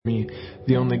me,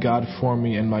 the only God for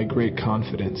me and my great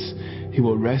confidence. He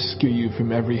will rescue you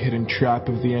from every hidden trap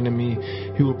of the enemy.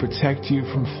 He will protect you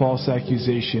from false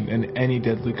accusation and any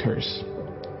deadly curse.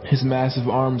 His massive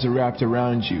arms are wrapped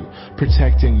around you,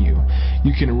 protecting you.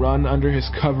 You can run under his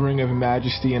covering of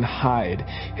majesty and hide.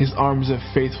 His arms of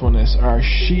faithfulness are a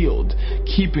shield,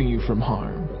 keeping you from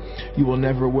harm. You will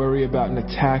never worry about an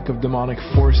attack of demonic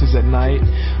forces at night,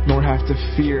 nor have to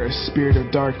fear a spirit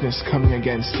of darkness coming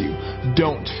against you.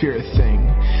 Don't fear a thing.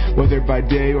 Whether by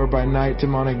day or by night,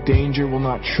 demonic danger will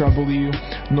not trouble you,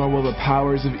 nor will the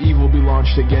powers of evil be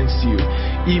launched against you.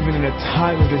 Even in a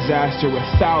time of disaster with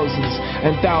thousands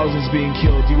and thousands being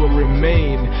killed, you will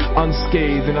remain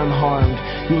unscathed and unharmed.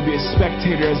 You will be a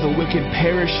spectator as the wicked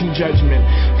perish in judgment,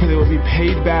 for they will be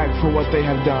paid back for what they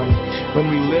have done. When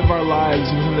we live our lives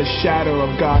within the shadow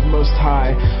of God Most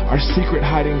High, our secret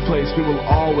hiding place, we will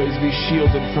always be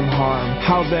shielded from harm.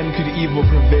 How then could evil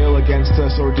prevail against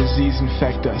us or disease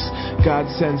infect us? God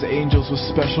sends angels with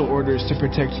special orders to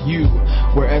protect you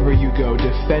wherever you go,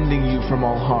 defending you from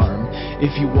all harm.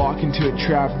 If you walk into a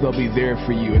trap, they'll be there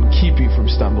for you and keep you from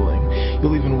stumbling.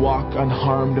 You'll even walk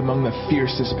unharmed among the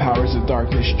fiercest powers of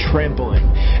darkness, trampling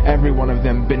every one of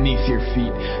them beneath your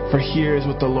feet. For here is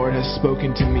what the Lord has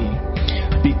spoken to me.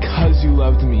 Because you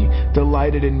loved me,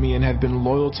 delighted in me, and have been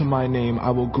loyal to my name,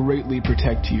 I will greatly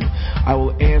protect you. I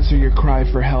will answer your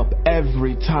cry for help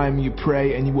every time you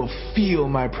pray, and you will feel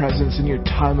my presence in your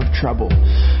time of trouble.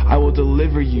 I will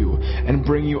deliver you and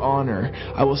bring you honor.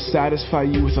 I will satisfy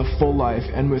you with a full life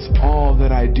and with all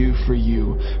that I do for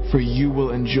you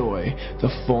will enjoy the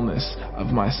fullness of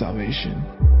my salvation.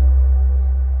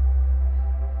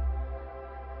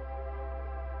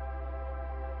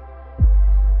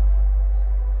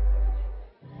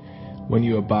 When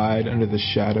you abide under the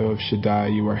shadow of Shaddai,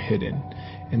 you are hidden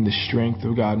in the strength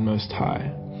of God Most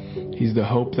High. He's the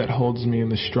hope that holds me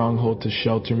and the stronghold to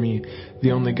shelter me,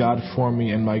 the only God for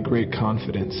me and my great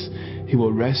confidence. He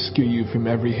will rescue you from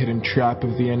every hidden trap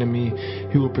of the enemy.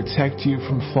 He will protect you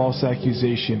from false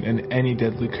accusation and any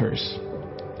deadly curse.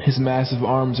 His massive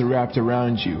arms are wrapped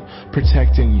around you,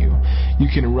 protecting you. You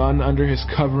can run under his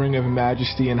covering of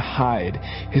majesty and hide.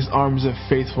 His arms of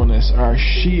faithfulness are a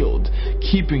shield,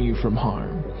 keeping you from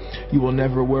harm. You will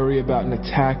never worry about an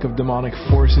attack of demonic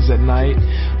forces at night,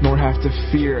 nor have to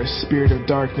fear a spirit of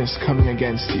darkness coming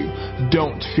against you.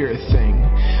 Don't fear a thing.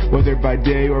 Whether by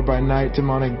day or by night,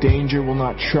 demonic danger will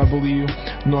not trouble you,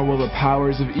 nor will the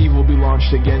powers of evil be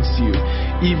launched against you.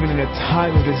 Even in a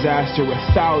time of disaster with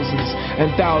thousands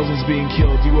and thousands being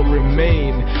killed, you will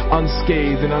remain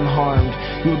unscathed and unharmed.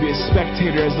 You will be a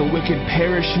spectator as the wicked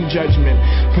perish in judgment,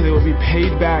 for they will be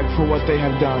paid back for what they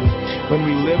have done. When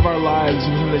we live our lives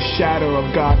within the shadow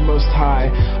of God Most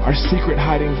High, our secret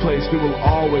hiding place, we will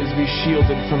always be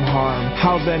shielded from harm.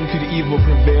 How then could evil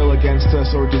prevail against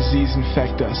us or disease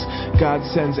infect us? God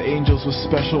sends angels with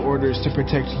special orders to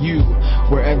protect you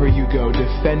wherever you go,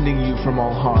 defending you from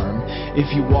all harm.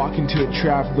 If you walk into a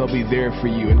trap, they'll be there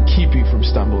for you and keep you from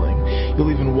stumbling.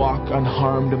 You'll even walk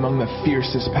unharmed among the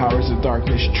fiercest powers of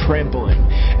darkness, trampling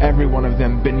every one of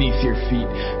them beneath your feet.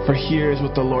 For here is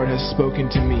what the Lord has spoken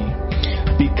to me.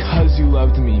 Because you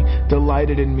loved me,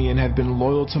 delighted in me, and have been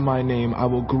loyal to my name, I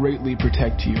will greatly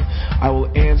protect you. I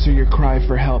will answer your cry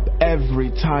for help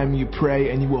every time you pray,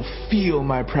 and you will feel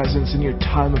my presence in your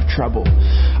time of trouble.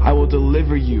 I will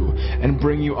deliver you and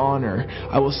bring you honor.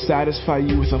 I will satisfy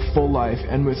you with a full life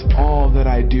and with all that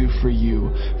I do for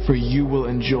you will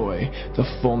enjoy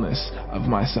the fullness of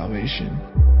my salvation.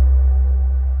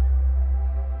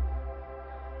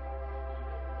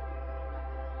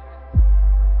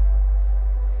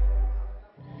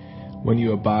 When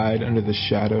you abide under the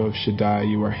shadow of Shaddai,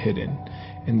 you are hidden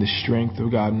in the strength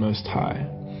of God Most High.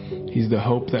 He's the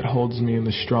hope that holds me and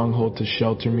the stronghold to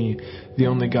shelter me, the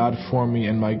only God for me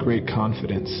and my great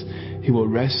confidence. He will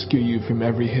rescue you from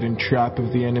every hidden trap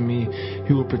of the enemy.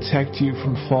 He will protect you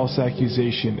from false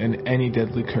accusation and any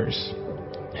deadly curse.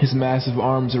 His massive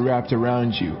arms are wrapped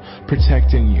around you,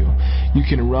 protecting you. You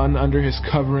can run under his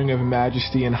covering of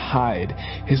majesty and hide.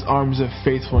 His arms of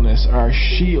faithfulness are a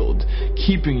shield,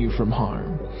 keeping you from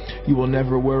harm. You will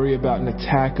never worry about an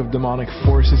attack of demonic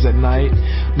forces at night,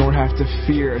 nor have to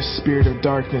fear a spirit of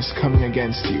darkness coming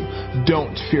against you.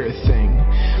 Don't fear a thing.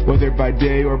 Whether by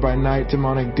day or by night,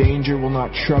 demonic danger will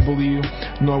not trouble you,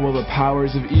 nor will the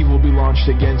powers of evil be launched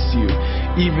against you.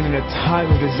 Even in a time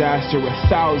of disaster with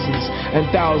thousands and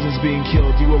thousands being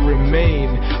killed, you will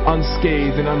remain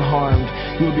unscathed and unharmed.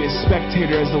 You will be a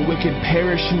spectator as the wicked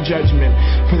perish in judgment,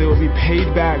 for they will be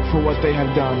paid back for what they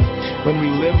have done. When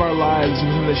we live our lives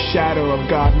within the shadow of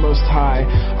God Most High,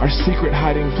 our secret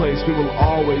hiding place, we will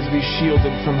always be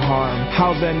shielded from harm.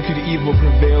 How then could evil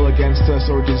prevail against us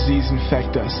or disease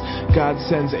infect us? God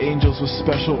sends angels with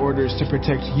special orders to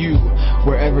protect you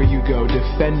wherever you go,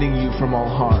 defending you from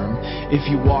all harm. If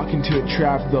you walk into a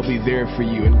trap, they'll be there for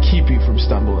you and keep you from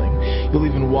stumbling. You'll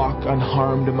even walk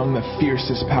unharmed among the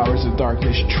fiercest powers of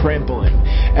darkness, trampling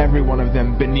every one of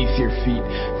them beneath your feet.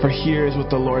 For here is what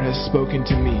the Lord has spoken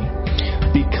to me.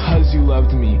 Because you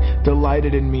loved me,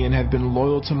 delighted in me, and have been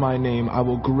loyal to my name, I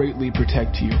will greatly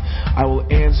protect you. I will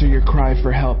answer your cry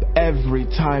for help every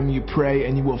time you pray,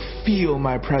 and you will feel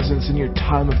my presence in your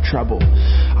time of trouble.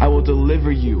 I will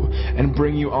deliver you and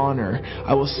bring you honor.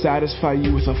 I will satisfy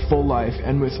you with a full life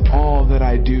and with all that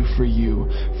I do for you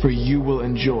will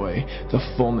enjoy the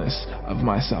fullness of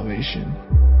my salvation.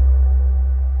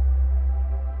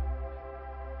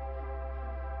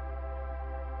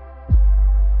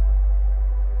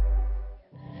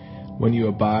 When you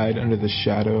abide under the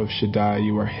shadow of Shaddai,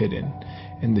 you are hidden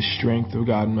in the strength of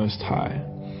God Most High.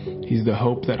 He's the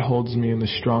hope that holds me and the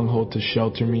stronghold to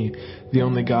shelter me, the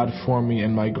only God for me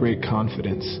and my great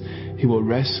confidence. He will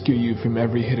rescue you from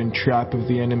every hidden trap of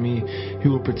the enemy. He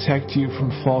will protect you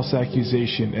from false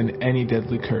accusation and any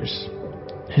deadly curse.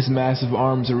 His massive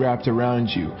arms are wrapped around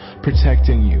you,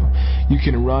 protecting you. You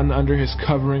can run under his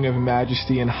covering of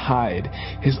majesty and hide.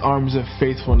 His arms of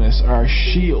faithfulness are a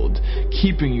shield,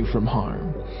 keeping you from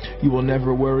harm. You will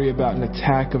never worry about an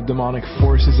attack of demonic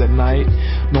forces at night,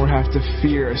 nor have to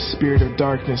fear a spirit of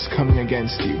darkness coming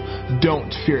against you.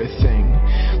 Don't fear a thing.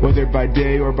 Whether by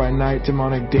day or by night,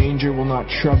 demonic danger will not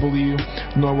trouble you,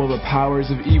 nor will the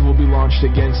powers of evil be launched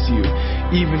against you.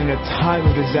 Even in a time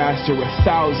of disaster with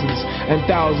thousands and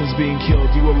thousands being killed,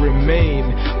 you will remain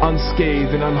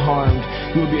unscathed and unharmed.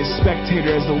 You will be a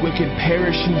spectator as the wicked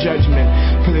perish in judgment,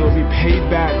 for they will be paid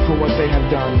back for what they have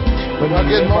done. Well,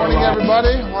 good morning,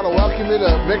 everybody. I want to welcome you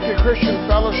to Victory Christian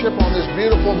Fellowship on this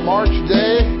beautiful March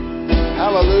day.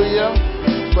 Hallelujah.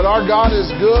 But our God is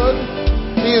good.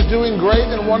 He is doing great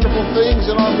and wonderful things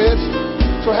in our midst.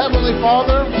 So, Heavenly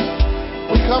Father,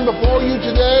 we come before you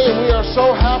today, and we are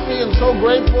so happy and so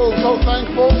grateful and so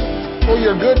thankful for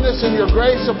your goodness and your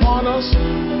grace upon us.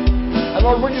 And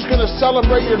Lord, we're just going to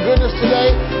celebrate your goodness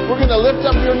today. We're going to lift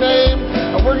up your name,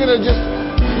 and we're going to just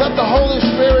let the Holy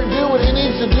Spirit do what he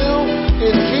needs to do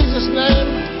in Jesus'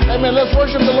 name. Amen. Let's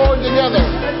worship the Lord together.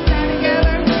 Let's stand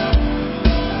together.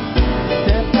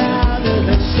 Step out of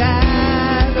the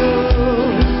shadow.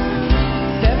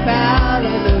 Step out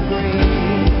of the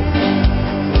grave.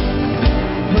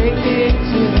 Break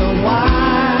into the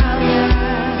wild.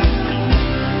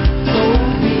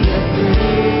 Don't be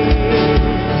afraid.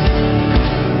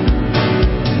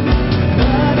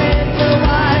 Run into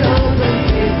wide open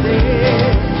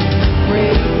places.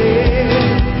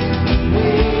 Praises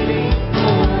waiting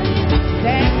for you.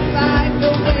 Stand like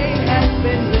the way.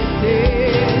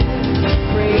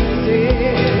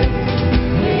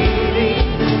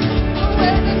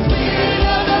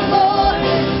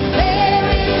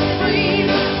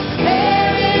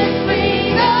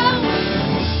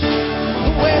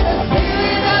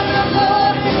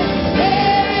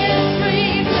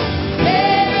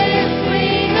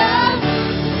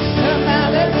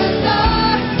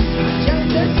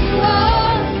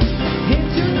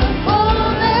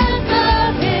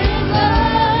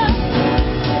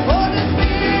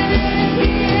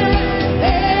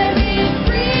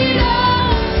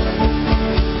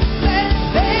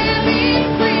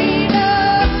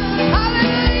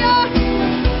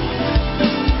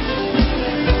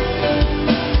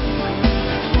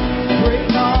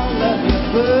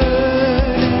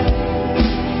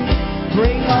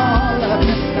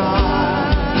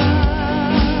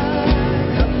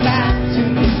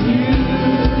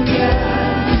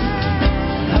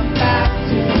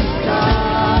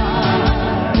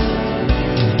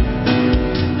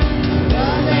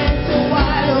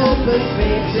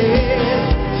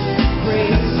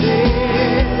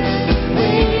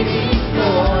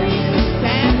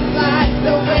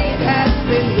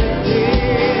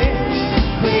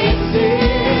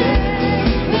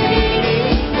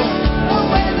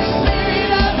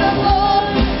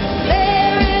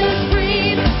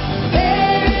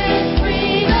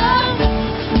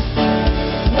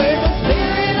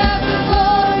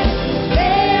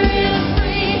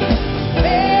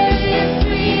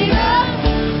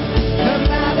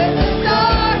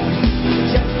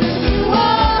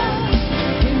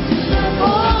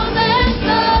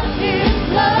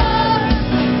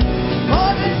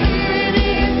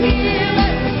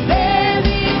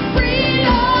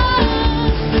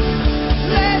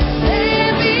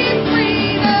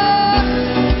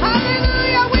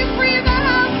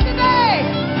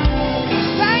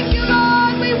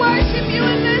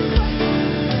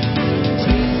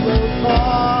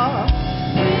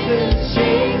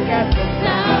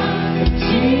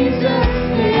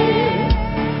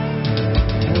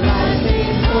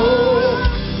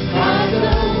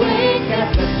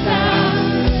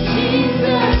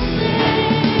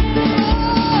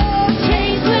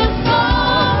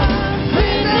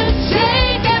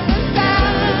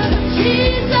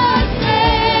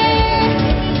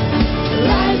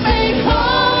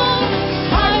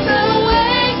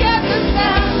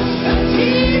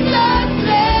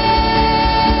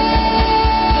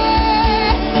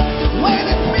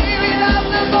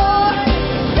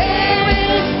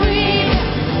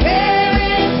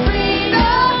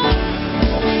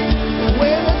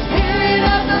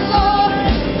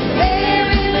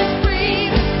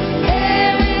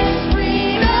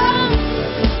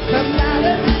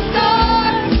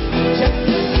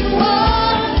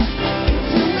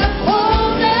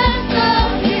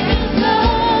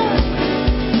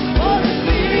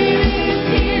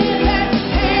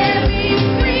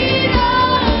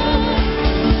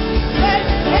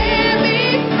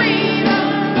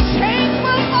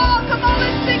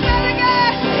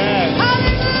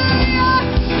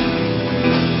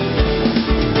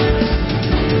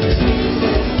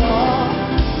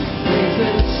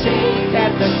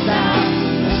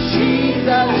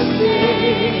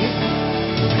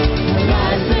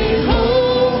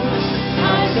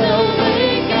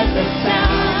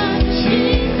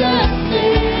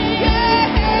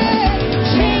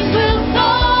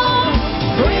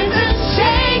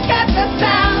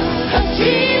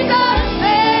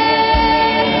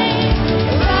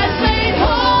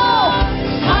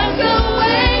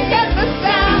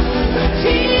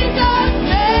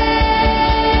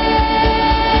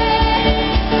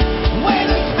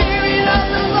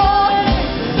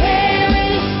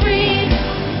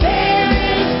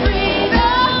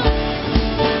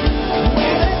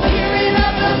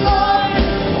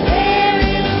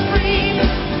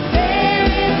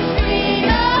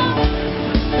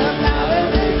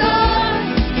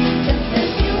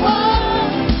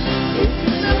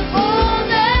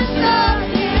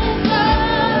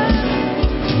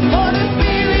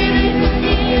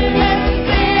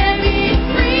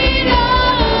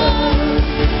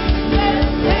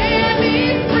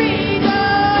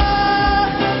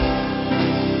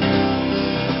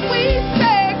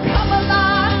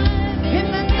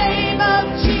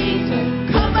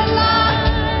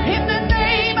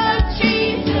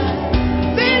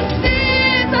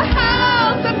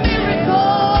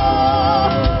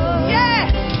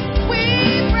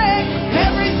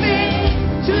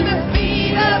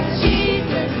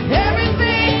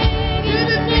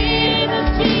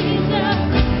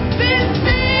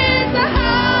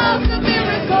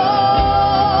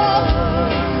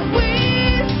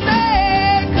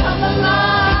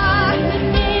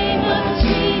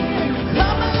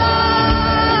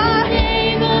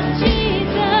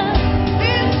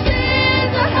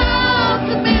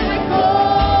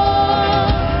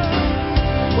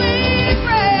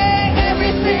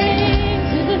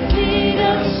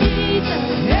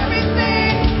 Everything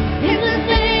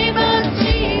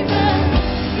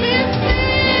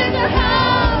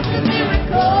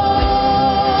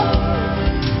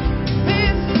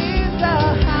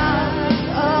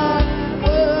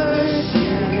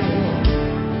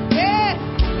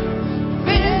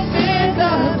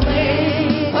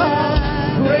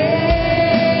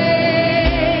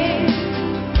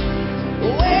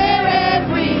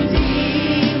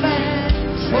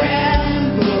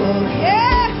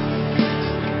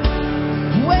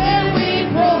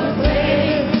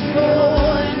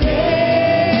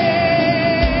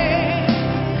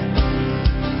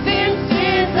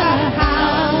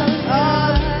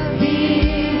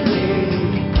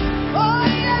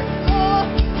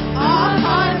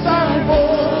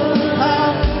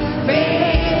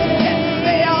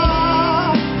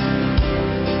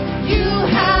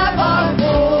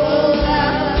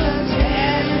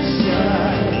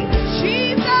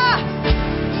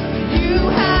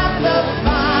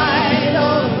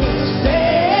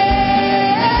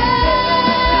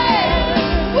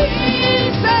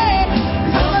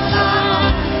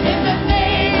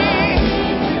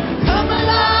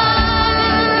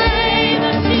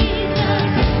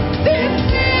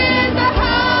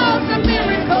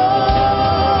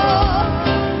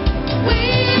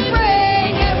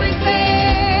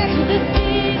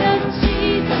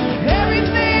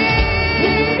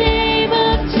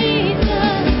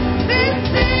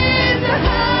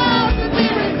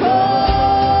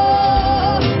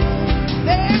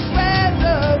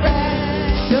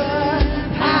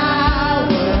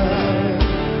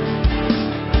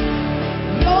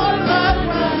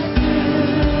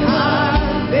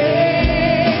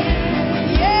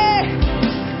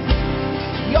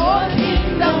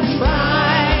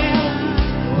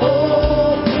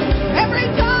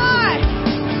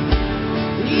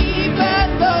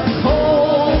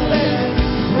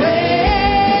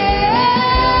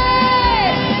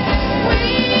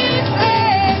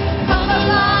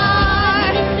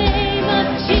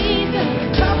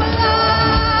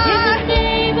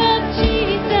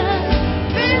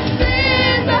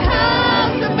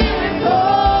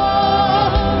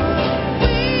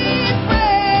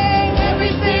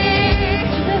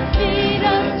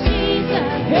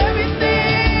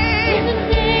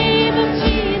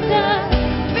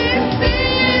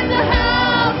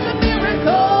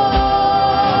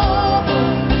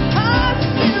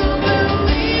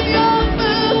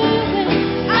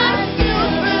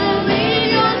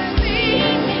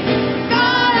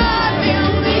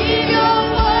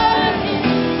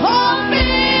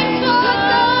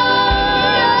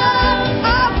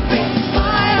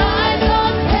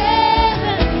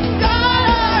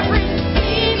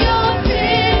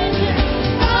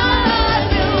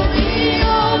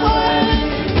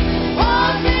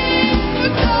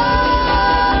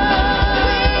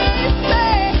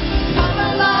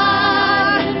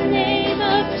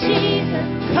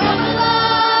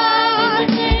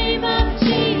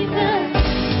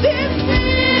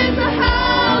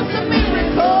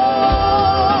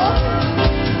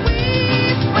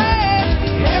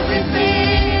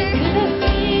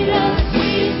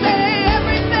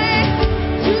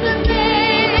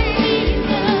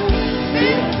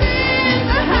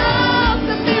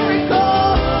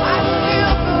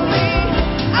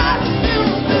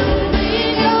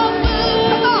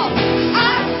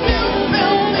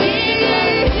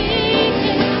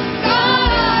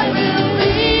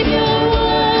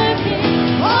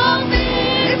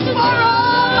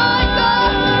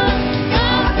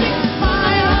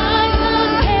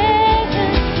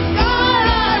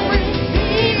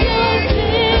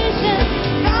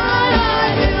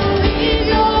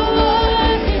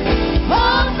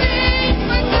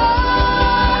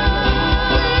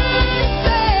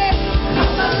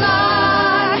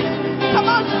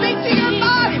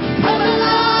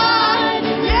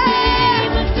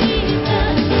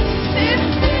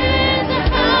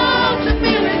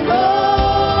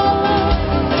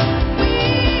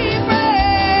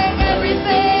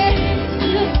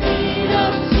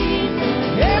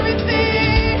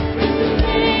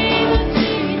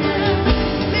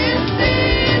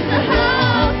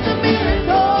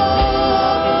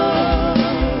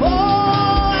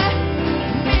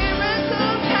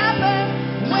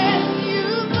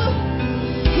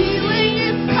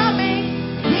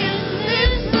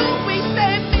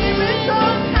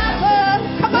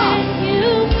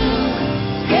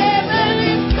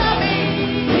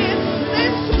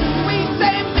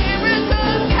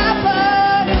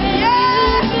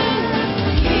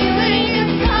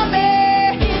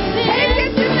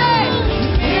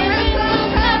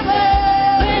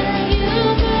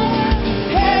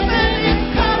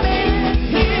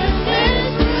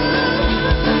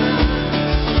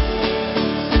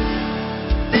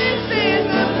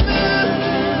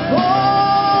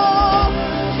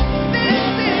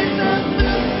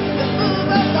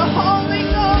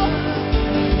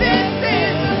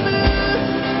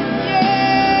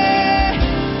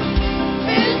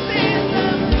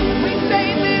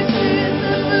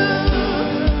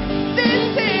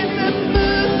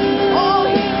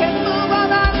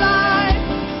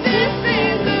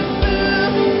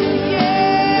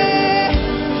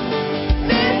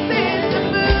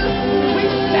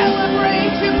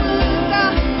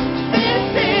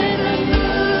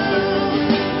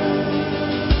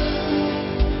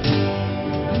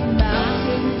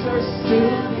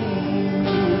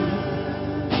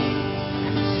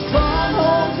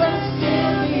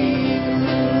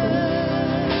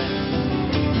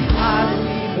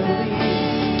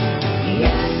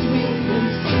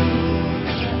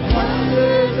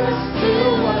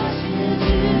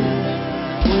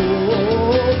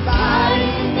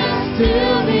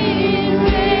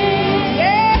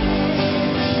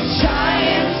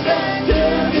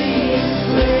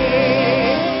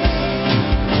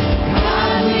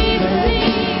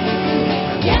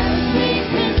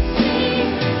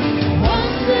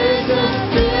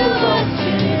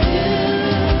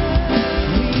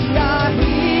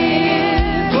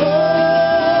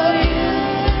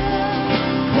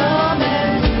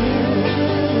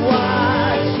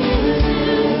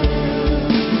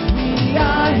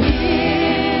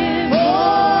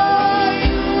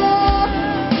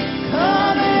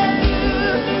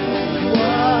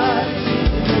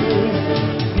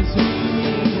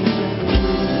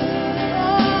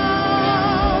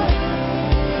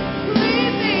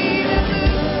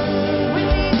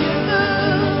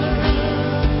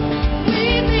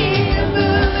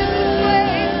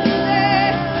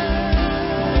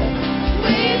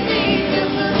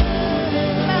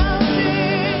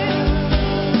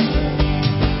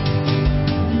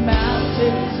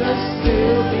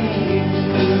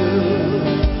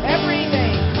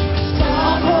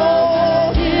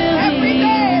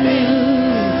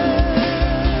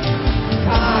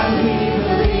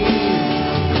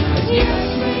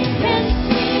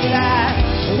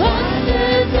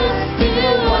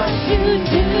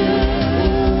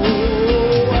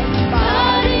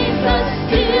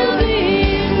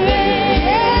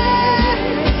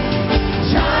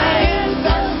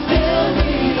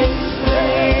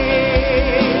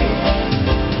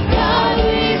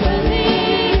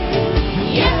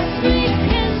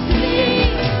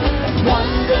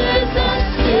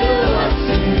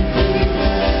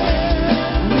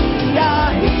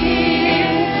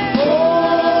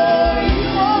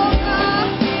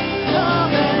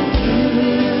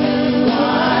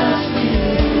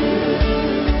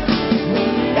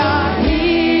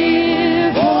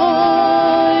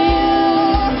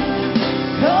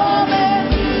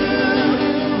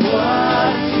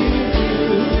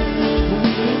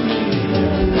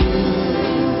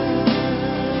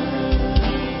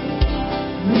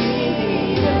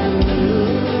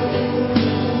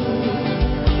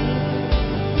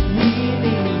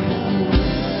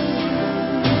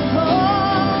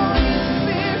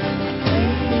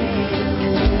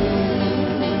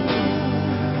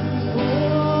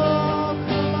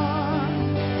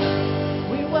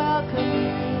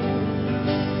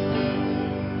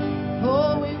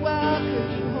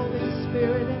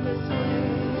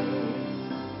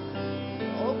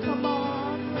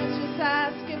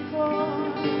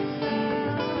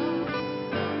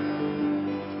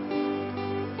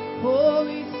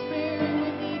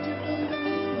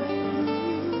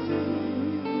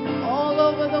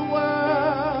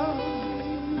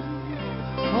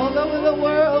the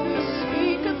world we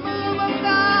speak a move of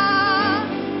God.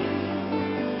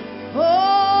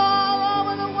 All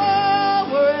over the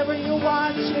world, wherever you're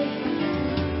watching,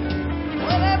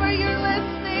 whenever you're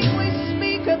listening, we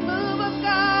speak a move of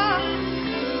God.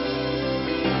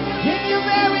 In your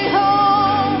very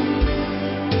home,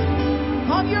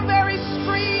 on your very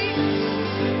street,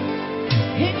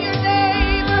 in your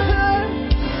neighborhood.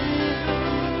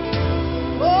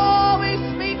 Oh, we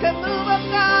speak a move of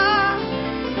God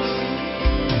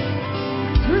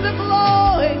through the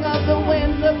blowing of the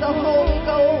winds of the Holy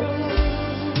Ghost.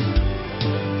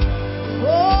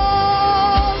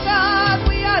 Oh, God,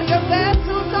 we are your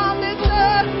vessels on this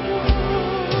earth,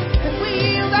 and we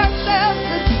yield ourselves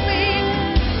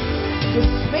to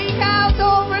speak out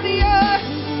over the earth.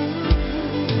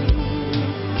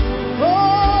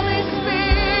 Holy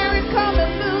Spirit, come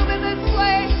and move in this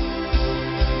place.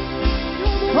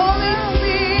 Holy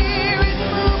Spirit,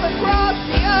 move across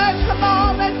the earth. Come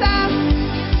on, let's ask.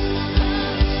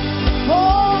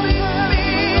 Holy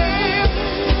Spirit,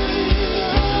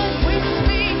 we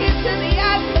speak into the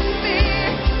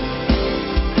atmosphere.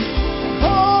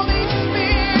 Holy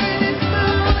Spirit is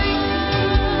moving.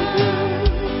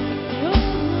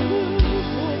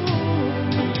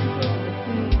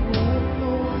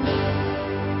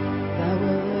 That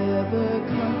will ever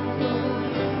come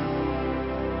close.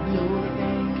 No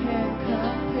thing can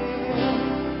compare.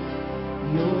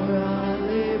 You're our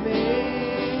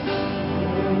living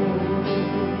hope.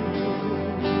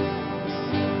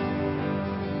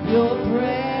 Your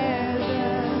presence,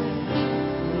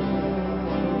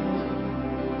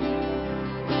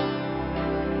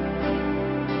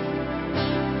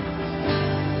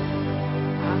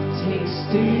 I've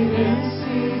tasted and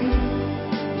seen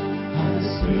how the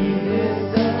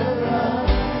sweetest of love,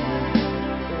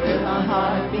 where my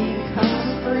heart becomes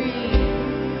free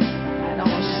and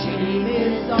all shame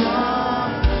is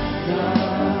undone.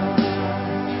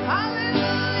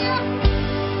 Hallelujah!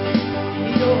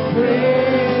 Your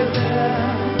presence,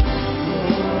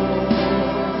 Lord.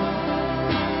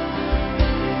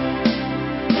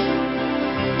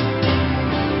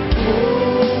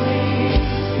 Holy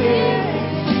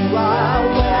Spirit, you are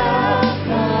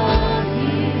welcome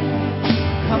here.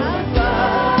 Come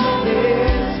flood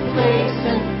this place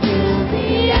and fill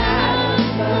the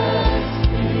atmosphere.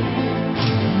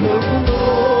 Your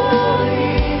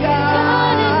glory,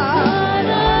 God, is what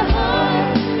our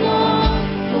hearts long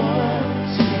for,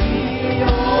 to be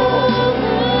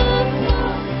overcome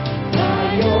by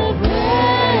your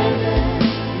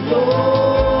presence, Lord.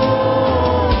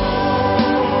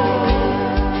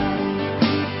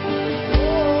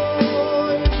 Oh,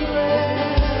 your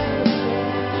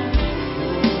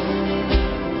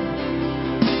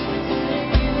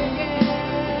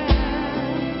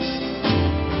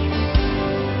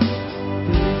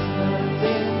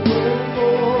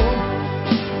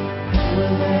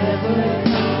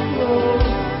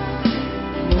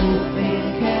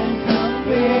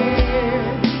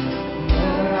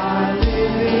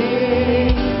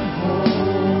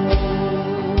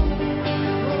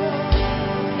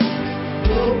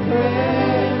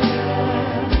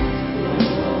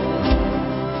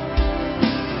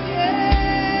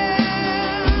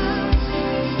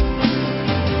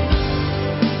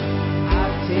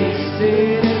I've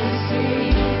tasted and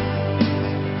seen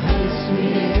how the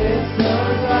sweetest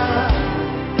of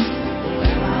love,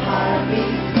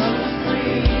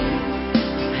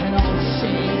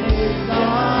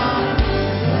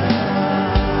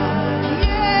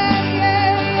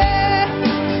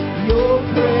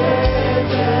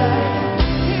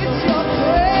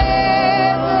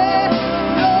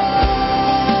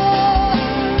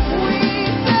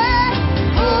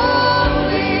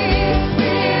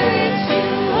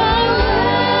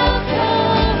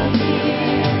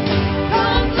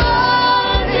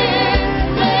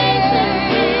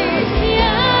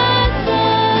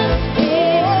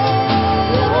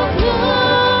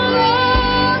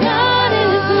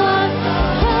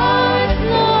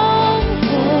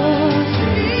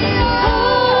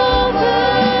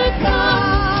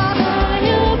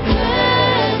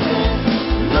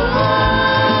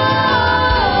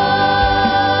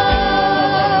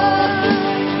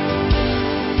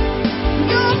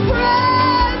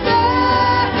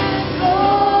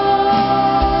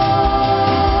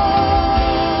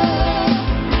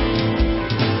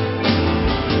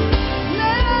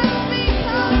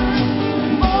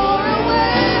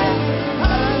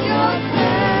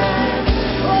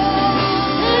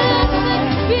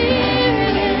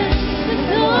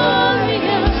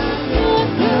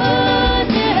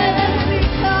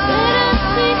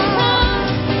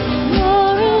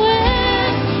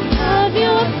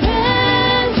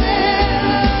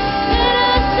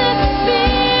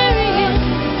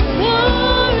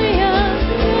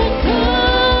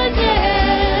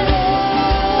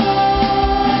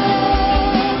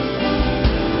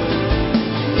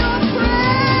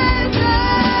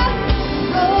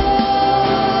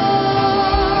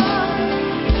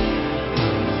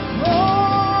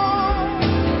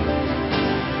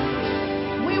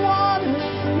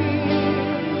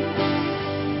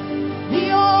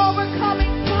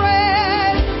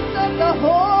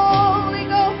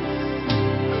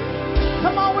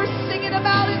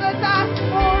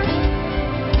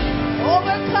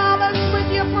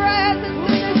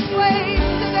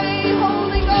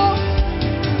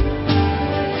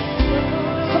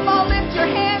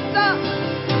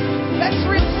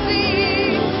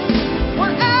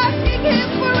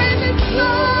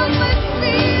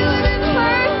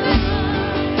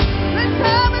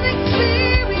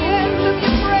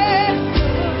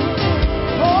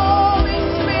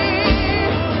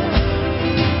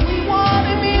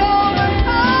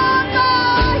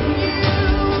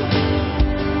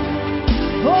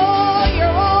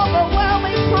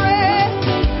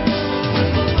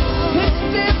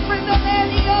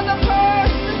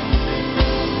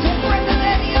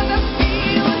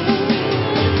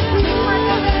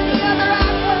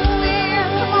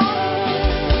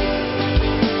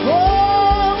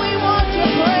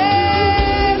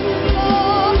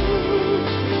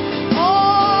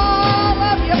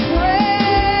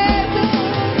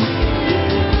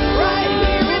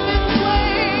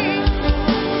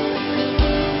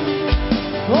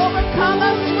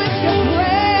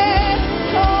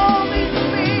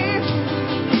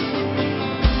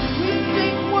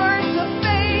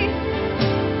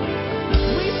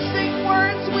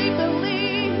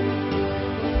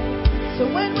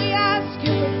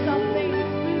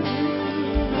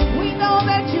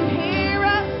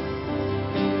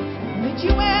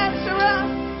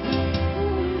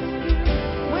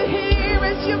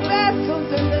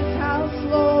 vessels in this house,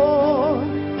 Lord.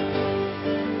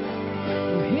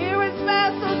 We're here as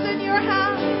vessels in your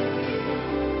house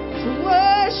to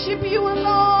worship you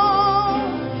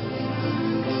alone.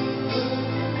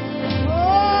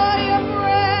 Oh, your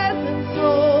presence,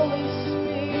 Holy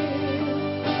Spirit.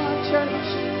 Come on,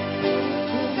 church.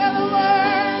 We've got to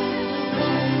learn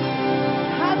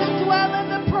how to dwell in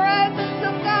the presence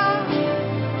of God,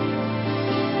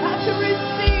 how to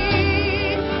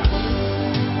receive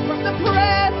from the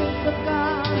presence of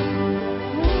God,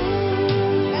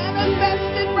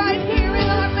 manifested right here in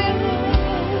our midst.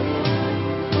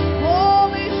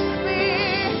 Holy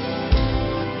Spirit,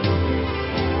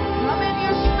 come in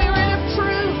your spirit of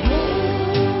truth,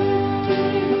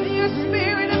 come in your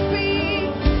spirit of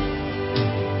peace,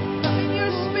 come in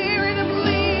your spirit of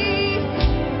lead,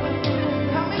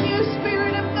 come in your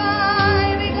spirit of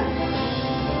guiding us.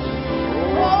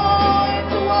 Oh,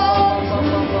 into all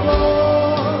truth,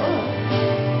 Lord.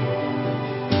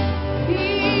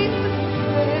 Peace and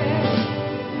strength.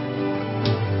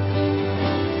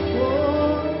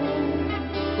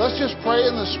 Let's just pray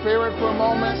in the Spirit for a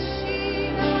moment.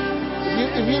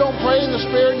 If you don't pray in the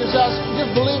Spirit, just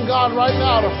believe God right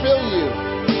now to fill you.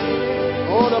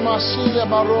 Oh, the Masilia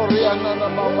Baroria Nana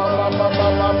Mama Mama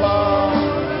Mama.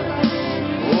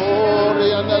 Oh,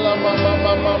 Rianella Mama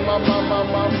Mama Mama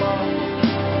Mama.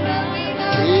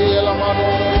 Ela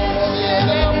Marono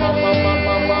Moniana Mama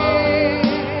Mama.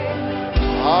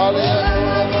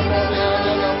 Hallelujah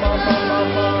Moniana Mama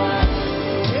Mama.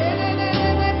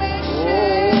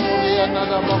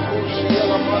 Nana Makushi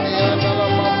la Maniana la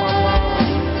Mama.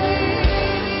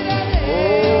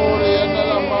 Oh, Riana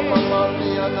la Mama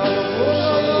Maniana la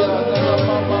Kushi la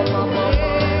Mama Mama.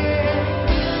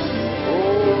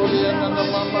 Oh, Riana la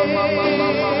Mama Mama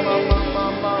Mama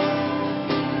Mama.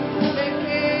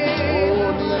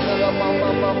 Oh, Riana la Mama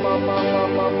Mama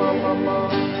Mama Mama.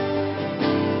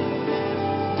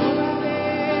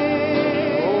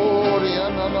 Oh,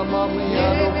 Riana la Mama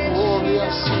Yano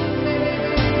Glorious.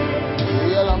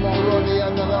 La Morodia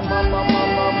and la Mama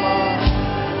Mama.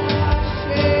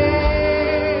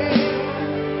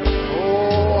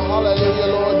 Oh, hallelujah,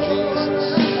 Lord Jesus.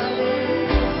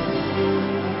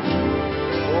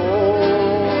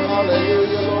 Oh,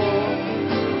 hallelujah, Lord.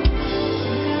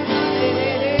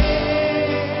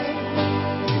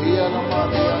 La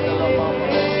Maria and la Mama.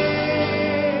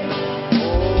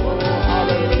 Oh,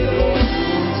 hallelujah, Lord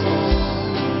Jesus.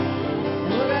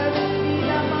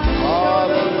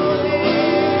 Hallelujah.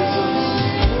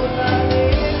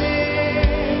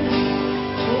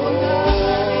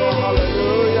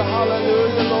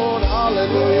 Hallelujah, Lord.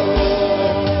 Hallelujah,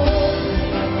 Lord.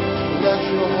 Bless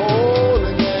your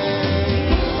holy name.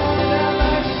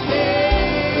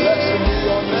 Blessed be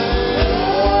your name,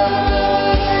 Lord.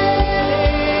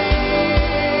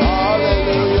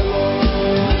 Hallelujah, Lord.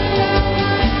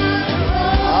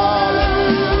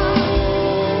 Hallelujah, Lord.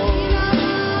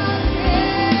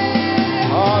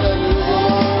 Hallelujah,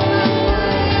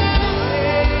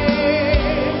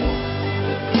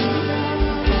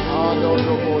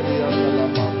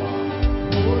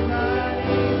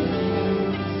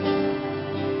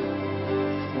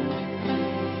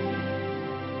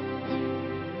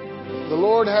 The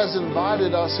Lord has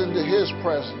invited us into His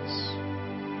presence.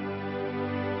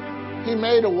 He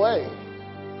made a way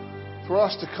for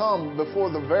us to come before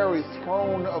the very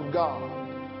throne of God.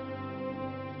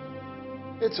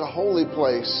 It's a holy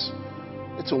place.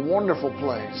 It's a wonderful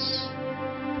place.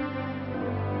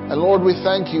 And Lord, we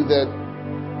thank you that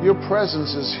your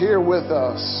presence is here with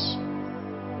us,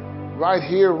 right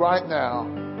here, right now.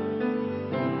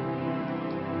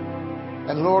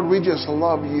 And Lord, we just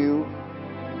love you.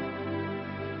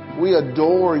 We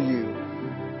adore you.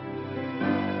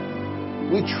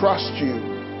 We trust you.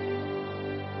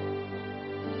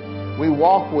 We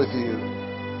walk with you.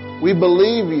 We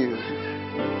believe you.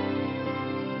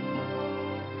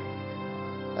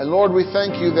 And Lord, we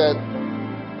thank you that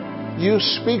you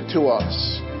speak to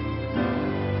us.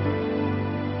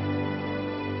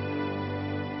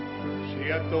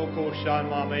 Shiatoko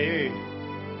Shamame,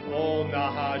 O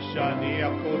Naha Shania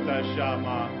Kota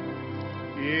Shama,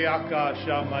 Iaka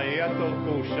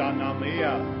Shamayatoko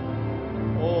Shanamea,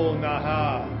 O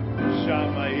Naha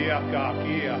Shamayaka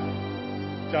Kia,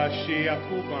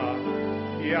 Tashiakuma,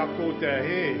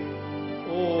 Yakotahe,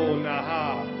 O Naha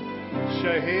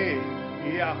Shahe,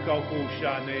 Iakako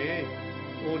Shane,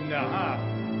 O Naha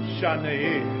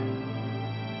Shane.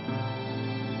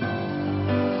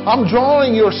 I'm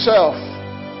drawing yourself.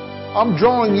 I'm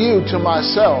drawing you to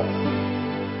myself.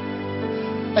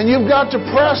 And you've got to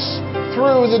press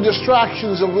through the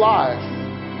distractions of life.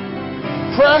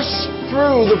 Press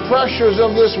through the pressures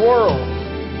of this world.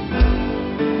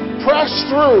 Press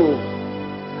through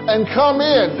and come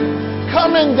in.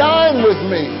 Come and dine with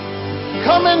me.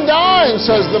 Come and dine,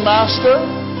 says the Master,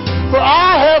 for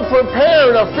I have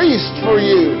prepared a feast for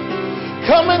you.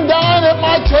 Come and dine at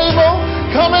my table.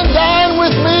 Come and dine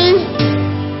with me.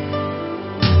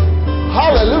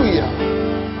 Hallelujah.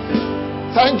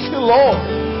 Thank you, Lord.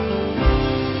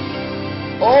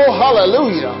 Oh,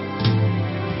 hallelujah.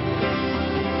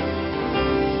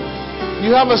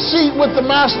 You have a seat with the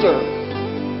Master.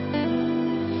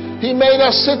 He made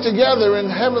us sit together in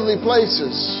heavenly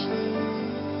places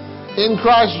in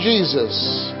Christ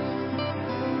Jesus.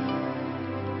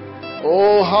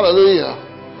 Oh, hallelujah.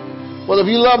 Well, if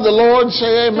you love the Lord,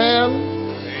 say amen.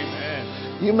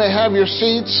 Amen. You may have your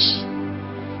seats.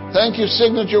 Thank you,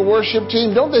 Signature Worship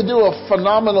Team. Don't they do a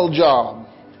phenomenal job?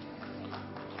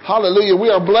 Hallelujah.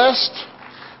 We are blessed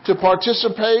to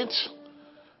participate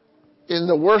in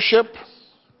the worship.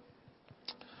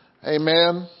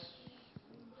 Amen.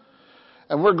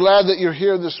 And we're glad that you're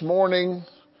here this morning.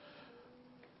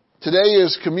 Today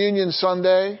is Communion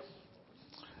Sunday,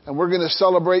 and we're going to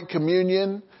celebrate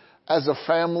communion as a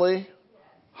family.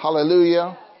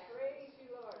 Hallelujah.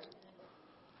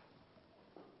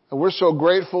 And we're so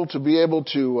grateful to be able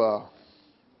to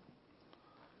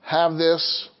have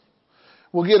this.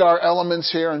 We'll get our elements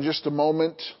here in just a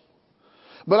moment.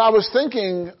 But I was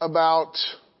thinking about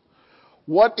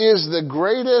what is the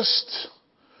greatest,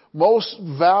 most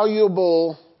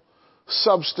valuable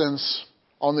substance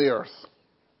on the earth.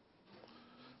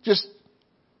 Just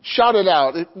shout it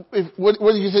out. What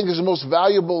do you think is the most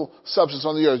valuable substance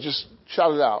on the earth? Just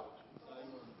shout it out.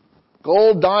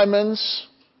 Gold, diamonds.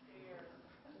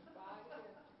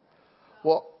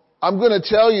 Well, I'm going to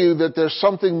tell you that there's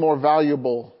something more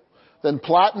valuable than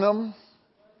platinum,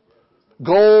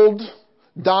 gold,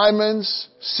 diamonds,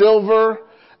 silver,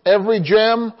 every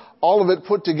gem, all of it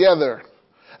put together.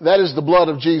 That is the blood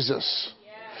of Jesus.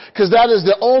 Because that is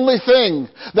the only thing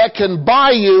that can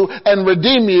buy you and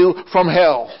redeem you from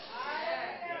hell.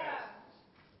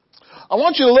 I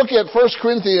want you to look at 1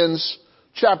 Corinthians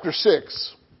chapter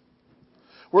 6.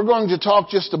 We're going to talk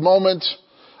just a moment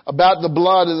about the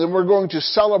blood, and then we're going to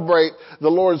celebrate the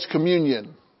Lord's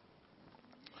communion.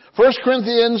 1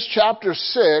 Corinthians chapter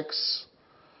 6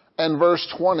 and verse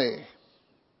 20.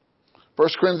 1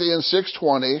 Corinthians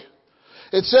 6:20.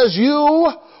 It says,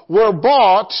 you were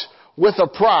bought with a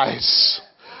price.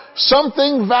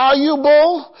 Something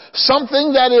valuable,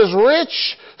 something that is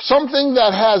rich, something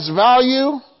that has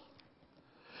value.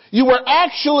 You were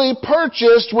actually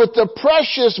purchased with the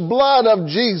precious blood of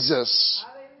Jesus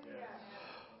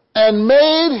and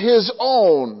made His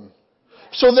own.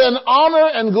 So then honor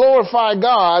and glorify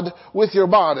God with your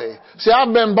body. See,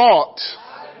 I've been bought.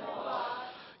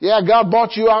 Yeah, God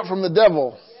bought you out from the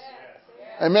devil.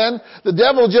 Amen. The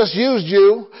devil just used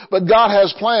you, but God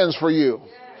has plans for you.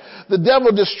 The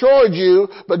devil destroyed you,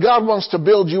 but God wants to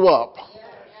build you up.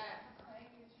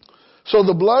 So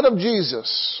the blood of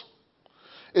Jesus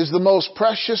is the most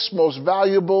precious, most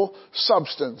valuable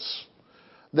substance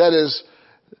that is,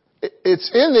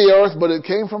 it's in the earth, but it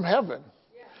came from heaven.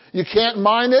 You can't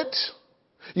mine it.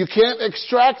 You can't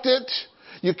extract it.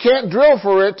 You can't drill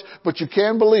for it, but you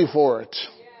can believe for it.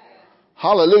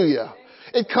 Hallelujah.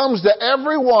 It comes to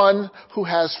everyone who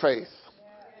has faith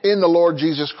in the Lord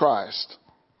Jesus Christ.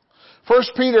 1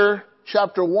 Peter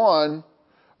chapter 1,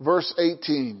 verse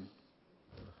 18.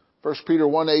 1 Peter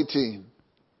 1:18.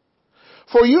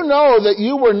 For you know that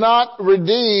you were not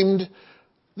redeemed,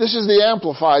 this is the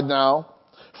Amplified now,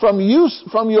 from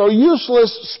your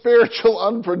useless spiritual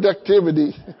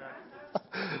unproductivity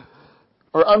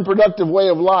or unproductive way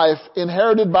of life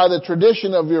inherited by the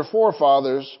tradition of your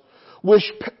forefathers,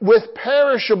 which with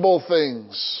perishable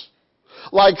things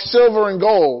like silver and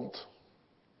gold.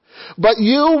 But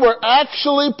you were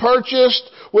actually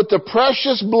purchased with the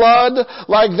precious blood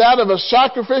like that of a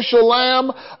sacrificial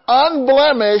lamb,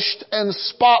 unblemished and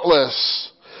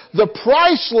spotless. The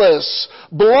priceless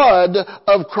blood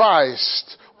of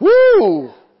Christ.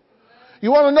 Woo! You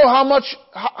want to know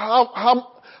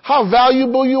how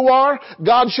valuable you are?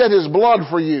 God shed His blood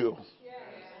for you.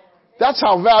 That's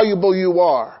how valuable you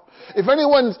are. If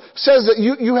anyone says that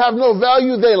you have no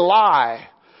value, they lie.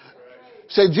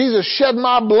 Say, Jesus shed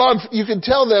my blood. You can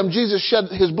tell them Jesus shed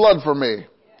His blood for me.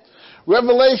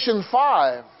 Revelation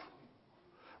 5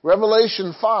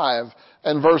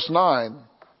 and verse 9.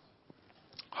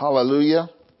 Hallelujah.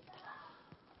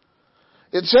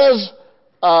 It says,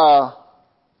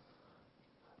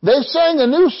 they sang a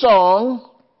new song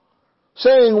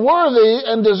saying, worthy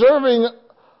and deserving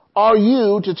are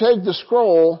you to take the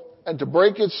scroll and to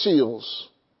break its seals.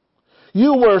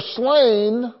 You were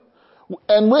slain,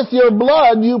 and with your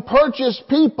blood you purchased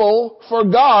people for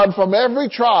God from every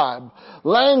tribe,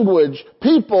 language,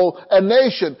 people, and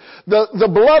nation. The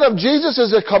blood of Jesus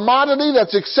is a commodity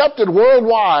that's accepted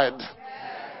worldwide.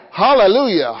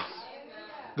 Hallelujah.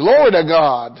 Glory to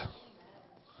God.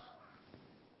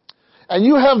 And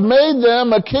you have made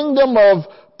them a kingdom of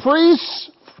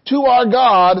priests to our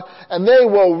God, and they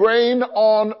will reign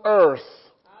on earth.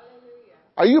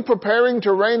 Are you preparing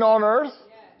to reign on earth?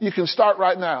 You can start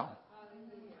right now.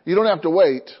 You don't have to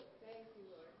wait.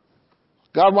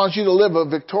 God wants you to live a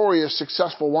victorious,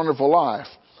 successful, wonderful life.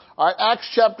 All right, Acts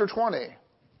chapter 20.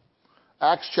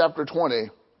 Acts chapter 20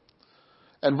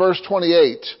 and verse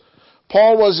 28.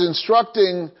 Paul was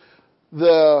instructing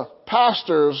the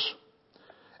pastors,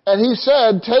 and he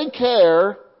said, take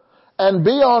care and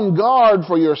be on guard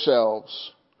for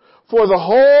yourselves. For the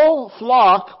whole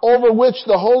flock over which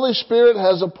the Holy Spirit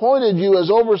has appointed you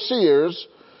as overseers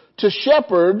to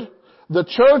shepherd the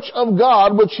church of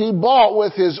God, which he bought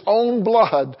with his own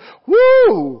blood.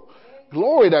 Woo!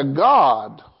 Glory to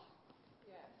God.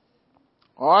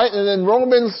 All right, and then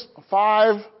Romans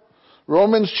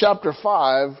chapter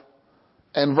 5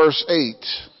 and verse 8.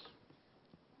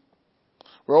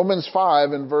 Romans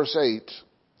 5 and verse 8.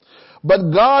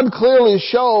 But God clearly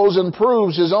shows and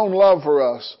proves his own love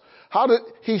for us.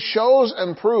 He shows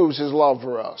and proves his love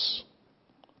for us?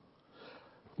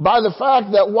 By the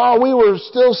fact that while we were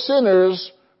still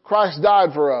sinners, Christ died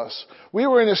for us. We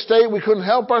were in a state we couldn't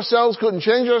help ourselves, couldn't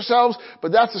change ourselves,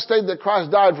 but that's the state that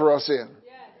Christ died for us in.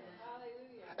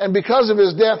 And because of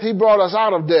his death, he brought us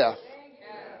out of death.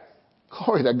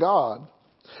 Glory to God.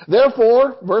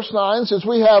 Therefore, verse 9, since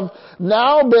we have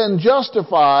now been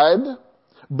justified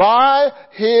by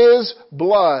his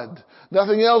blood.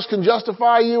 Nothing else can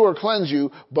justify you or cleanse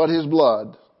you but his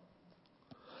blood.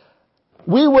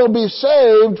 We will be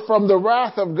saved from the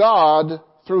wrath of God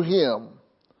through him.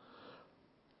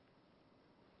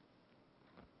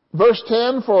 Verse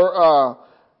 10, for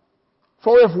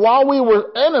if while we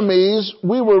were enemies,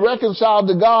 we were reconciled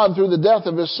to God through the death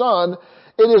of his Son,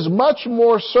 it is much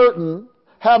more certain,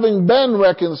 having been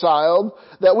reconciled,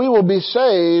 that we will be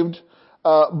saved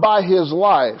by his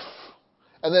life.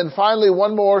 And then finally,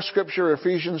 one more scripture,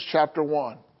 Ephesians chapter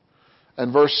 1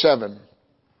 and verse 7.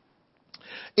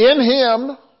 In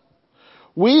him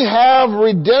we have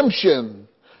redemption,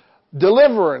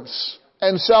 deliverance,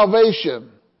 and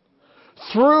salvation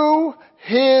through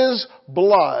his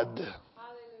blood,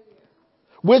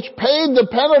 which paid the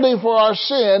penalty for our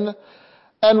sin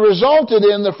and resulted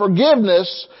in the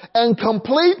forgiveness and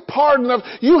complete pardon of,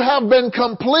 you have been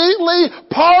completely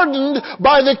pardoned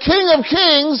by the King of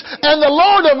Kings and the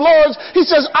Lord of Lords. He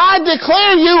says, I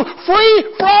declare you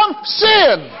free from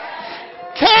sin.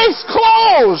 Case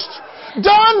closed.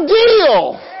 Done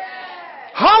deal.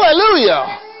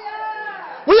 Hallelujah.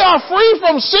 We are free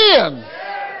from sin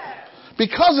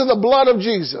because of the blood of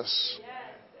Jesus.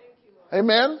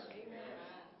 Amen.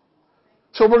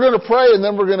 So we're going to pray and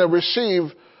then we're going to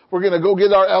receive. We're going to go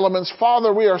get our elements.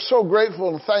 Father, we are so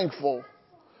grateful and thankful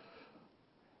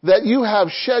that you have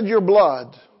shed your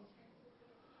blood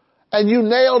and you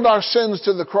nailed our sins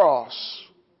to the cross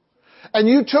and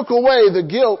you took away the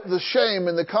guilt, the shame,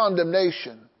 and the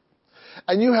condemnation.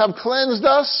 And you have cleansed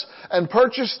us and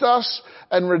purchased us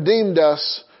and redeemed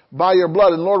us by your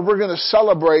blood. And Lord, we're going to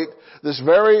celebrate this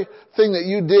very thing that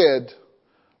you did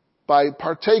by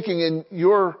partaking in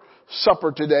your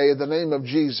supper today in the name of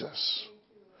Jesus.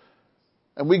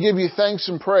 And we give you thanks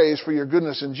and praise for your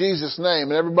goodness in Jesus' name.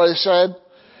 And everybody said,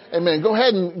 amen. Go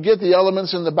ahead and get the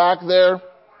elements in the back there.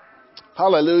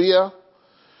 Hallelujah.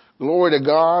 Glory to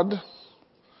God.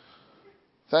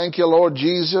 Thank you, Lord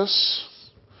Jesus.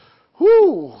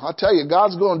 Whoo, I tell you,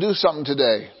 God's going to do something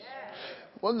today.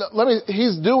 Well,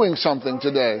 he's doing something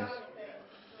today.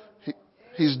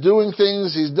 He's doing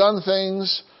things. He's done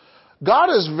things. God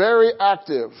is very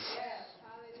active.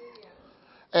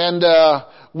 And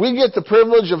we get the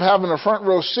privilege of having a front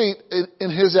row seat in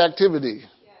his activity.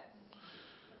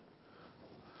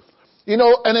 You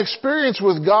know, an experience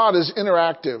with God is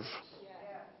interactive.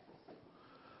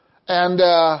 And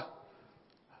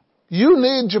you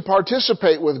need to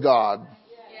participate with God.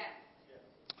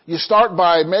 You start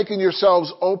by making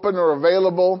yourselves open or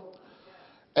available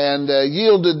and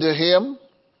yielded to him.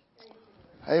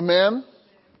 Amen.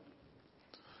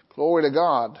 Glory to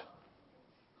God.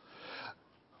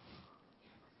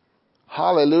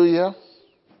 Hallelujah.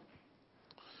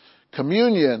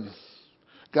 Communion.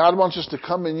 God wants us to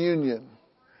come in union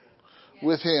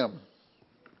with him.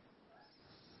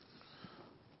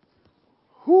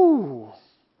 Whew.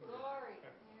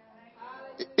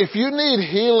 If you need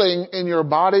healing in your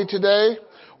body today,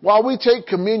 while we take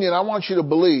communion, I want you to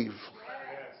believe.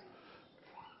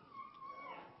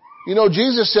 You know,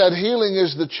 Jesus said healing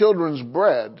is the children's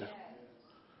bread.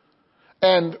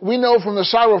 And we know from the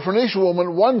Syrophoenician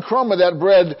woman, one crumb of that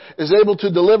bread is able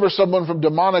to deliver someone from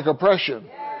demonic oppression.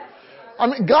 I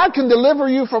mean, God can deliver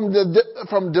you from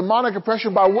demonic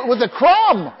oppression with a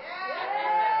crumb.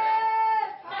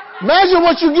 Imagine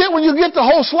what you get when you get the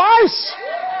whole slice.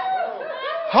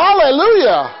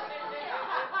 Hallelujah.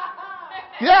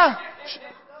 Yeah.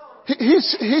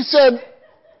 He said,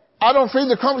 I don't feed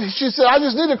the crumbs. She said, I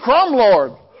just need a crumb,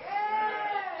 Lord.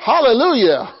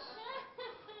 Hallelujah.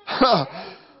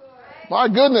 My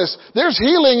goodness. There's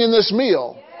healing in this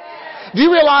meal. Do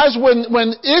you realize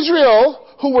when Israel,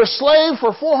 who were slaves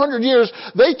for 400 years,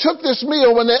 they took this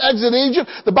meal when they exited Egypt,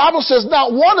 the Bible says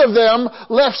not one of them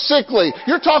left sickly.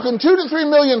 You're talking 2 to 3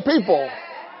 million people.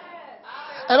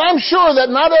 And I'm sure that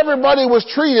not everybody was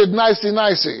treated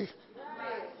nicey-nicey.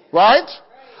 Right?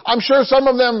 I'm sure some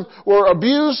of them were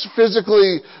abused,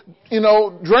 physically,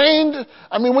 drained.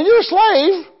 I mean, when you're a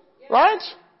slave, right?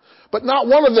 But not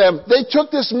one of them. They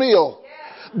took this meal.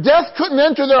 Death couldn't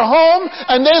enter their home,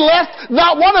 and they left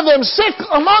not one of them sick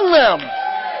among them.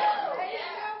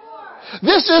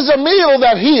 This is a meal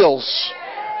that heals.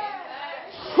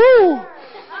 Whew.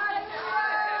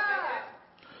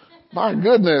 My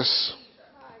goodness.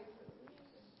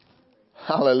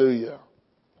 Hallelujah.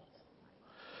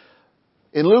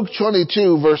 In Luke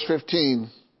 22, verse 15,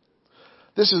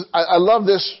 I love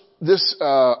this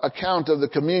account of the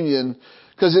communion,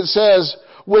 because it says,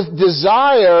 with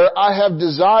desire, I have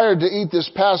desired to eat this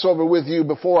Passover with you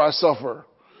before I suffer.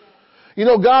 You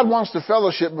know, God wants to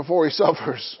fellowship before He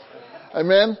suffers.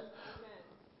 Amen?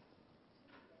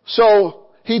 So,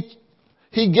 He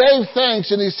gave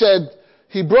thanks and He said,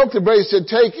 He broke the bread, He said,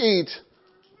 take, eat,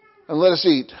 and let us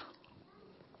eat.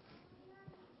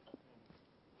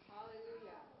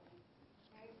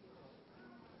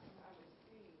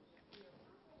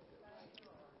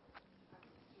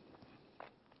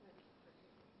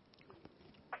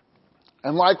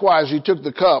 And likewise, He took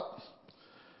the cup.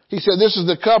 He said, this is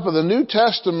the cup of the New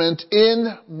Testament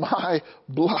in my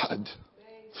blood,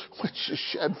 which is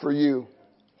shed for you.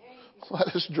 Let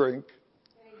us drink.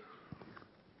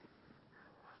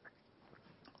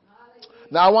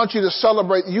 Now I want you to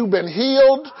celebrate. You've been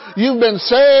healed. You've been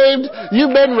saved.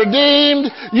 You've been redeemed.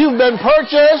 You've been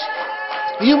purchased.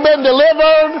 You've been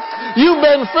delivered. You've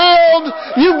been filled.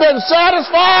 You've been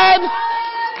satisfied.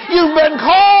 You've been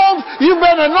called. You've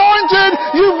been anointed.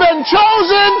 You've been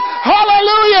chosen.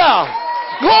 Hallelujah.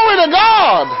 Glory to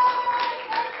God.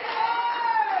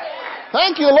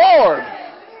 Thank you, Lord.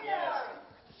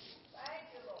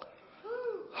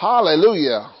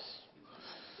 Hallelujah.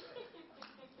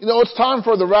 You know, it's time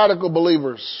for the radical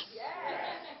believers.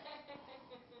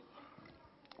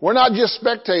 We're not just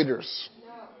spectators.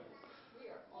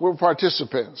 We're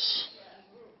participants.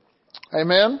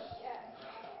 Amen?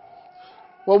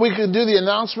 Well, we can do the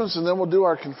announcements and then we'll do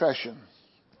our confession.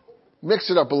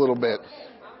 Mix it up a little bit.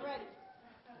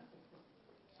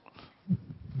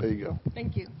 There you go.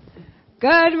 Thank you.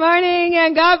 Good morning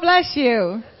and God bless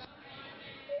you.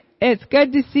 It's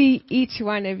good to see each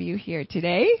one of you here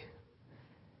today.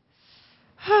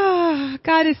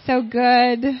 God is so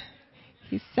good.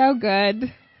 He's so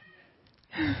good.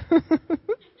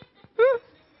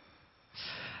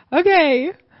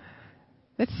 Okay.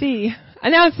 Let's see.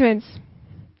 Announcements.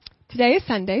 Today is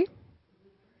Sunday,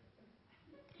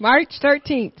 March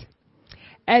 13th.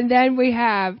 And then we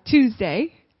have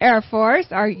Tuesday, Air Force,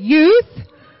 our youth.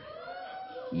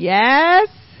 Yes.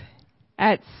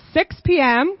 At 6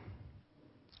 p.m.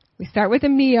 We start with a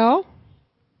meal.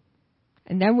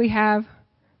 And then we have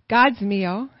God's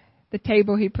meal, the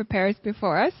table He prepares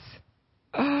before us.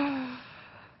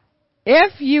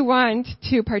 If you want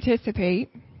to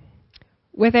participate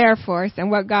with Air Force and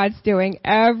what God's doing,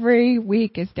 every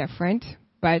week is different,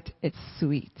 but it's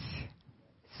sweet.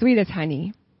 Sweet as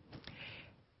honey.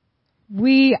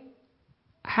 We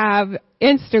have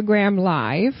Instagram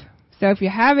Live. So if you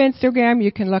have Instagram,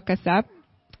 you can look us up,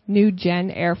 New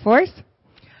Gen Air Force.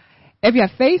 If you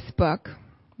have Facebook,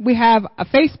 we have a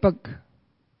Facebook.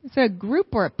 It's a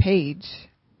group or a page.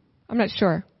 I'm not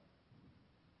sure.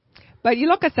 But you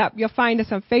look us up, you'll find us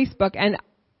on Facebook, and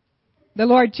the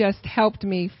Lord just helped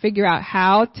me figure out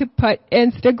how to put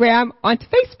Instagram onto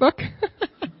Facebook.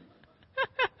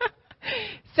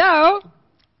 So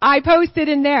I posted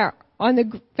in there on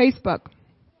the Facebook,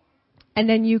 and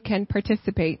then you can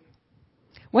participate.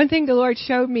 One thing the Lord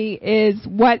showed me is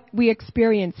what we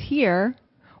experience here.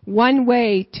 One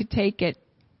way to take it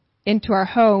into our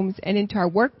homes and into our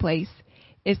workplace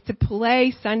is to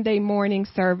play Sunday morning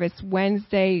service,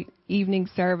 Wednesday evening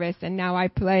service, and now I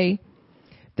play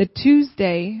the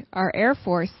Tuesday, our Air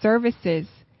Force services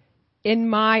in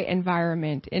my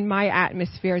environment, in my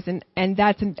atmospheres, and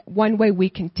that's one way we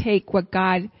can take what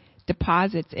God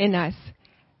deposits in us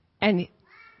and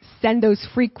send those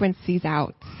frequencies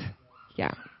out.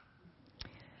 Yeah.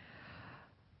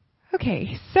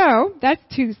 Okay, so that's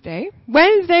Tuesday.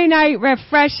 Wednesday night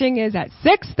refreshing is at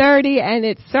 6:30, and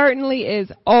it certainly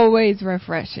is always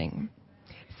refreshing.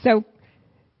 So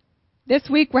this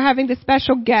week we're having the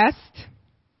special guest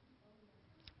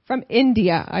from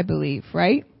India, I believe,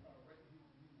 right?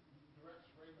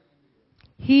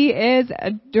 He is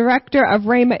a director of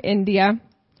Rhema India.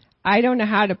 I don't know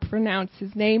how to pronounce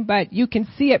his name, but you can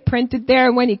see it printed there,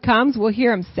 and when he comes, we'll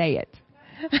hear him say it.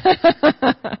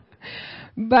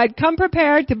 But come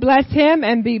prepared to bless him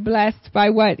and be blessed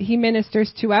by what he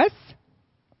ministers to us.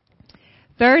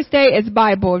 Thursday is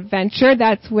Bible Adventure.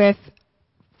 That's with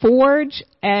Forge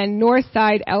and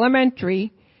Northside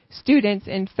Elementary students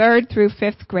in 3rd through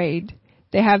 5th grade.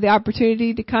 They have the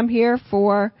opportunity to come here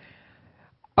for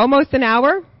almost an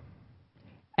hour,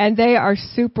 and they are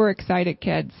super excited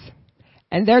kids.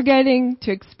 And they're getting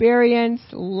to experience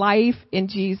life in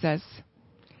Jesus.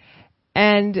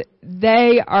 And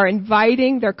they are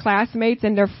inviting their classmates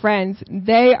and their friends.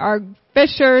 They are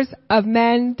fishers of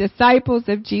men, disciples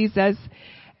of Jesus.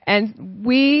 And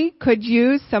we could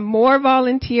use some more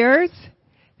volunteers.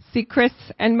 See Chris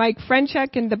and Mike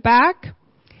Frenchek in the back.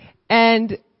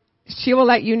 And she will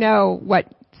let you know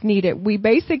what's needed. We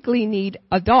basically need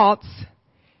adults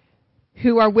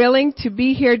who are willing to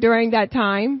be here during that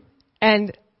time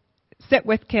and sit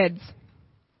with kids.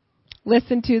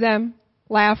 Listen to them.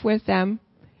 Laugh with them.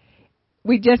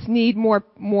 We just need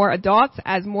more adults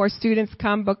as more students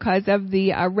come because of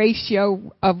the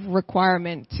ratio of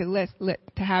requirement to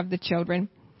have the children.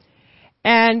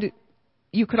 And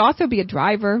you could also be a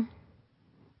driver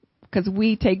because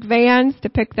we take vans to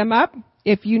pick them up.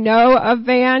 If you know of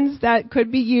vans that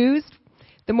could be used,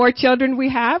 the more children we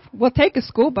have, we'll take a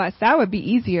school bus. That would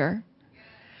be easier.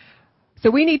 So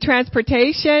we need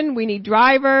transportation. We need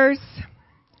drivers.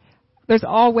 There's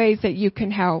all ways that you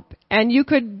can help. And you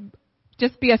could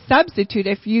just be a substitute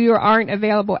if you aren't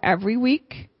available every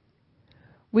week.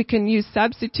 We can use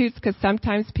substitutes because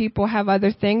sometimes people have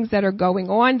other things that are going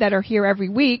on that are here every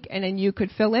week, and then you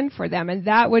could fill in for them, and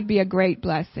that would be a great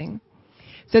blessing.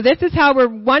 So this is how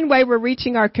one way we're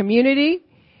reaching our community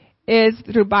is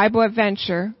through Bible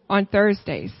Adventure on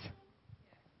Thursdays.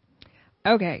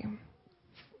 Okay.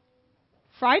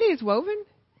 Friday is Woven?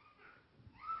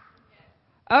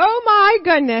 Oh my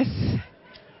goodness.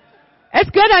 It's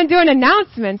good I'm doing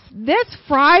announcements. This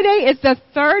Friday is the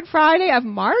 3rd Friday of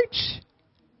March?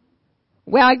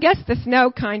 Well, I guess the snow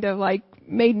kind of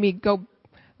made me go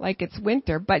like it's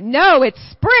winter, but no, it's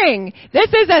spring.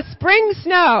 This is a spring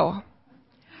snow.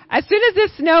 As soon as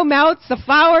this snow melts, the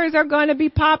flowers are going to be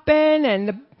popping and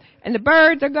the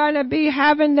birds are going to be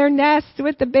having their nests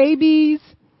with the babies.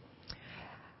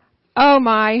 Oh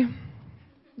my.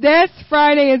 This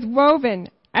Friday is Woven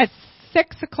at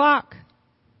 6 o'clock.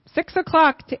 6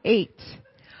 o'clock to 8.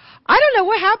 I don't know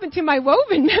what happened to my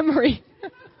Woven memory.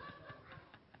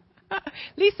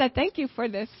 Lisa, thank you for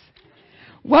this.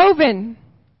 Woven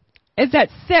is at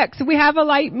 6. We have a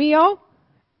light meal,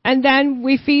 and then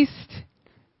we feast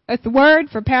with the word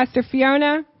for Pastor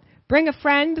Fiona. Bring a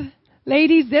friend.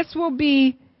 Ladies, this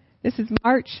is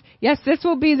March. Yes, this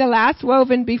will be the last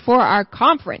Woven before our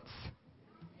conference.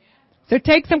 So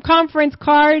take some conference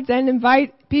cards and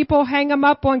invite people, hang them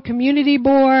up on community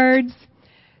boards.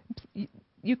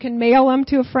 You can mail them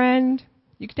to a friend.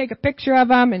 You can take a picture of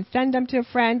them and send them to a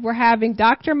friend. We're having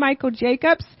Dr. Michael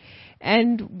Jacobs,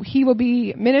 and he will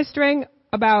be ministering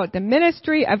about the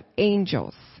ministry of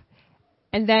angels.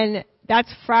 And then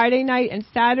that's Friday night and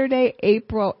Saturday,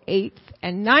 April 8th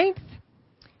and 9th.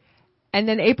 And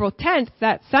then April 10th,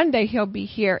 that Sunday, he'll be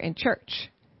here in church.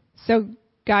 So,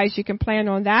 guys, you can plan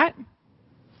on that.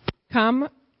 Come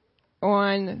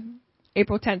on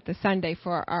April 10th, the Sunday,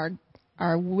 for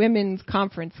our women's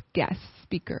conference guest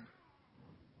speaker.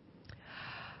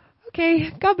 Okay,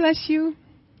 God bless you.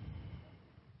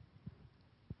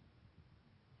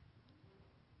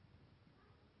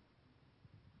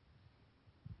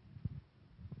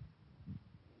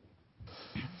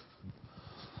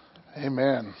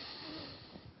 Amen.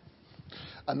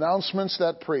 Announcements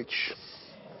that preach.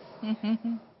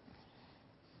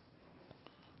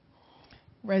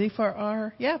 Ready for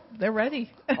our... Yeah, they're ready.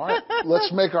 All right,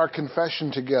 let's make our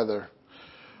confession together.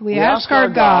 We ask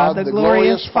our God, the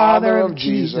glorious Father of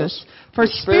Jesus, for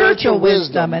spiritual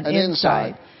wisdom and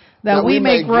insight, that we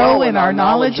may grow in our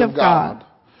knowledge of God.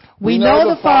 We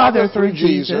know the Father through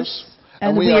Jesus,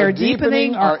 and we are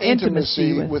deepening our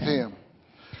intimacy with Him.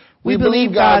 We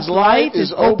believe God's light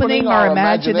is opening our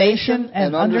imagination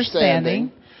and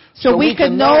understanding so we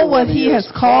can know what He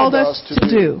has called us to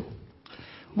do.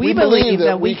 We believe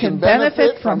that we can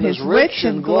benefit from His rich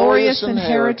and glorious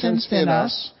inheritance in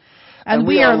us, and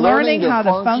we are learning how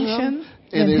to function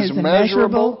in His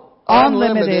immeasurable,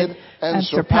 unlimited, and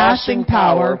surpassing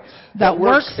power that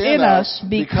works in us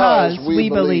because we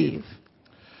believe.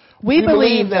 We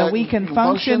believe that we can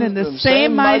function in the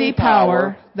same mighty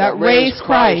power that raised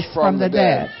Christ from the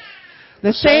dead.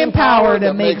 The same power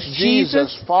that makes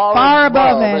Jesus far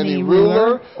above any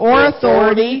ruler or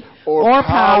authority or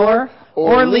power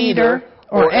or leader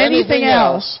or anything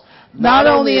else, not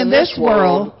only in this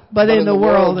world, but in the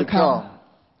world to come.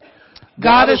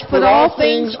 God has put all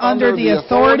things under the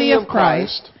authority of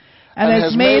Christ and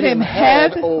has made Him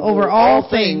head over all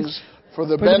things for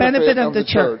the benefit of the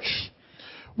church.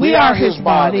 We are His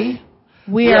body.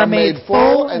 We are made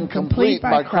full and complete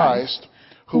by Christ,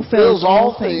 who fills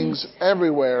all things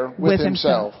everywhere with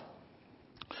Himself.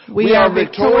 We are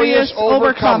victorious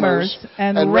overcomers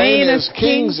and reign as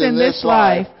kings in this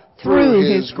life through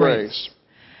His grace.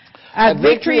 At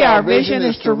Victory, our vision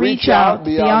is to reach out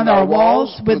beyond our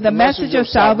walls with the message of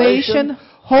salvation,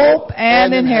 hope,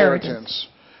 and inheritance,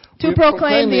 to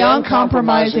proclaim the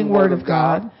uncompromising Word of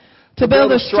God, to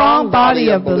build a strong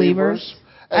body of believers,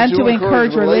 and to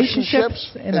encourage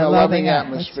relationships in a loving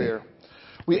atmosphere.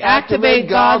 We activate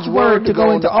God's Word to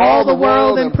go into all the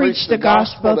world and preach the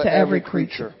gospel to every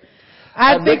creature.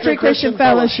 At Victory Christian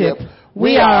Fellowship,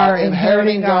 we are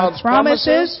inheriting God's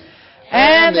promises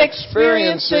and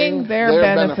experiencing their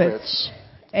benefits.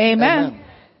 Amen.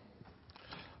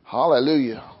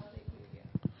 Hallelujah.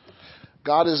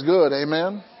 God is good.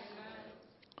 Amen.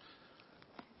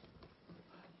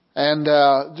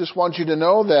 And just want you to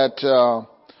know that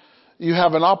you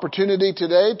have an opportunity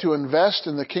today to invest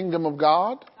in the kingdom of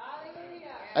God.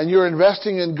 And you're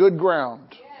investing in good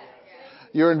ground.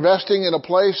 You're investing in a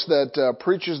place that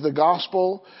preaches the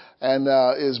gospel and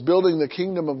is building the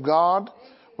kingdom of God.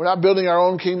 We're not building our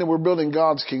own kingdom, we're building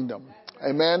God's kingdom.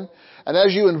 Amen. And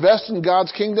as you invest in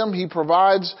God's kingdom, He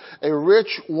provides a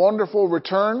rich, wonderful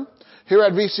return. Here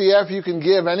at VCF, you can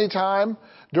give anytime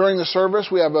during the service.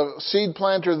 We have a seed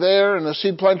planter there and a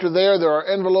seed planter there. There are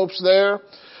envelopes there.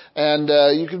 And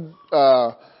you can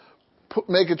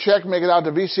make a check, make it out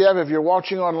to VCF. If you're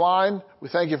watching online, we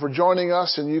thank you for joining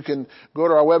us, and you can go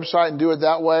to our website and do it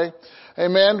that way.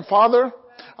 Amen. Father,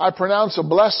 I pronounce a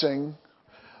blessing.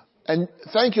 And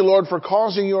thank you, Lord, for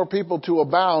causing your people to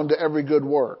abound to every good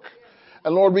work.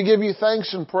 And Lord, we give you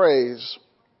thanks and praise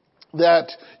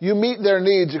that you meet their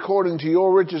needs according to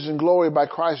your riches and glory by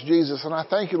Christ Jesus. And I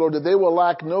thank you, Lord, that they will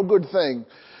lack no good thing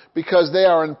because they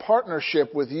are in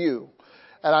partnership with you.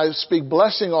 And I speak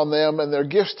blessing on them and their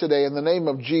gifts today in the name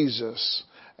of Jesus.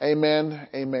 Amen.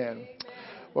 Amen.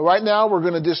 Well, right now we're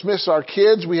going to dismiss our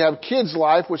kids. We have Kids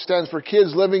Life, which stands for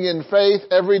Kids Living in Faith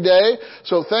every day.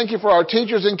 So thank you for our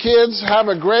teachers and kids. Have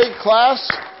a great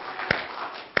class.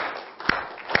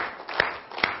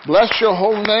 Bless your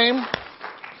whole name.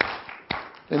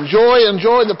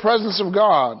 Enjoy the presence of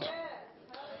God.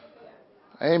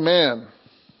 Amen.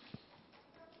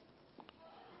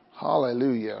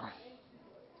 Hallelujah.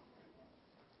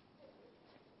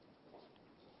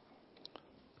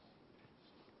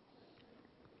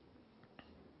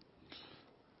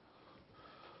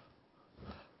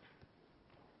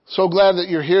 So glad that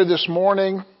you're here this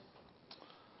morning.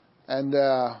 And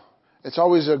it's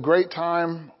always a great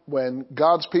time when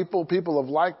God's people of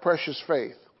like precious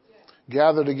faith,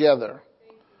 gather together.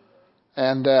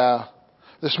 And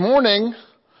this morning,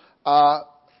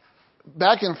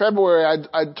 back in February,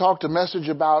 I talked a message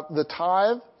about the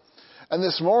tithe. And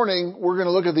this morning, we're going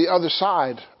to look at the other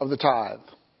side of the tithe.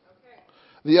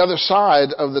 The other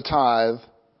side of the tithe.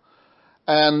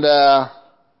 And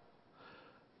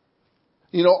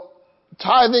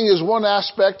tithing is one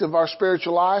aspect of our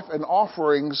spiritual life, and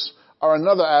offerings are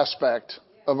another aspect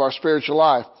of our spiritual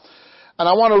life. And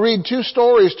I want to read two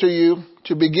stories to you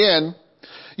to begin.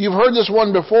 You've heard this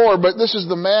one before, but this is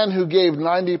the man who gave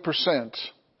 90%.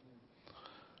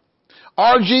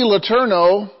 R.G.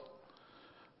 Letourneau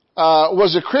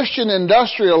was a Christian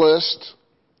industrialist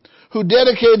who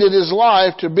dedicated his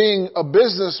life to being a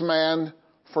businessman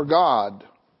for God.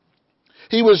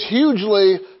 He was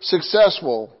hugely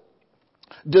successful,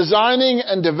 designing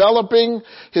and developing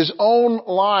his own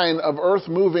line of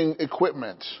earth-moving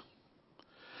equipment.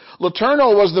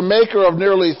 Letourneau was the maker of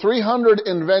nearly 300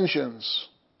 inventions,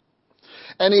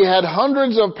 and he had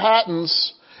hundreds of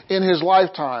patents in his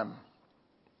lifetime.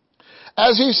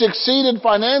 As he succeeded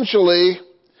financially,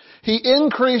 he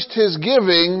increased his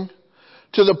giving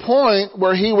to the point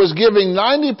where he was giving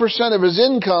 90% of his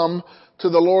income to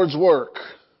the Lord's work.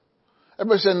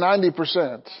 Everybody said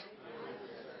 90%.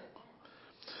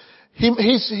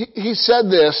 He said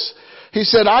this. He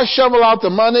said, I shovel out the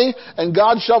money and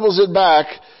God shovels it back,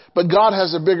 but God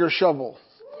has a bigger shovel.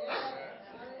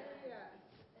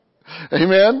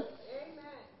 Amen?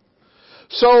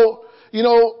 So,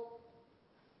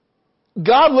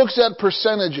 God looks at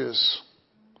percentages,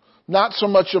 not so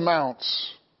much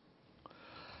amounts.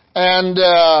 And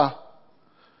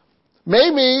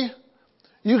maybe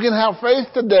you can have faith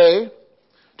today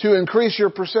to increase your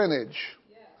percentage.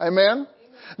 Amen?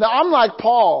 Now, I'm like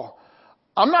Paul.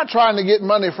 I'm not trying to get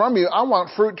money from you. I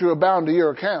want fruit to abound to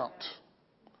your account.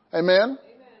 Amen?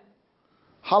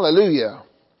 Hallelujah.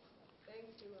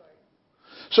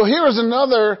 So here is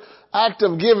another act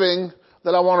of giving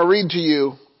that I want to read to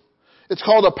you. It's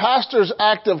called A Pastor's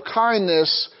Act of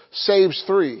Kindness Saves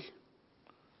 3.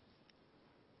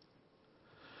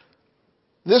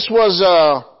 This was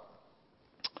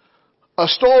a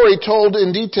story told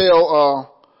in detail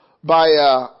by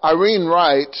Irene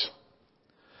Wright.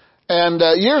 And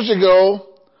years ago,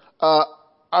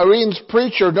 Irene's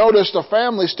preacher noticed a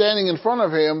family standing in front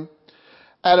of him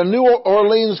at a New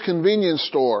Orleans convenience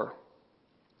store.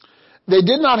 They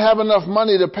did not have enough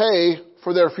money to pay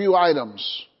for their few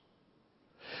items.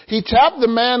 He tapped the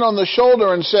man on the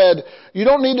shoulder and said, you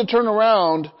don't need to turn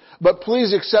around, but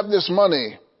please accept this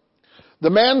money. The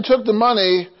man took the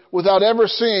money without ever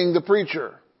seeing the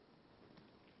preacher.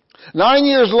 9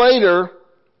 years later,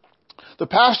 the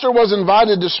pastor was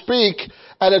invited to speak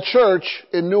at a church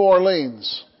in New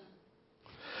Orleans.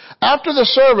 After the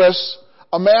service,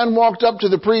 a man walked up to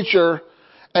the preacher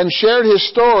and shared his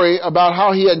story about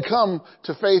how he had come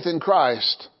to faith in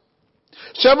Christ.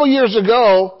 Several years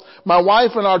ago, my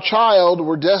wife and our child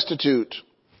were destitute.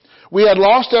 We had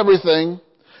lost everything,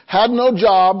 had no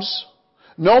jobs,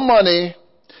 no money,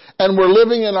 and were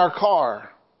living in our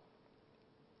car.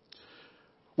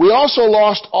 We also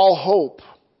lost all hope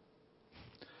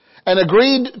and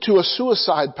agreed to a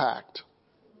suicide pact,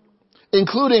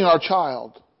 including our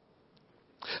child.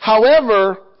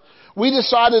 However, we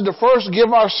decided to first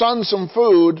give our son some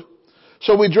food,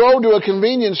 so we drove to a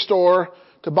convenience store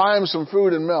to buy him some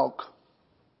food and milk.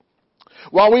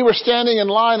 While we were standing in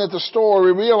line at the store,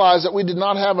 we realized that we did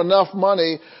not have enough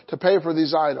money to pay for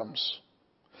these items.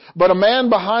 But a man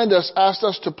behind us asked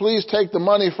us to please take the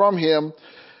money from him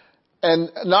and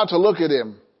not to look at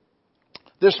him.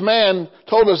 This man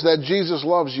told us that Jesus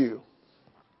loves you.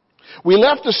 We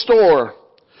left the store,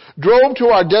 drove to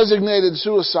our designated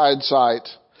suicide site,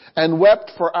 and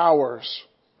wept for hours.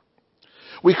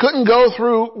 We couldn't go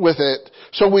through with it,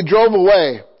 so we drove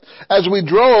away. As we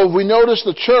drove, we noticed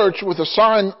the church with a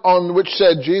sign on which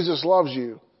said, Jesus loves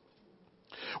you.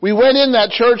 We went in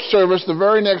that church service the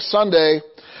very next Sunday,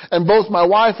 and both my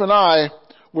wife and I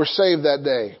were saved that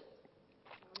day.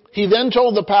 He then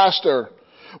told the pastor,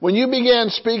 when you began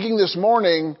speaking this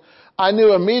morning, I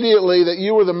knew immediately that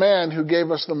you were the man who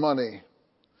gave us the money.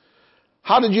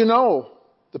 How did you know?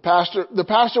 The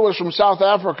pastor was from South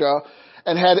Africa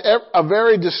and had a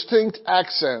very distinct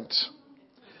accent.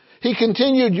 He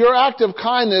continued, your act of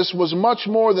kindness was much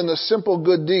more than a simple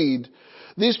good deed.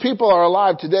 These people are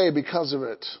alive today because of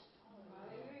it.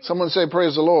 Someone say,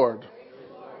 praise the Lord.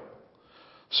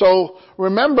 So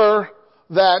remember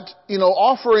that,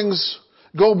 offerings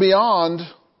go beyond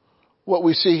what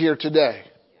we see here today.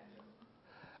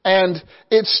 And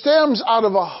it stems out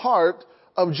of a heart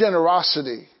of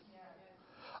generosity,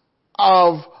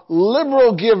 of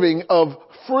liberal giving, of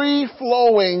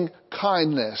free-flowing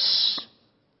kindness.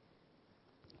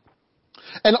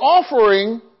 An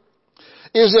offering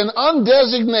is an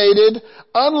undesignated,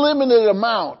 unlimited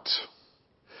amount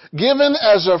given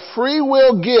as a free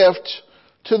will gift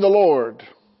to the Lord.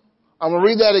 I'm going to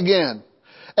read that again.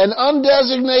 An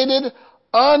undesignated,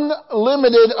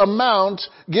 unlimited amount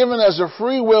given as a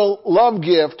free will love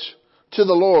gift to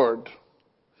the Lord.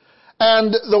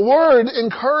 And the Word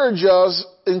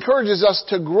encourages us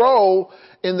to grow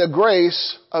in the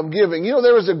grace of giving.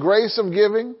 There is a grace of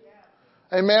giving.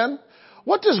 Amen?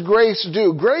 What does grace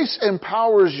do? Grace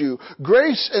empowers you.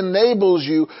 Grace enables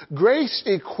you. Grace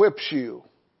equips you.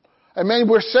 Amen?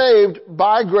 We're saved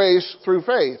by grace through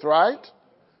faith, right?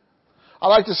 I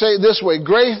like to say it this way.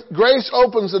 Grace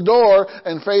opens the door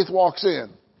and faith walks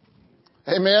in.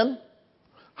 Amen?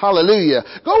 Hallelujah.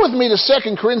 Go with me to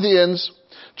 2 Corinthians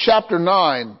chapter 9.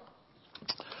 I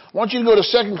want you to go to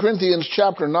 2 Corinthians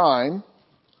chapter 9.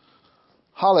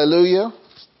 Hallelujah.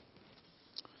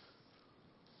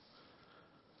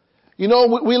 You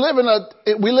know, we live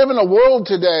in a world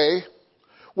today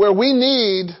where we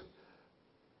need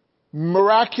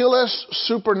miraculous,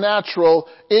 supernatural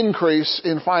increase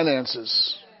in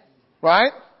finances.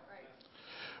 Right?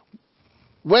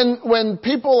 When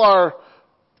people are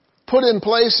put in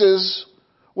places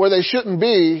where they shouldn't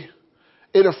be,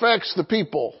 it affects the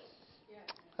people.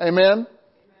 Amen?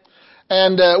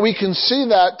 And we can see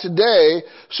that today.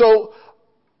 So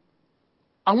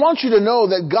I want you to know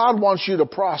that God wants you to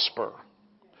prosper.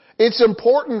 It's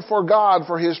important for God,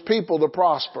 for His people to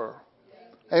prosper.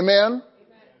 Amen?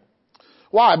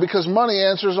 Why? Because money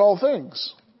answers all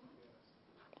things.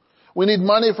 We need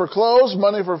money for clothes,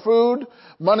 money for food,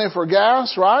 money for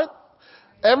gas, right?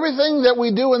 Everything that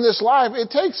we do in this life, it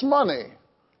takes money,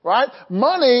 right?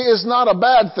 Money is not a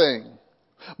bad thing.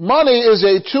 Money is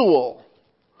a tool.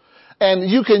 And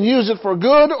you can use it for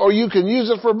good or you can use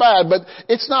it for bad, but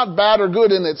it's not bad or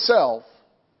good in itself.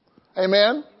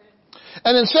 Amen?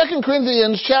 And in 2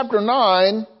 Corinthians chapter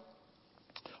 9,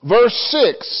 verse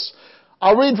 6,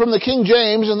 I'll read from the King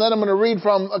James and then I'm going to read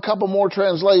from a couple more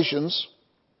translations.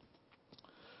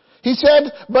 He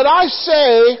said, but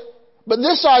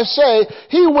this I say,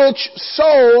 he which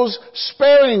sows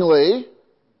sparingly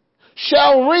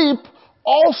shall reap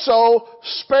also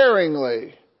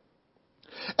sparingly.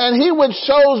 And he which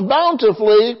sows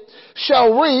bountifully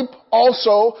shall reap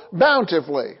also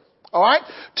bountifully. Alright?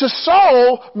 To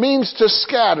sow means to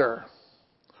scatter.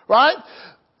 Right?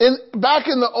 Back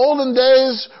in the olden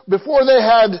days, before they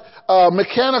had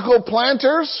mechanical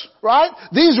planters, right?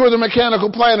 These were the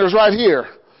mechanical planters right here.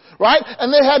 Right?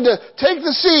 And they had to take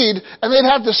the seed and they'd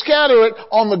have to scatter it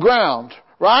on the ground.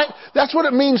 Right? That's what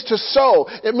it means to sow.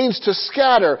 It means to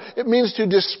scatter. It means to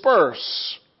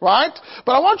disperse. Right?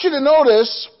 But I want you to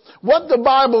notice what the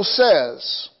Bible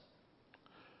says.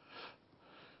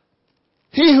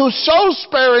 He who sows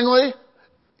sparingly,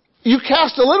 you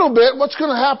cast a little bit, what's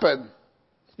going to happen?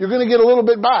 You're going to get a little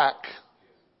bit back.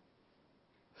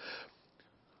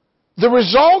 The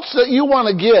results that you want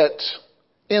to get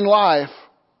in life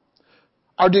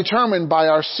are determined by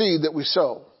our seed that we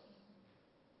sow.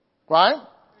 Right?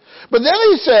 But then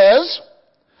he says,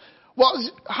 well,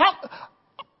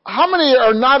 how many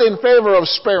are not in favor of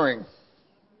sparing?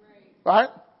 Right?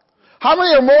 How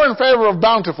many are more in favor of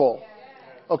bountiful?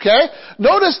 Okay?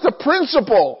 Notice the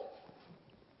principle.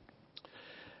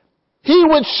 He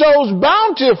which sows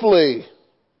bountifully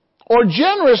or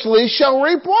generously shall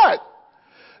reap what?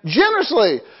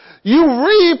 Generously. You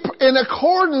reap in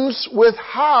accordance with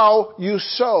how you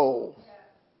sow.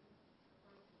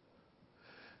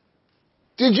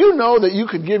 Did you know that you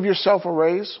could give yourself a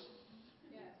raise?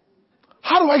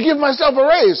 How do I give myself a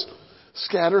raise?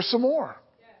 Scatter some more.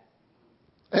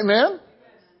 Amen?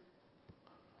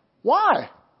 Why?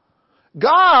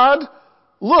 God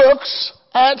looks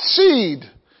at seed.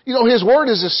 You know, His Word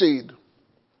is a seed.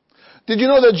 Did you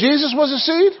know that Jesus was a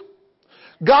seed?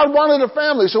 God wanted a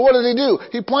family, so what did He do?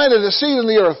 He planted a seed in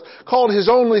the earth called His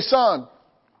only Son.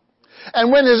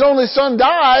 And when His only Son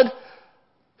died,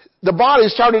 the body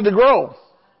started to grow.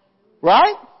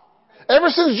 Right? Ever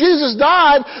since Jesus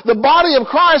died, the body of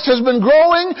Christ has been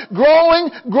growing,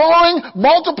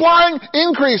 multiplying,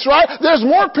 increase, right? There's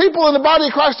more people in the body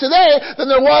of Christ today than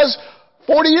there was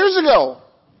 40 years ago.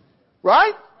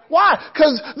 Right? Why?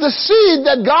 Because the seed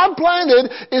that God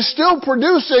planted is still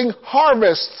producing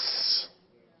harvests.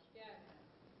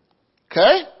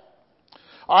 Okay?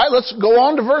 Alright, let's go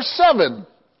on to verse 7.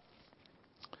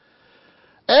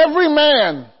 Every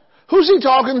man. Who's he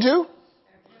talking to?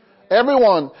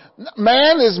 Everyone.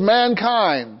 Man is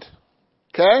mankind.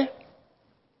 Okay?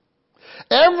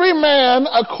 Every man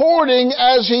according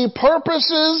as he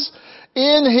purposes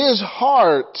in his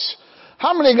heart.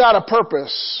 How many got a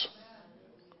purpose?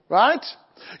 Right?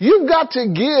 You've got to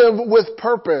give with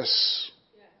purpose.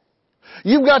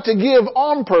 You've got to give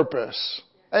on purpose.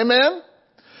 Amen?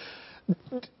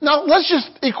 Now, let's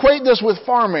just equate this with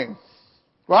farming.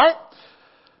 Right?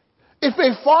 If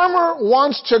a farmer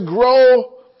wants to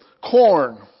grow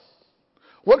corn,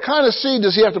 what kind of seed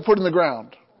does he have to put in the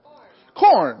ground?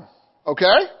 Corn.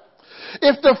 Okay?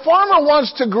 If the farmer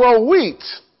wants to grow wheat,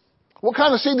 what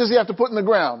kind of seed does he have to put in the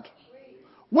ground?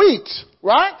 Wheat.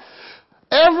 Right?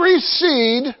 Every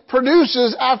seed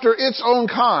produces after its own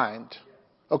kind.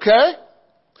 Okay?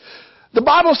 The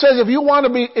Bible says if you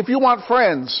want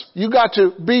friends, you got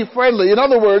to be friendly. In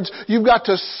other words, you've got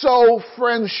to sow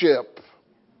friendship.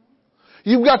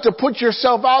 You've got to put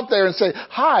yourself out there and say,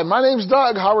 hi, my name's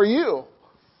Doug, how are you?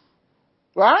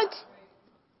 Right?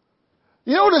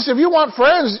 You notice if you want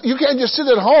friends, you can't just sit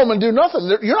at home and do nothing.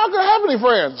 You're not going to have any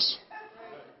friends.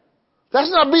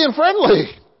 That's not being friendly.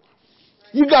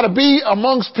 You got to be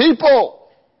amongst people.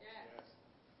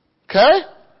 Okay?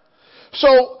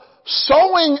 So,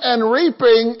 sowing and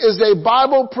reaping is a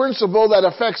Bible principle that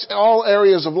affects all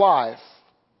areas of life.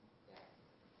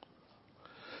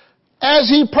 As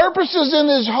he purposes in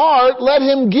his heart, let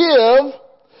him give,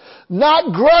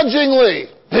 not grudgingly.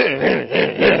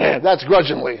 That's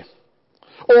grudgingly.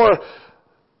 Or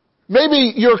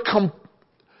maybe you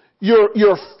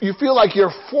feel like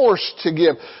you're forced to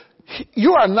give.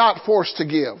 You are not forced to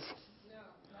give.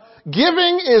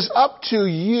 Giving is up to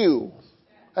you.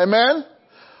 Amen?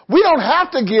 We don't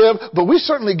have to give, but we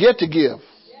certainly get to give.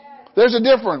 There's a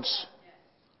difference.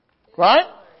 Right?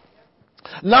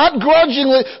 Not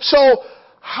grudgingly. So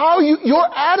your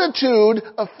attitude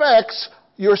affects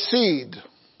your seed.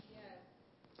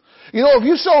 You know, if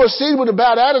you sow a seed with a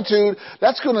bad attitude,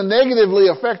 that's going to negatively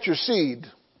affect your seed.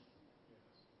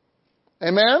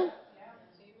 Amen?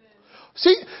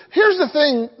 See, here's the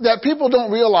thing that people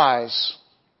don't realize.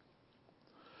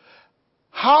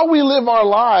 How we live our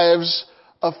lives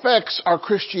affects our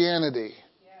Christianity.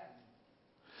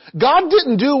 God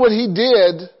didn't do what He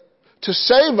did to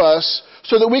save us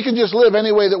so that we can just live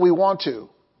any way that we want to.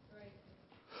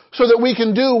 So that we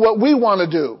can do what we want to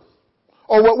do.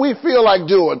 Or what we feel like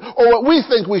doing. Or what we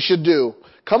think we should do.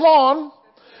 Come on.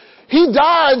 He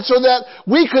died so that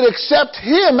we could accept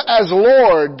Him as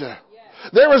Lord.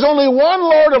 There is only one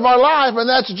Lord of our life, and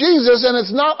that's Jesus, and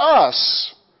it's not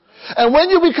us. And when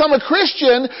you become a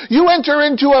Christian, you enter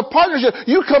into a partnership.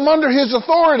 You come under His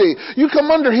authority. You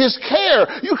come under His care.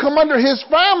 You come under His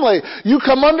family. You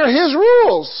come under His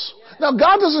rules. Now,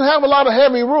 God doesn't have a lot of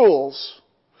heavy rules.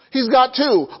 He's got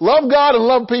two. Love God and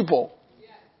love people.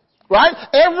 Right?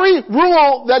 Every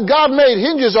rule that God made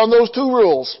hinges on those two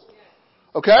rules.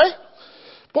 Okay?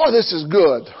 Boy, this is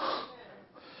good.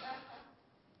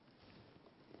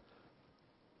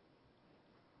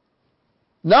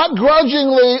 Not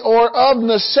grudgingly or of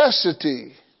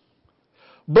necessity.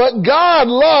 But God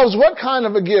loves what kind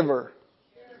of a giver?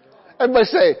 Everybody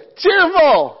say,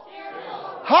 cheerful.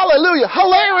 Hallelujah.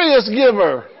 Hilarious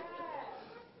giver.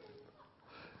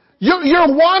 Your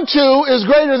want to is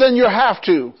greater than your have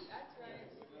to.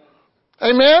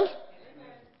 Amen?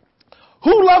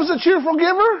 Who loves a cheerful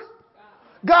giver?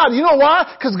 God. You know why?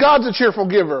 Because God's a cheerful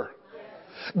giver.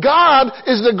 God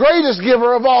is the greatest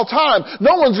giver of all time.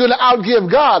 No one's going to outgive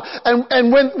God.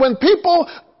 And when people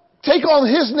take on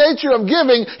His nature of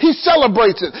giving, He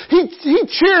celebrates it. He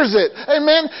cheers it.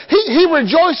 Amen. He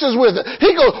rejoices with it.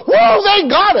 He goes, whoa, they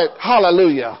got it.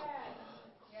 Hallelujah.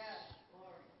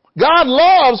 God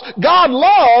loves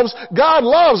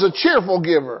a cheerful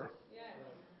giver.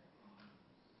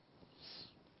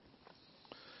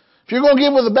 If you're going to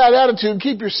give with a bad attitude,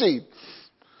 keep your seat.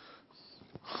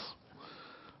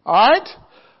 Alright?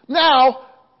 Now,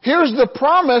 here's the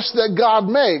promise that God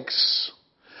makes.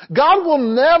 God will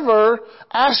never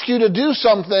ask you to do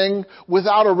something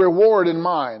without a reward in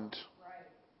mind.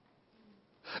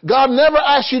 God never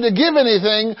asks you to give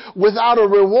anything without a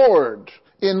reward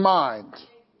in mind.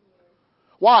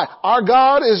 Why? Our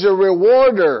God is a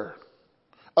rewarder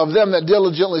of them that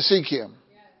diligently seek Him.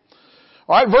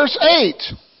 Alright, verse 8.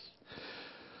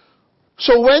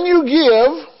 So when you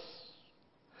give,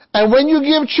 and when you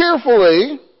give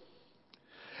cheerfully,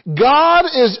 God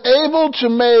is able to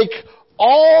make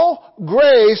all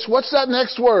grace, what's that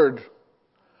next word?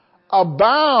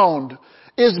 Abound.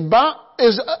 Is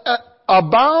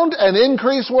abound an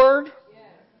increase word?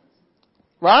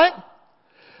 Right?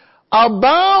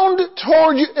 Abound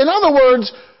toward you. In other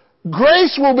words,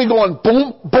 grace will be going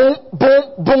boom, boom, boom,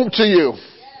 boom to you.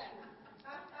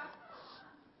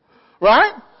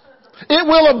 Right? It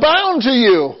will abound to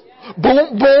you.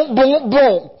 Boom, boom, boom,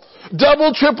 boom.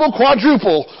 Double, triple,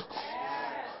 quadruple.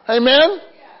 Amen?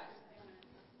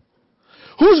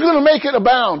 Who's going to make it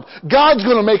abound? God's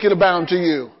going to make it abound to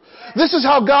you. This is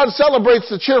how God celebrates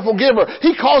the cheerful giver.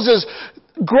 He causes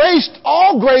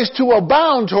all grace to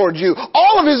abound towards you.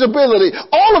 All of His ability,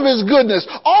 all of His goodness,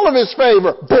 all of His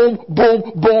favor. Boom,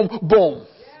 boom, boom, boom.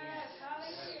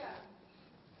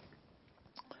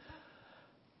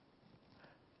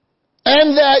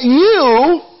 And that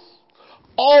you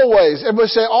always, everybody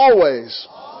say always.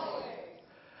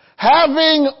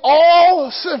 Having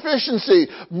all sufficiency,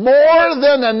 more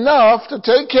than enough to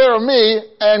take care of me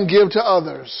and give to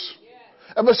others.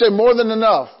 Everybody say more than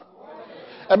enough.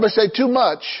 Everybody say too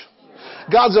much.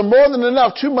 God's a more than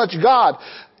enough, too much God.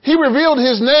 He revealed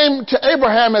His name to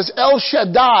Abraham as El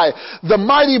Shaddai, the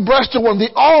mighty breasted one,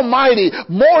 the almighty,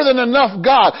 more than enough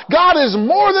God. God is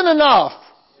more than enough.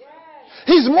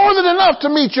 He's more than enough to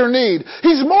meet your need.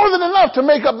 He's more than enough to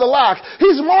make up the lack.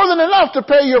 He's more than enough to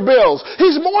pay your bills.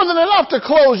 He's more than enough to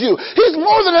clothe you. He's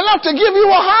more than enough to give you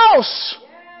a house.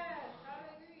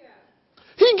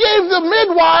 He gave the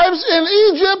midwives in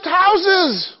Egypt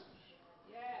houses.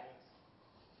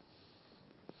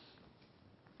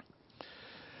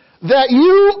 That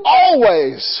you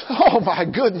always, oh my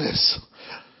goodness,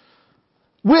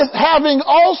 with having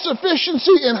all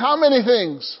sufficiency in how many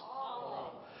things?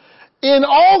 In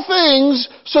all things,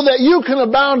 so that you can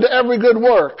abound to every good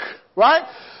work. Right?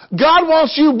 God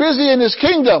wants you busy in His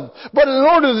kingdom. But in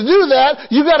order to do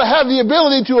that, you've got to have the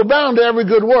ability to abound to every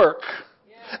good work.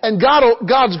 And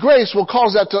God's grace will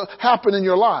cause that to happen in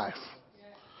your life.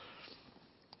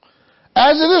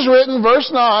 As it is written,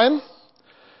 verse 9,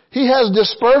 He has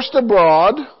dispersed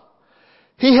abroad.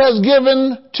 He has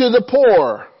given to the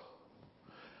poor.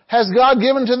 Has God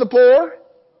given to the poor?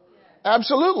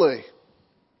 Absolutely.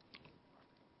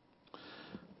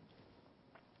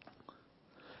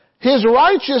 His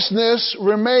righteousness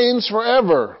remains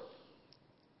forever.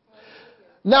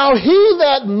 Now he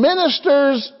that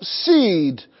ministers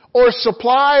seed or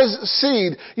supplies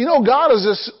seed. You know, God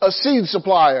is a seed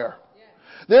supplier.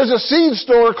 There's a seed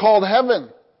store called heaven.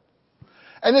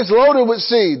 And it's loaded with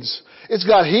seeds. It's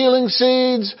got healing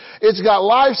seeds. It's got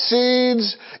life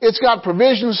seeds. It's got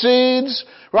provision seeds.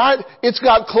 Right? It's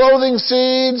got clothing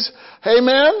seeds.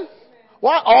 Amen?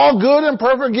 Why? All good and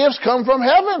perfect gifts come from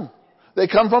heaven. They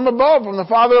come from above, from the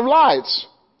Father of lights.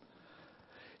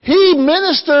 He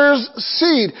ministers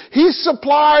seed. He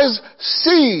supplies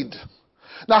seed.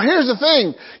 Now here's the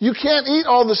thing. You can't eat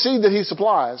all the seed that He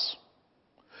supplies.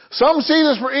 Some seed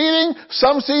is for eating.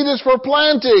 Some seed is for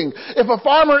planting. If a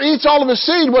farmer eats all of his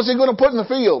seed, what's he going to put in the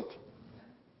field?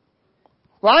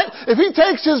 Right? If he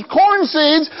takes his corn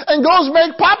seeds and goes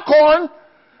make popcorn,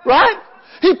 right?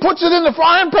 He puts it in the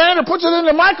frying pan or puts it in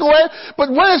the microwave, but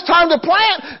when it's time to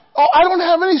plant, oh, I don't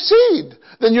have any seed.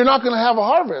 Then you're not going to have a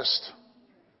harvest.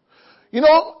 You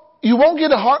know, you won't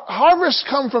get a harvest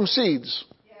come from seeds.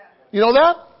 You know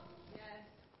that?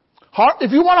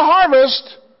 If you want to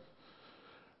harvest,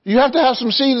 you have to have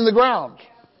some seed in the ground.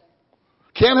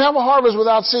 Can't have a harvest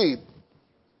without seed.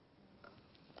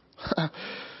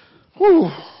 Whew.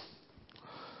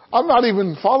 I'm not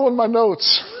even following my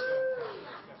notes.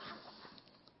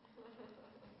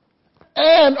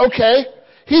 And, okay,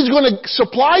 He's going to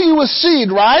supply you with seed,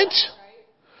 right?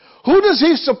 Who does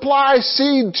He supply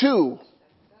seed to?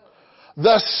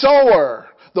 The sower.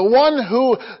 The one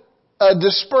who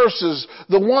disperses.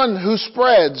 The one who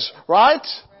spreads, right?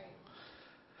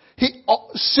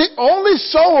 Only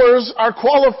sowers are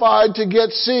qualified to get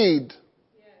seed.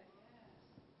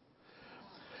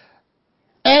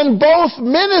 And both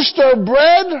minister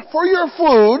bread for your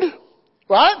food,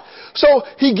 right? So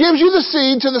He gives you the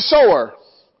seed to the sower.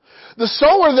 The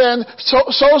sower then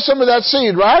sows some of that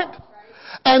seed, right?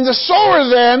 And the sower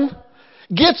then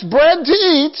gets bread to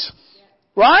eat,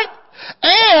 right?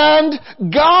 And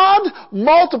God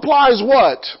multiplies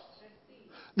what?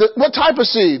 What type of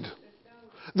seed?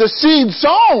 The seed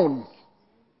sown.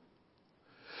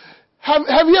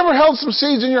 Have you ever held some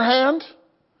seeds in your hand?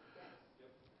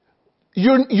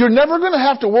 You're never going to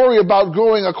have to worry about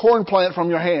growing a corn plant from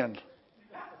your hand.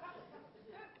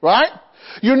 Right?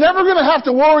 You're never going to have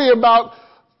to worry about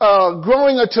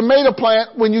growing a tomato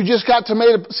plant when you just got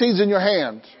tomato seeds in your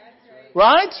hand.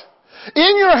 Right?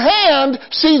 In your hand,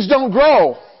 seeds don't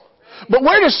grow. But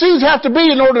where do seeds have to be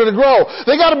in order to grow?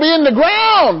 They got to be in the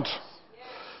ground.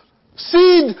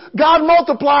 Seed, God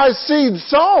multiplies seed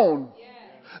sown.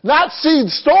 Not seed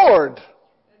stored.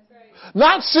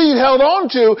 Not seed held on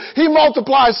to. He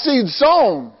multiplies seed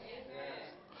sown.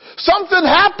 Something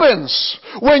happens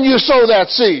when you sow that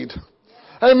seed.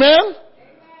 Amen?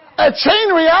 A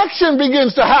chain reaction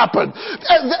begins to happen.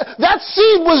 That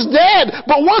seed was dead,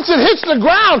 but once it hits the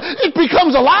ground, it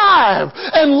becomes alive.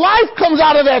 And life comes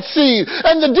out of that seed.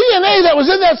 And the DNA that was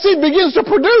in that seed begins to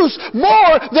produce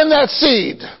more than that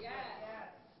seed.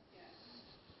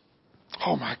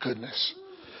 Oh my goodness.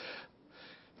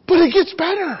 But it gets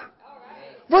better.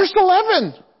 Verse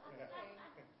 11.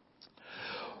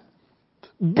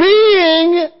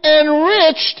 Being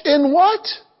enriched in what?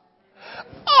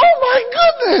 Oh my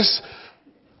goodness.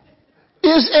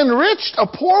 Is enriched a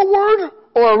poor word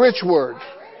or a rich word?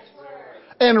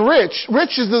 Enriched.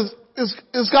 Rich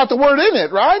is got the word in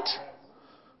it, right?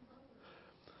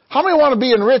 How many want to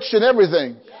be enriched in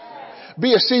everything?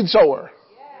 Be a seed sower.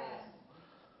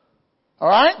 All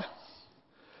right?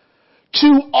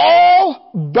 To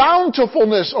all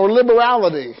bountifulness or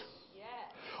liberality,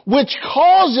 which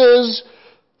causes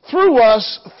through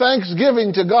us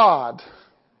thanksgiving to God.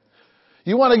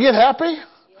 You want to get happy?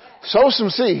 Sow some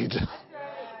seed.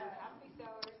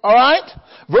 All right?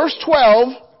 Verse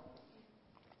 12.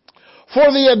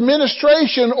 For the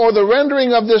administration or the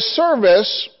rendering of this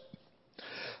service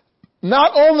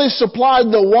not only supplied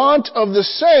the want of the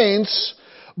saints,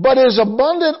 but is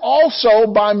abundant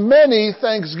also by many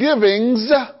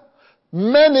thanksgivings.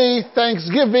 Many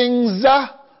thanksgivings.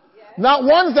 Not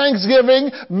one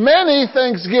thanksgiving, many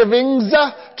thanksgivings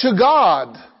to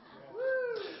God.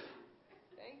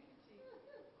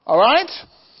 All right?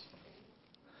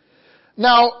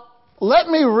 Now, let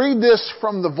me read this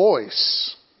from The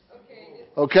Voice.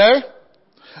 Okay?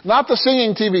 Not the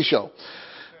singing TV show.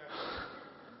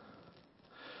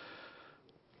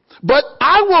 But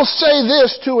I will say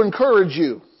this to encourage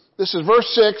you. This is verse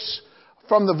 6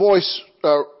 from the Voice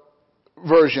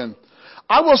version.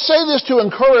 I will say this to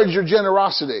encourage your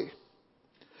generosity.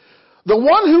 The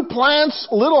one who plants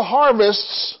little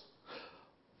harvests,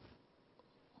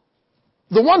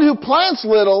 the one who plants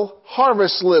little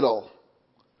harvests little.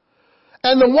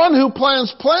 And the one who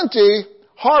plants plenty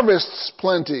harvests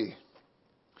plenty.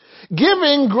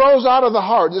 Giving grows out of the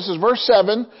heart. This is verse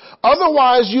 7.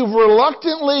 Otherwise you've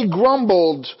reluctantly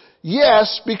grumbled.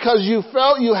 Yes, because you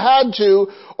felt you had to,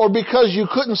 or because you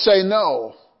couldn't say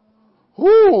no.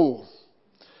 Woo!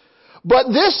 But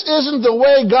this isn't the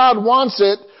way God wants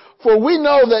it, for we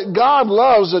know that God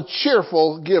loves a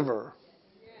cheerful giver.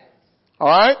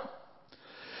 Alright?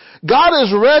 God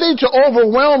is ready to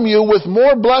overwhelm you with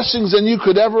more blessings than you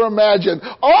could ever imagine.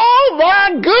 Oh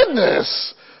my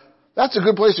goodness! That's a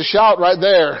good place to shout right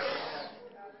there.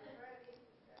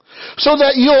 So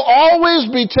that you'll always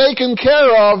be taken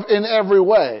care of in every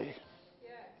way.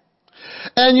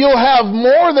 And you'll have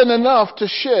more than enough to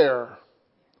share.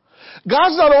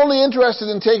 God's not only interested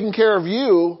in taking care of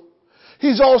you,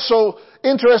 He's also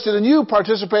interested in you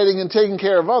participating in taking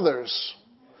care of others.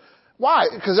 Why?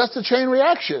 Because that's the chain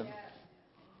reaction.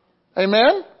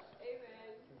 Amen?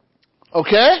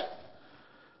 Okay?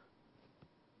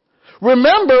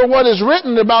 Remember what is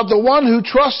written about the one who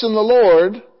trusts in the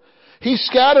Lord. He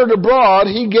scattered abroad.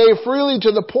 He gave freely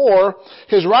to the poor.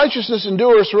 His righteousness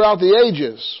endures throughout the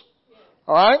ages.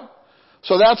 Alright?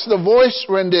 So that's the Voice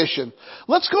rendition.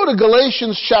 Let's go to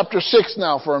Galatians chapter 6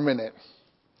 now for a minute.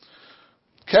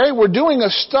 Okay? We're doing a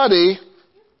study.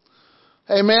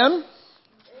 Amen?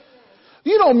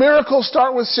 You know miracles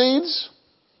start with seeds?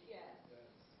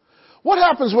 What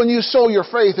happens when you sow your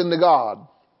faith into God?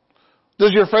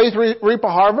 Does your faith reap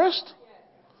a harvest?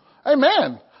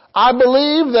 Amen. I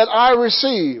believe that I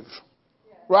receive.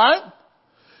 Right?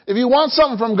 If you want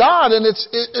something from God and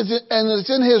it's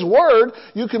in His Word,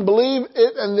 you can believe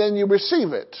it and then you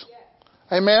receive it.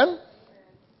 Amen?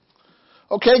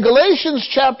 Okay, Galatians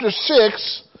chapter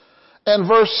 6 and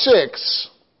verse 6.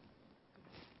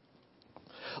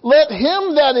 Let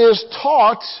him that is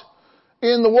taught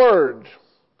in the Word,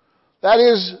 that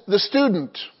is the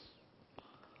student,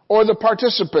 or the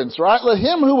participants, right? Let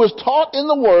him who was taught in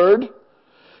the Word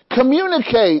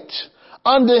communicate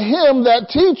unto him that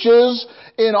teaches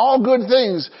in all good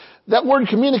things. That word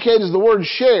communicate is the word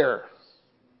share.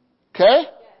 Okay?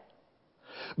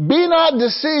 Be not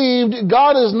deceived,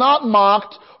 God is not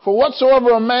mocked, for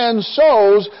whatsoever a man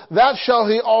sows, that shall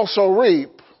he also reap.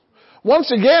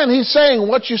 Once again, he's saying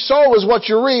what you sow is what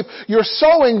you reap. Your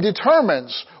sowing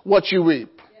determines what you reap.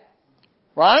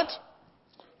 Right?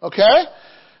 Okay?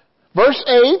 Verse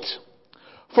 8,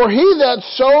 for he that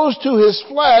sows to his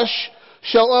flesh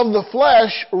shall of the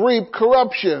flesh reap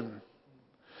corruption.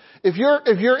 If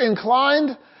you're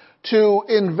inclined to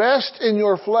invest in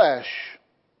your flesh,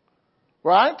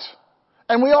 right?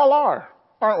 And we all are,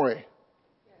 aren't we?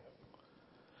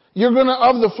 You're gonna,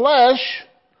 of the flesh,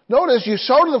 notice you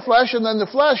sow to the flesh and then the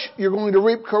flesh, you're going to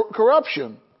reap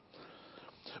corruption.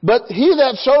 But he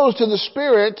that sows to the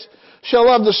Spirit shall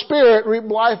of the Spirit reap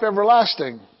life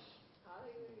everlasting.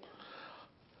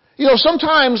 You know,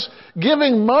 sometimes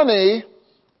giving money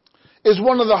is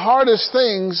one of the hardest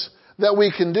things that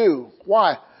we can do.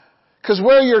 Why? Because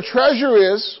where your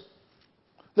treasure is,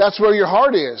 that's where your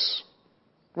heart is.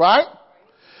 Right?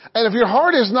 And if your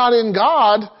heart is not in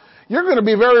God, you're going to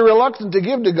be very reluctant to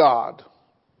give to God.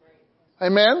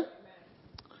 Amen?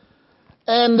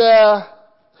 And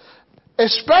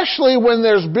especially when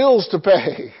there's bills to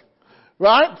pay.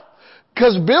 Right?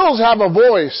 Because bills have a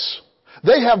voice.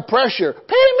 They have pressure. Pay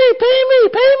me, pay me,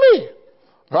 pay me.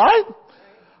 Right?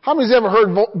 How many's ever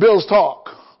heard bills talk?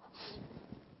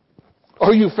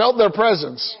 Or you felt their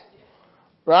presence?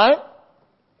 Right?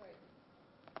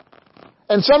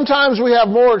 And sometimes we have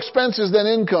more expenses than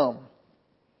income.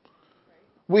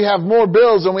 We have more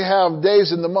bills than we have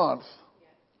days in the month.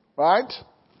 Right?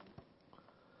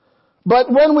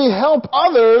 But when we help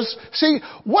others, see,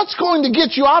 what's going to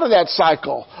get you out of that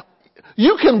cycle?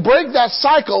 You can break that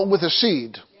cycle with a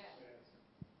seed.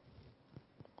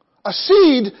 A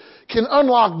seed can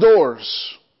unlock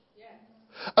doors.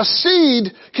 A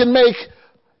seed can make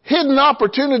hidden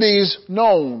opportunities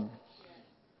known.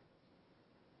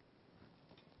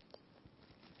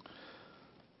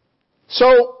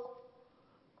 So,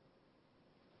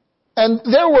 and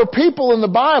there were people in the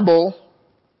Bible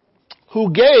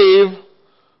who gave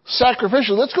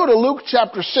sacrificially. Let's go to Luke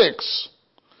chapter 6.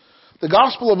 The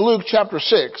Gospel of Luke chapter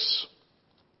 6.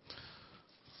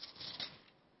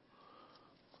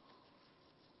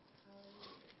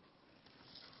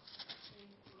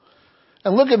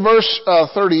 And look at verse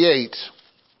 38.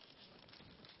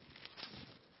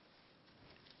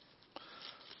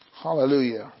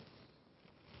 Hallelujah.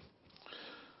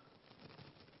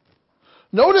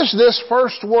 Notice this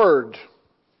first word.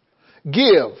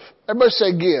 Give. Everybody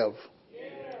say give.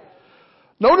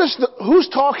 Notice who's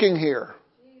talking here.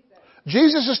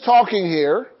 Jesus is talking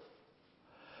here.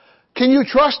 Can you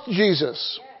trust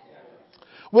Jesus?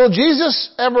 Will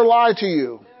Jesus ever lie to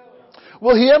you?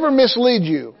 Will he ever mislead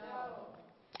you?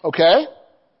 Okay?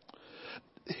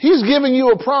 He's giving you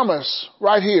a promise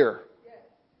right here.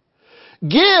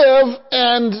 Give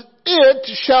and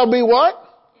it shall be what?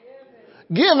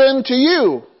 Given to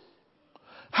you.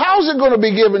 How's it going to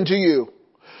be given to you?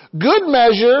 Good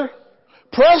measure,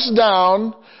 pressed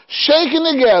down, shaken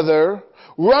together,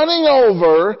 running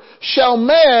over, shall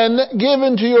men give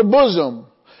into your bosom.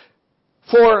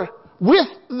 For with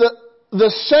the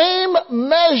same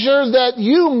measure that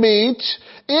you meet,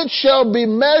 it shall be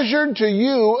measured to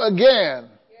you again.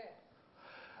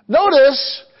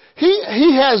 Notice,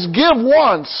 he has give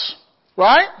once,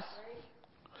 right?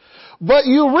 But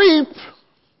you reap,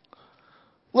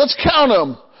 let's count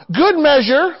them. Good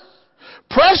measure,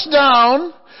 pressed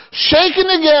down, shaken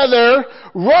together,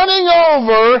 running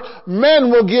over,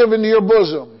 men will give into your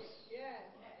bosom.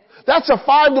 That's a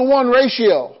 5-to-1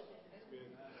 ratio.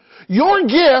 Your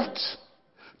gift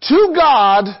to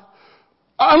God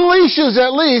unleashes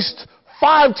at least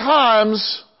 5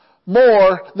 times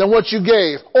more than what you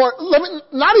gave. Or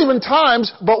not even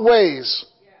times, but ways.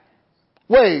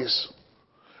 Ways.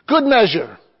 Good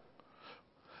measure.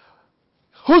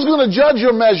 Who's going to judge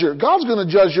your measure? God's going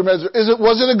to judge your measure.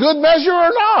 Was it a good measure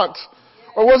or not?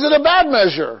 Or was it a bad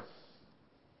measure?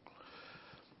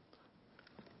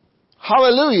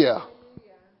 Hallelujah.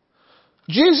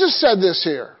 Jesus said this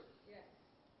here.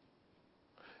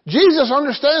 Jesus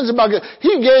understands about it.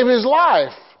 He gave his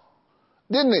life.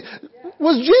 Didn't he?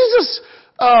 Was Jesus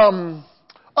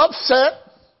upset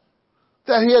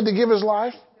that he had to give his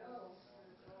life?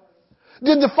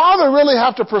 Did the Father really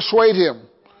have to persuade him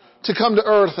to come to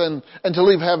earth and to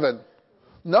leave heaven?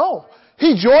 No.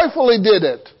 He joyfully did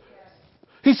it.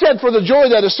 He said, for the joy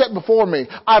that is set before me,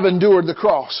 I've endured the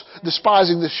cross,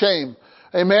 despising the shame.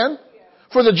 Amen?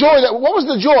 For the joy that, what was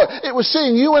the joy? It was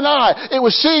seeing you and I. It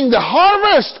was seeing the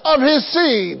harvest of his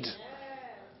seed.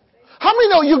 How many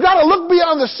know you got to look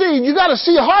beyond the seed? You got to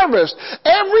see a harvest.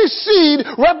 Every seed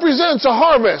represents a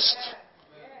harvest.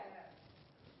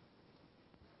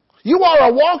 You are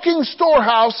a walking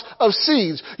storehouse of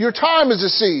seeds. Your time is a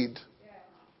seed.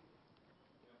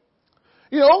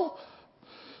 You know,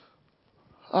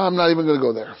 I'm not even going to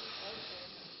go there.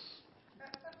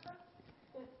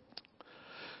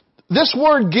 This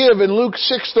word give in Luke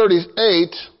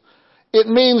 6:38, it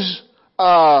means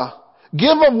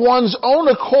give of one's own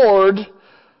accord,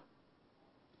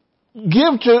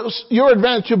 give to your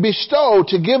advantage, to bestow,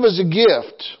 to give as a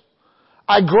gift.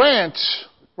 I grant,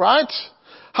 right?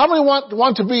 How many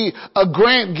want to be a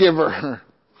grant giver?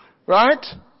 Right?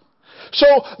 So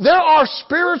there are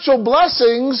spiritual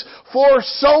blessings for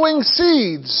sowing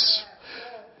seeds.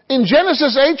 In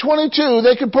Genesis 8:22,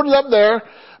 they could put it up there,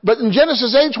 but in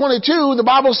Genesis 8:22, the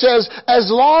Bible says,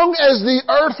 as long as the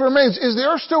earth remains, is the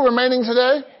earth still remaining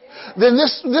today? Then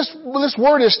this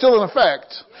word is still in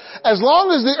effect. As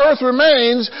long as the earth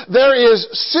remains, there is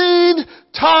seed,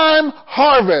 time,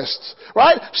 harvest.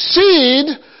 Right? Seed,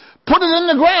 put it in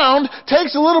the ground,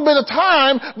 takes a little bit of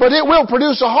time, but it will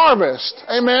produce a harvest.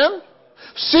 Amen?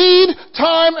 Seed,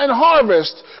 time, and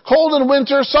harvest. Cold and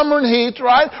winter, summer and heat,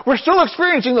 right? We're still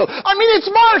experiencing those. I mean, it's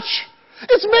March.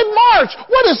 It's mid-March.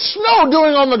 What is snow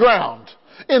doing on the ground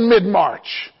in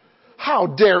mid-March? How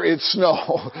dare it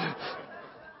snow?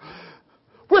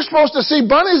 We're supposed to see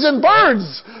bunnies and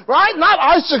birds, right? Not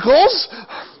icicles.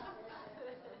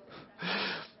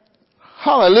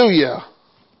 Hallelujah.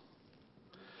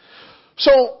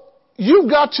 So, you've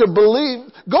got to believe.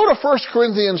 Go to 1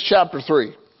 Corinthians chapter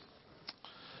 3.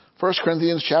 1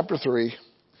 Corinthians chapter 3.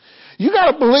 You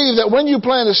got to believe that when you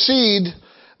plant a seed,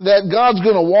 that God's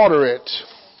going to water it.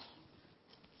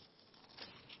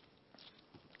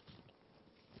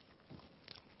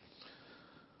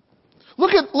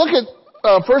 Look at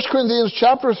 1 Corinthians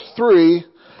chapter 3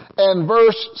 and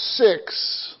verse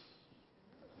 6.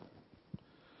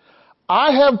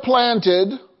 I have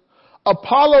planted,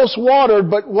 Apollos watered,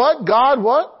 but what? God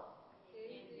what?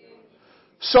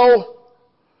 So,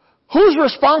 who's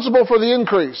responsible for the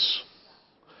increase?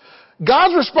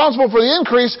 God's responsible for the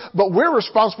increase, but we're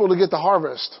responsible to get the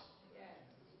harvest.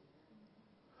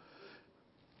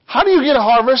 How do you get a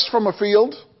harvest from a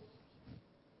field?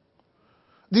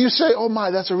 Do you say, oh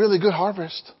my, that's a really good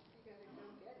harvest?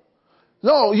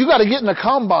 No, you got to get in a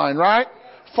combine, right?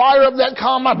 Fire up that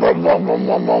combine, boom, boom, boom,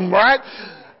 boom, boom, right?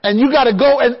 And you got to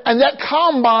go, and that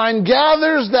combine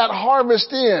gathers that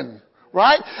harvest in.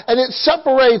 Right? And it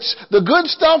separates the good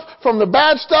stuff from the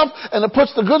bad stuff, and it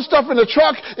puts the good stuff in the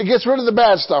truck, it gets rid of the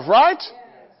bad stuff, right?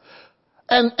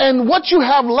 And what you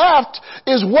have left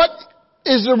is what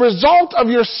is the result of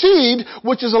your seed,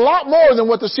 which is a lot more than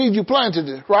what the seed you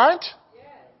planted, right?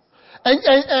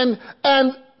 And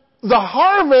the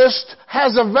harvest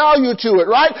has a value to it,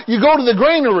 right? You go to the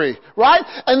granary, right?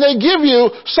 And they give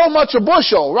you so much a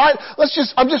bushel, right?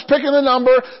 I'm just picking a number,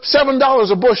 $7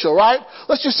 a bushel, right?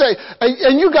 Let's just say,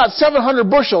 and you got 700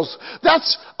 bushels.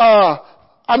 That's,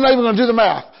 I'm not even going to do the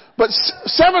math, but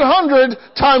 700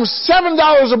 times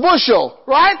 $7 a bushel,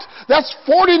 right? That's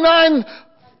 49,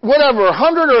 whatever,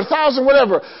 100 or 1,000,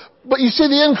 whatever. But you see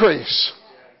the increase.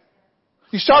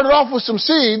 You started off with some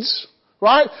seeds,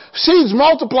 right? Seeds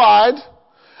multiplied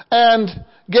and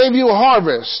gave you a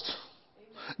harvest.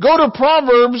 Go to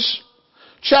Proverbs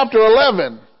chapter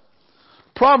 11.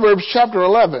 Proverbs chapter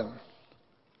 11.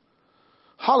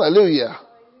 Hallelujah.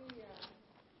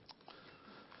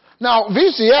 Now,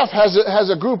 VCF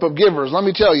has a group of givers, let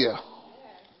me tell you.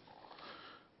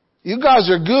 You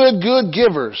guys are good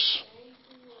givers.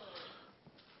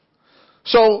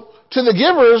 So, to the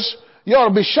givers, you ought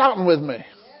to be shouting with me.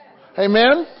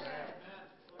 Amen?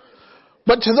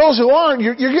 But to those who aren't,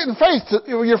 you're getting faith.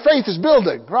 Your faith is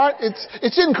building, right?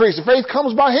 It's increasing. Faith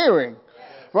comes by hearing,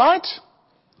 right?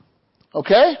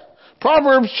 Okay?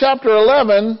 Proverbs chapter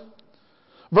 11,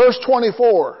 verse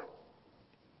 24.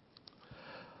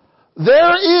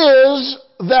 There is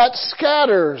that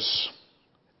scatters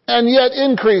and yet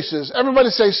increases. Everybody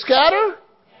say scatter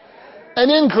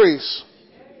and increase.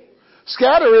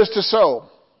 Scatter is to sow.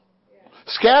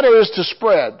 Scatter is to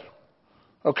spread.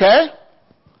 Okay?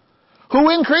 Who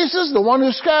increases? The one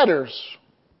who scatters.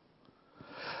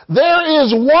 There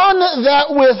is one that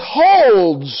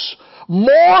withholds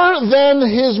more than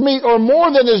his meat or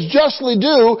more than is justly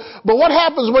due. But what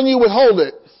happens when you withhold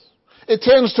it? It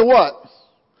tends to what?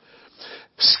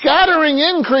 Scattering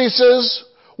increases,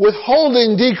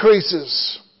 withholding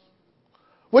decreases.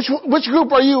 Which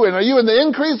group are you in? Are you in the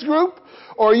increased group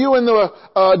or are you in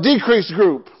the decreased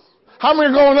group? How many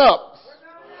are going up?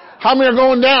 How many are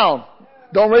going down?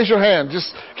 Don't raise your hand.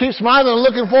 Just keep smiling and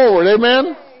looking forward.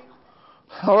 Amen?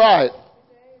 All right.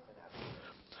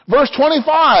 Verse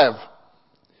 25.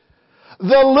 The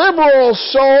liberal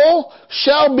soul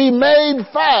shall be made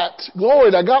fat.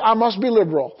 Glory to God. I must be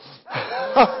liberal.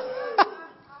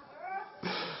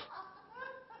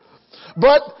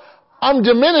 But I'm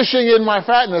diminishing in my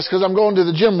fatness because I'm going to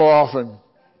the gym more often.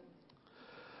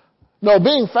 No,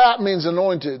 being fat means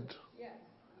anointed.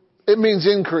 It means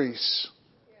increase.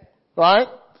 Right?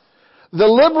 The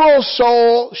liberal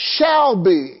soul shall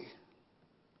be.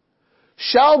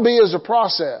 Shall be is a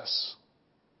process.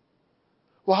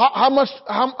 Well, how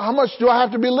much do I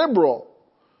have to be liberal?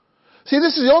 See,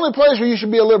 this is the only place where you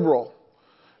should be a liberal.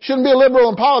 You shouldn't be a liberal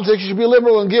in politics. You should be a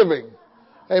liberal in giving.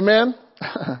 Amen?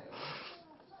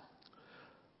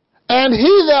 And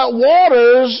he that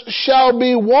waters shall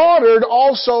be watered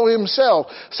also himself.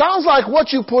 Sounds like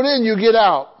what you put in, you get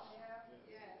out.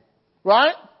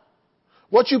 Right?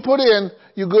 What you put in,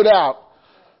 you get out.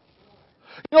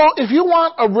 You know, if you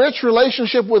want a rich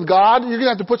relationship with God, you're going to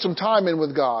have to put some time in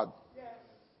with God.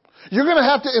 You're going to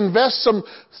have to invest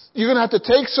you're going to have to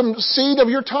take some seed of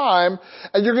your time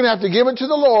and you're going to have to give it to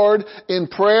the Lord in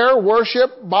prayer, worship,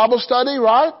 Bible study,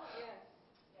 right?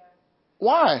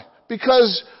 Why?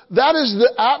 Because that is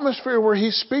the atmosphere where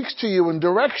He speaks to you and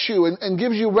directs you and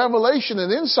gives you revelation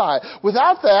and insight.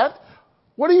 Without that,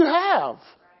 what do you have?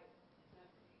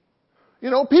 You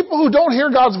know, people who don't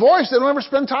hear God's voice, they don't ever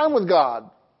spend time with God.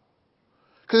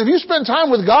 Because if you spend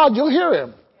time with God, you'll hear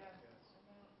Him.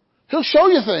 He'll show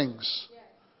you things.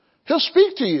 He'll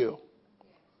speak to you.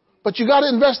 But you got to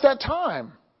invest that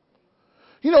time.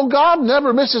 You know, God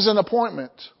never misses an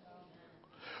appointment.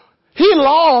 He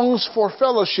longs for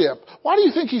fellowship. Why do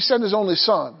you think he sent his only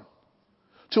son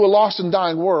to a lost and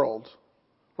dying world?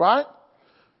 Right?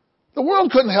 The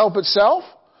world couldn't help itself.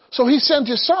 So he sent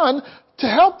his son to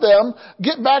help them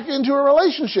get back into a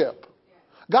relationship.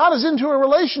 God is into a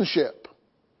relationship.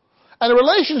 And a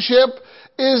relationship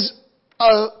is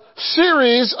a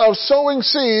series of sowing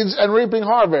seeds and reaping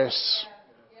harvests.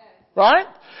 Right?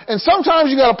 And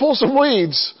sometimes you got to pull some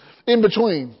weeds in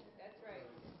between.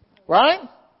 Right?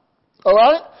 All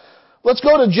right? Let's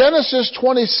go to Genesis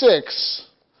 26.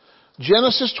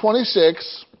 Genesis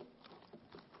 26.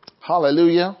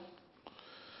 Hallelujah.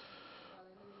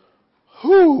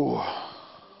 Whew.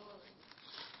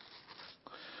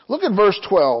 Look at verse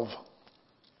 12.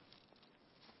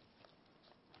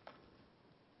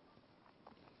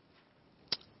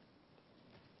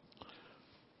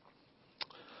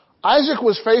 Isaac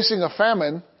was facing a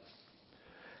famine,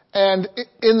 and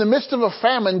in the midst of a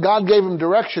famine, God gave him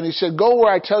direction. He said, go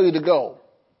where I tell you to go.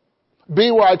 Be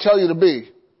where I tell you to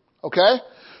be. Okay?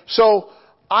 So,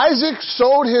 Isaac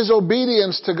sowed his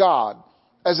obedience to God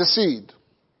as a seed.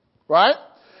 Right?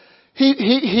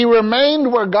 He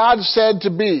remained where God said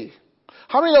to be.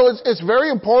 How many know it's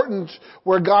very important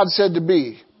where God said to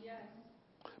be?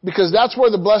 Because that's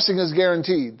where the blessing is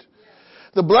guaranteed.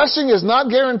 The blessing is not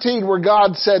guaranteed where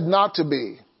God said not to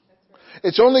be.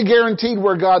 It's only guaranteed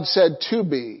where God said to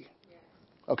be.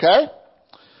 Okay?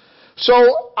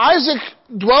 So Isaac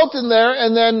dwelt in there,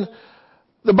 and then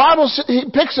the Bible, he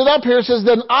picks it up here. It says,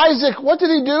 then Isaac, what did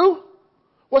he do?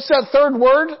 What's that third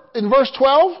word in verse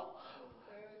 12?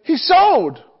 He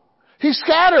sowed. He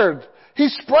scattered. He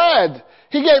spread.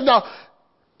 He gave. Now,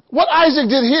 what Isaac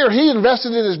did here, he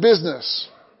invested in his business.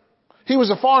 He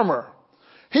was a farmer.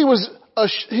 He was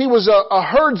a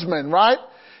herdsman, right?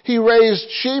 He raised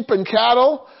sheep and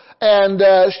cattle, and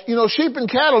sheep and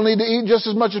cattle need to eat just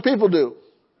as much as people do,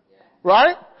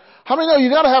 right? How many know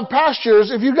you got to have pastures?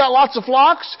 If you've got lots of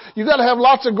flocks, you got to have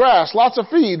lots of grass, lots of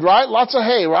feed, right? Lots of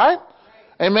hay, right?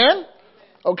 Amen.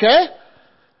 Okay.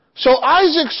 So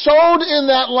Isaac sowed in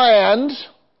that land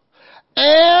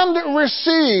and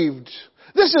received.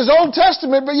 This is Old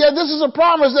Testament, but yet this is a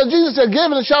promise that Jesus said,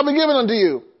 "Give and it shall be given unto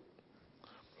you."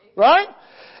 Right?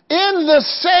 In the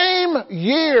same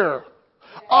year,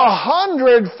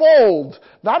 100-fold.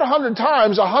 Not 100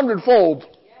 times, 100-fold.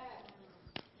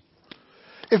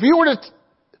 If you were to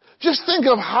just think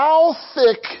of how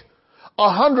thick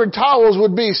 100 towels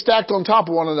would be stacked on top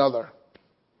of one another.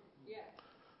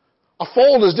 A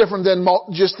fold is different than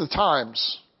just the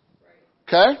times.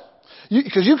 Okay?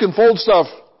 Because you can fold stuff,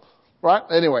 right?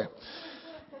 Anyway.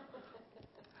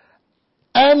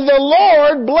 And the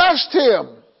Lord blessed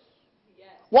him.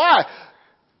 Why?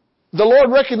 The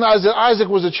Lord recognized that Isaac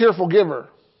was a cheerful giver.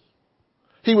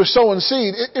 He was sowing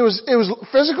seed. It was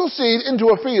physical seed into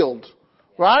a field.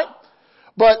 Right?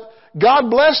 But God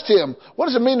blessed him. What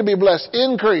does it mean to be blessed?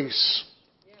 Increase.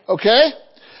 Okay?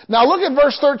 Now look at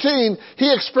verse 13.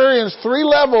 He experienced 3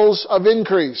 levels of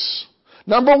increase.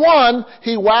 Number 1,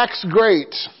 he waxed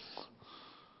great.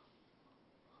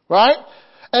 Right?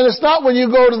 And it's not when you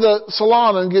go to the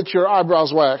salon and get your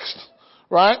eyebrows waxed.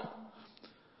 Right?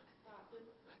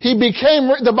 He became,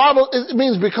 the Bible, it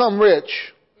means become rich.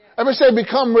 Everybody say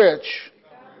become rich.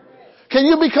 Can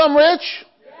you become rich?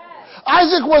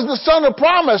 Isaac was the son of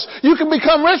promise. You can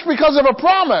become rich because of a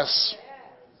promise.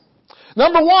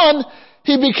 Number 1,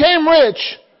 he became rich.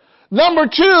 Number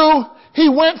 2, he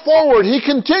went forward. He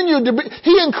continued to be,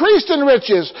 he increased in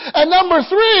riches. And number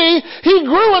 3, he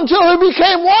grew until he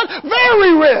became what?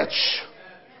 Very rich.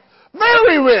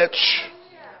 Very rich.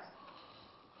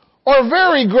 Or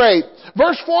very great.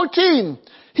 Verse 14,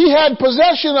 he had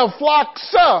possession of flocks,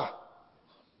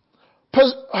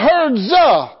 herds.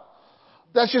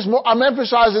 That's just more, I'm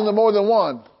emphasizing the more than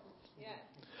one.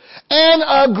 And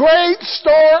a great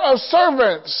store of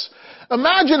servants.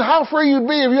 Imagine how free you'd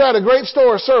be if you had a great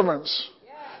store of servants.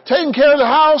 Taking care of the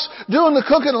house, doing the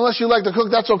cooking, unless you like to cook,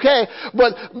 that's okay.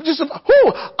 But just,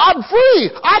 I'm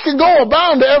free. I can go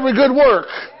abound to every good work.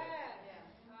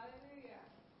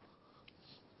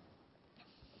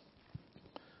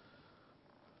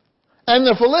 And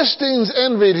the Philistines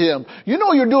envied him. You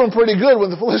know you're doing pretty good when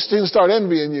the Philistines start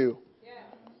envying you.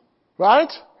 Right?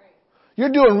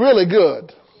 You're doing really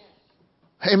good.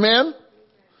 Amen?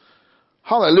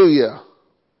 Hallelujah.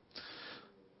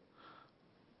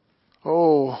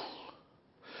 Oh.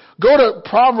 Go to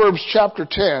Proverbs chapter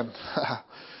 10.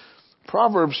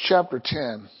 Proverbs chapter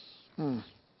 10.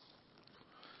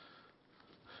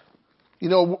 You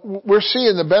know, we're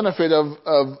seeing the benefit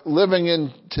of living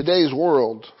in today's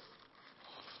world.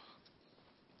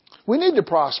 We need to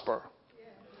prosper.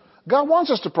 God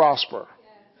wants us to prosper.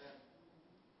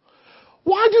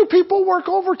 Why do people work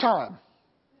overtime?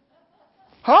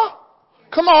 Huh?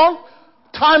 Come on.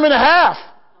 Time and a half.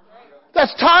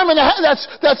 That's time and a half.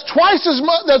 That's twice as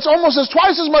much. That's almost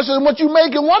twice as much as what you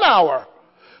make in 1 hour.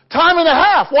 Time and a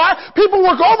half. Why? People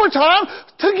work overtime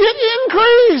to get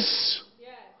increase.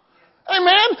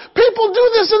 Amen. People do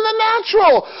this in the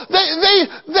natural.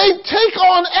 They take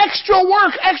on extra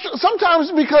work,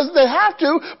 sometimes because they have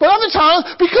to, but other times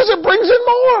because it brings in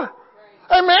more.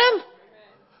 Amen.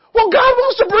 Well, God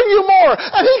wants to bring you more,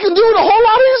 and He can do it a whole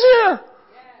lot easier.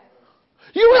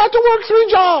 You don't have to work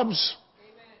 3 jobs.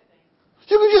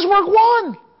 You can just work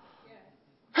 1.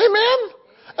 Amen.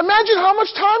 Imagine how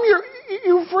much time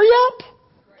you free up.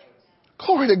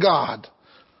 Glory to God.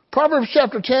 Proverbs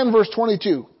chapter 10, verse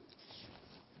 22.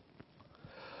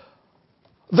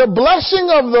 The blessing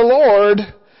of the Lord,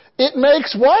 it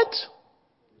makes what?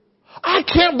 I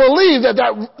can't believe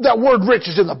that word rich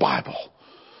is in the Bible.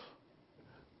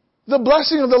 The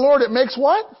blessing of the Lord, it makes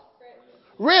what?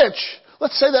 Rich.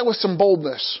 Let's say that with some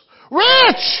boldness.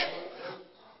 Rich!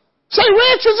 Say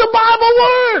rich is a Bible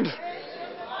word.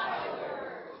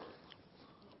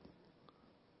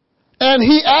 And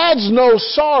He adds no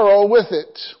sorrow with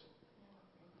it.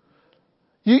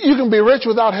 You can be rich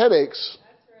without headaches.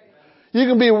 You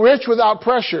can be rich without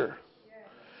pressure.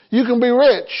 You can be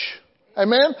rich.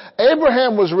 Amen?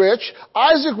 Abraham was rich.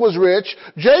 Isaac was rich.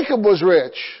 Jacob was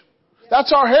rich.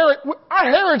 That's our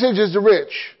heritage is the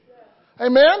rich.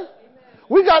 Amen?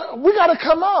 We got to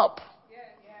come up.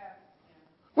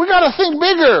 We got to think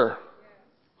bigger.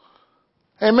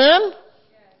 Amen?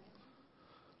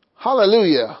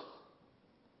 Hallelujah.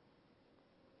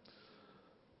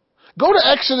 Go to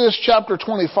Exodus chapter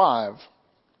 25.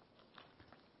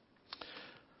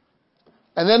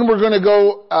 And then we're going to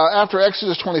go, after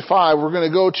Exodus 25, we're going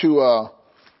to go to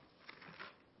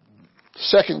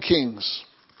 2 Kings.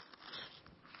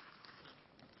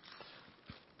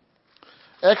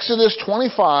 Exodus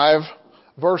 25,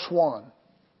 verse 1.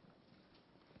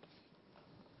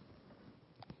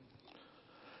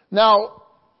 Now,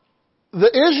 the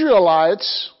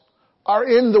Israelites are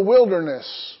in the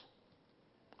wilderness.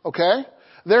 Okay?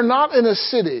 They're not in a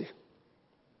city.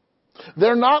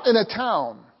 They're not in a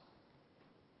town.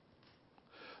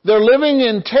 They're living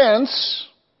in tents,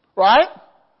 right?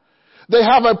 They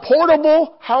have a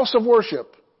portable house of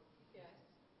worship.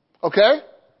 Okay?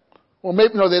 Well,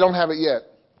 maybe, no, they don't have it yet.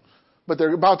 But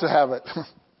they're about to have it.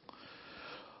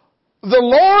 The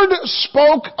Lord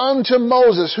spoke unto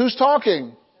Moses. Who's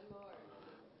talking?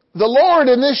 The Lord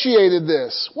initiated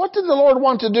this. What did the Lord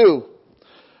want to do?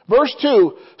 Verse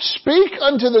 2, speak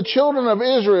unto the children of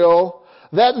Israel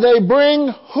that they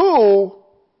bring who?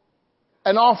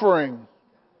 An offering.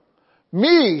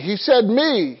 Me. He said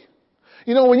me.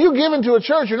 You know, when you give into a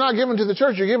church, you're not giving to the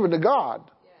church, you're giving to God.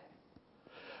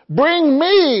 Bring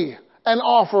me an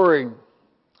offering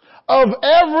of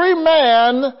every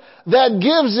man that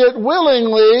gives it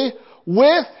willingly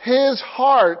with his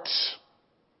heart.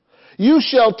 You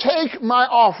shall take my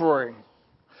offering.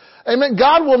 Amen.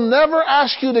 God will never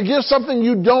ask you to give something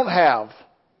you don't have.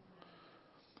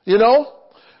 You know?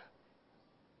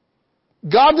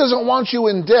 God doesn't want you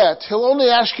in debt. He'll only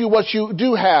ask you what you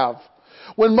do have.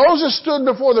 When Moses stood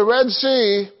before the Red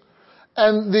Sea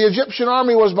and the Egyptian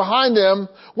army was behind him,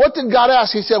 what did God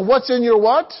ask? He said, what's in your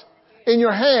what? In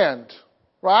your hand.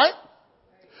 Right?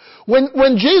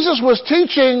 When Jesus was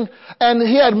teaching and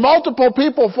he had multiple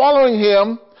people following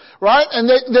him, right? And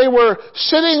they were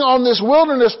sitting on this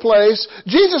wilderness place.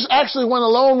 Jesus actually went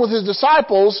alone with his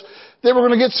disciples. They were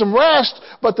going to get some rest,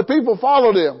 but the people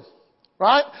followed him.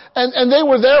 Right? And they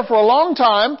were there for a long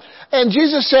time. And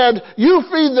Jesus said, you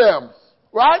feed them.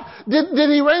 Right? Did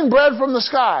he rain bread from the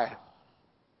sky?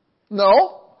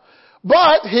 No.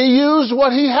 But he used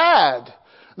what he had.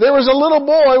 There was a little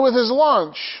boy with his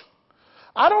lunch.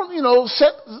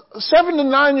 7 to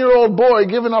 9 year old boy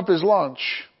giving up his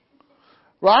lunch.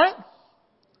 Right?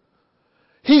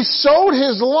 He sold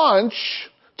his lunch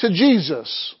to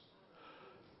Jesus.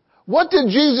 What did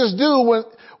Jesus do when,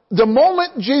 the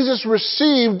moment Jesus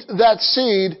received that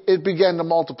seed, it began to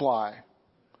multiply.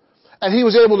 And he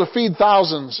was able to feed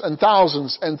thousands and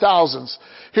thousands and thousands.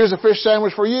 Here's a fish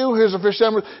sandwich for you. Here's a fish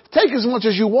sandwich. Take as much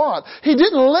as you want. He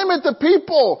didn't limit the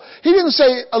people. He didn't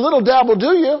say, a little dab will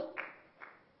do you.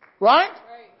 Right?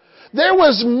 There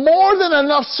was more than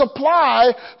enough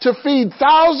supply to feed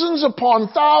thousands upon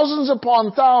thousands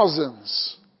upon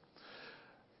thousands.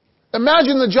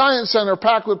 Imagine the Giant Center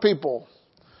packed with people.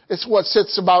 It's what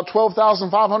sits about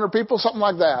 12,500 people, something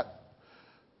like that.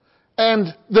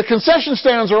 And the concession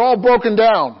stands are all broken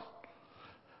down.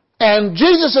 And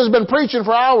Jesus has been preaching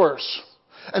for hours.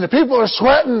 And the people are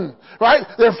sweating, right?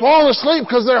 They're falling asleep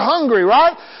because they're hungry,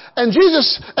 right? And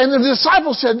the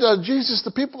disciples said, Jesus,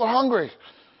 the people are hungry.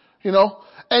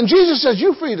 And Jesus says,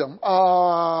 you feed them.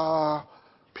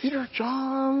 Peter,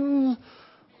 John,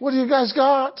 what do you guys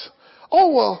got?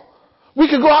 Oh, well, we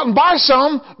could go out and buy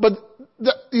some, but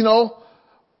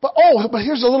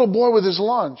here's a little boy with his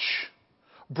lunch.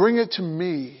 Bring it to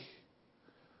me.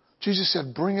 Jesus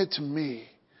said, bring it to me.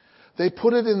 They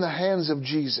put it in the hands of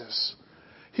Jesus.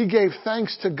 He gave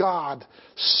thanks to God,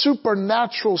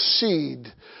 supernatural seed,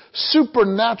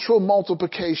 supernatural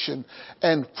multiplication,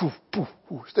 and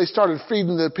they started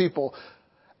feeding the people.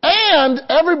 And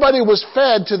everybody was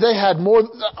fed till they had more.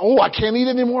 Oh, I can't eat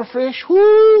any more fish.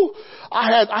 Whoo!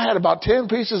 I had about 10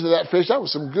 pieces of that fish. That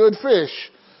was some good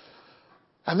fish.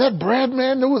 And that bread,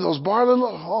 man, with those barley,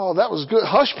 that was good.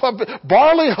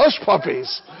 Barley hush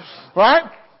puppies, right?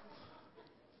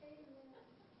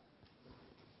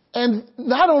 And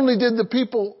not only did the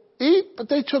people eat, but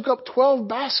they took up 12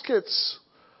 baskets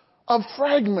of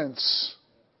fragments.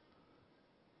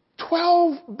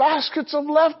 12 baskets of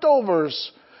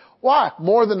leftovers. Why?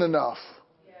 More than enough.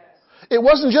 Yes. It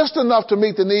wasn't just enough to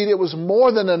meet the need, it was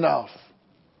more than enough.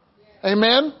 Yes.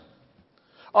 Amen?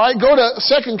 All right, go to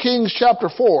 2 Kings chapter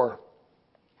 4.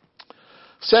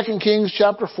 2 Kings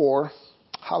chapter 4.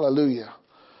 Hallelujah.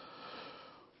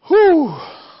 Whew.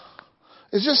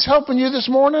 Is this helping you this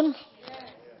morning? Yes.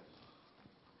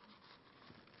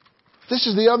 This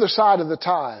is the other side of the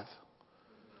tithe.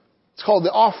 It's called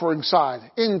the offering side,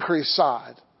 increase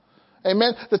side.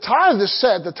 Amen. The tithe is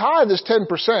set. The tithe is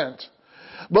 10%.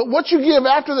 But what you give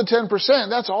after the 10%,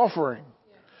 that's offering.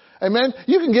 Amen.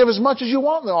 You can give as much as you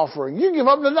want in the offering. You can give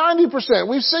up to 90%.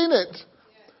 We've seen it.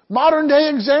 Modern day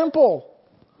example.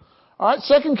 All right.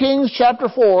 2 Kings chapter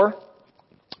 4,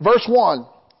 verse 1.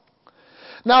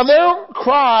 Now there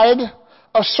cried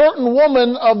a certain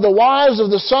woman of the wives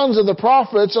of the sons of the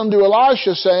prophets unto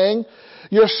Elisha, saying,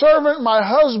 your servant, my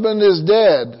husband, is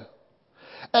dead.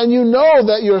 And you know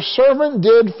that your servant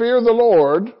did fear the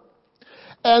Lord,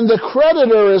 and the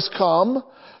creditor is come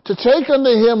to take unto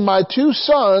him my 2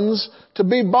 sons to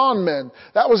be bondmen.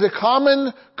 That was a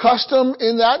common custom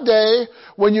in that day.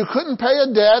 When you couldn't pay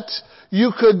a debt,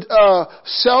 you could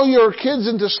sell your kids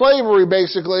into slavery,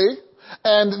 basically,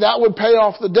 and that would pay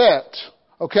off the debt.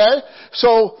 Okay?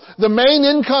 So the main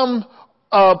income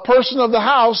person of the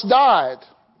house died.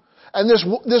 And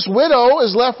this widow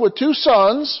is left with 2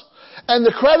 sons, and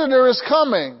the creditor is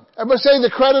coming. Everybody say the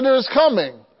creditor is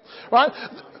coming. Right?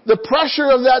 The pressure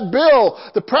of that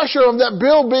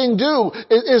bill being due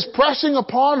is pressing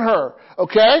upon her.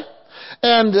 Okay?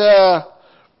 And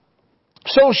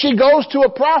so she goes to a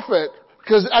prophet,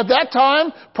 because at that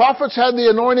time, prophets had the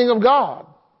anointing of God.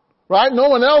 Right? No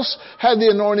one else had the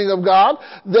anointing of God.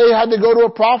 They had to go to a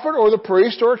prophet or the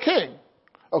priest or a king.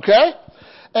 Okay?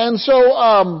 And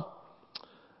so,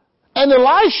 and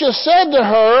Elisha said to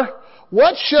her,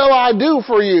 what shall I do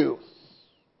for you?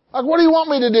 Like, what do you want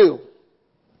me to do?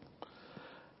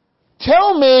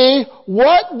 Tell me,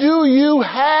 what do you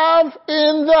have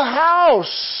in the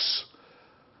house?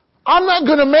 I'm not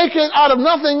going to make it out of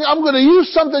nothing. I'm going to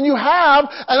use something you have,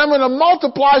 and I'm going to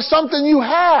multiply something you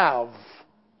have.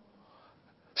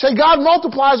 Say, God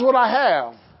multiplies what I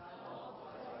have.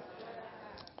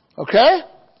 Okay?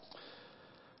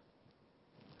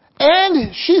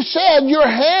 And she said, your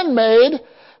handmaid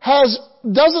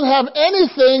doesn't have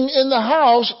anything in the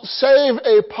house save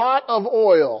a pot of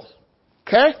oil.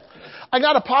 Okay? I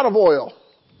got a pot of oil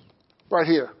right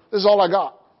here. This is all I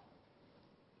got.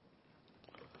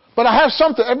 But I have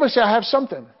something. Everybody say, I have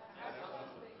something.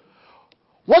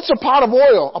 What's a pot of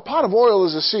oil? A pot of oil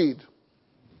is a seed.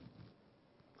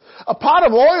 A pot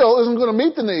of oil isn't going to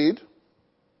meet the need,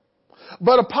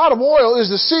 but a pot of oil is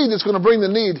the seed that's going to bring the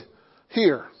need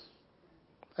here.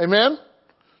 Amen?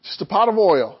 Just a pot of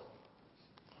oil.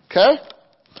 Okay?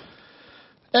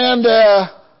 And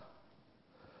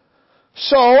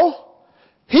so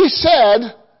he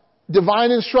said, divine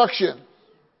instruction.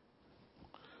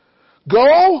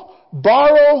 Go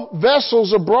borrow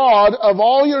vessels abroad of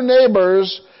all your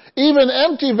neighbors, even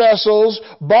empty vessels,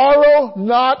 borrow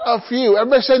not a few.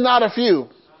 Everybody say not a few.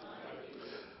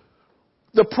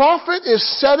 The prophet is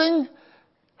setting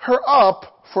her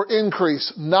up for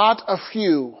increase, not a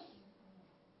few.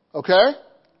 Okay?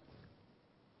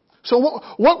 So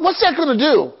what's that going to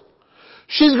do?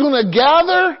 She's going to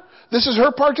gather, this is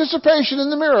her participation in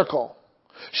the miracle.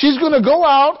 She's going to go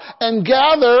out and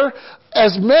gather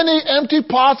as many empty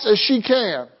pots as she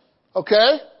can.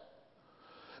 Okay?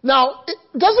 Now,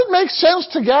 does it make sense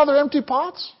to gather empty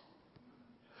pots?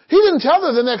 He didn't tell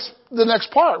her the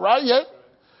next part, right, yet?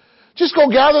 Just go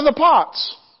gather the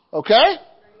pots. Okay?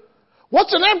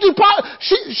 What's an empty pot?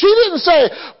 She didn't say,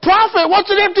 prophet, what's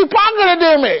an empty pot going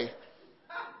to do me?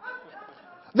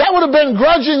 That would have been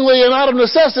grudgingly and out of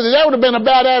necessity. That would have been a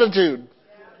bad attitude.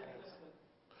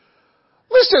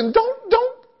 Listen,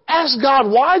 don't ask God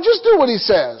why. Just do what He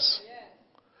says.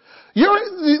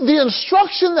 The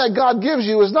instruction that God gives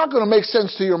you is not going to make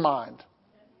sense to your mind.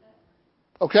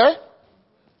 Okay?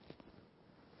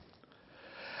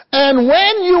 And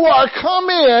when you are come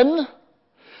in,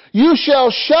 you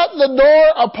shall shut the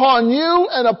door upon you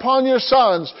and upon your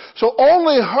sons. So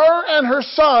only her and her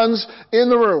sons in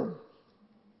the room.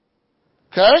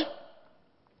 Okay?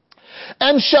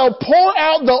 And shall pour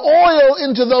out the oil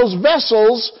into those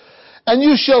vessels, and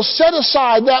you shall set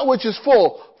aside that which is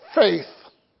full. Faith.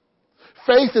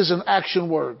 Faith is an action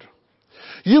word.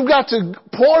 You've got to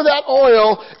pour that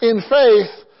oil in faith,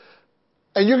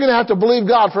 and you're going to have to believe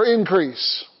God for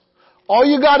increase. All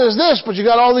you got is this, but you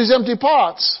got all these empty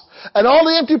pots. And all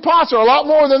the empty pots are a lot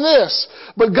more than this.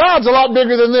 But God's a lot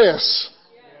bigger than this.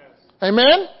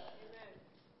 Amen?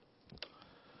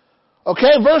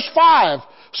 Okay, verse 5.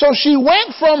 So she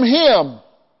went from him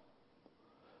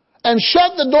and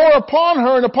shut the door upon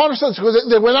her and upon her sons. Because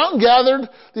they went out and gathered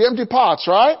the empty pots,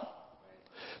 right?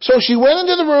 So she went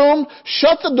into the room,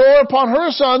 shut the door upon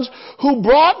her sons, who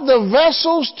brought the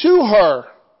vessels to her.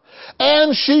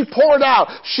 And she poured out.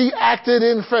 She acted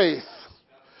in faith.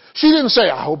 She didn't say,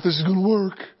 I hope this is going to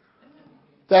work.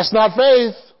 That's not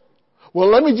faith. Well,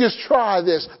 let me just try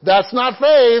this. That's not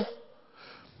faith.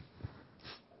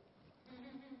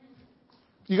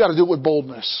 You got to do it with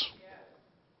boldness.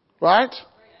 Right?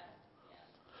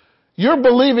 You're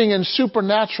believing in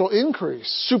supernatural increase,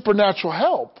 supernatural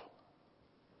help.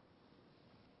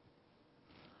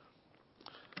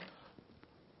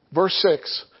 Verse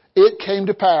 6. It came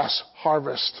to pass.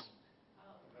 Harvest.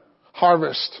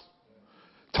 Harvest.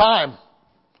 Time.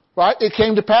 Right? It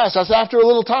came to pass. That's after a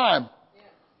little time.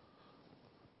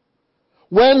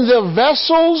 When the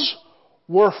vessels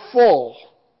were full.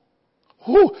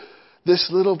 Whew, this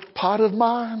little pot of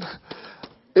mine,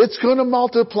 it's going to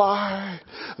multiply.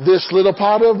 This little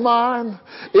pot of mine,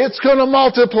 it's going to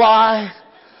multiply.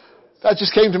 That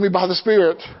just came to me by the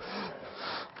Spirit.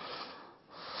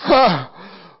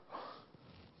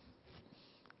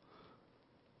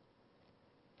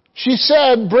 She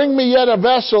said, bring me yet a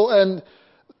vessel. And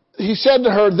he said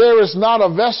to her, there is not a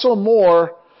vessel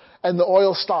more. And the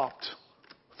oil stopped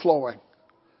flowing.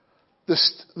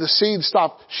 The seed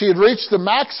stopped. She had reached the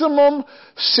maximum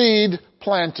seed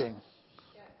planting.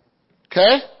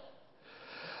 Okay?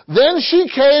 Then she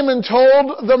came and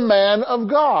told the man of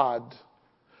God.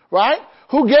 Right?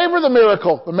 Who gave her the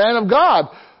miracle? The man of God.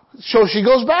 So she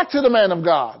goes back to the man of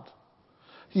God.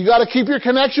 You got to keep your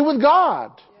connection with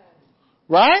God.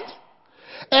 Right?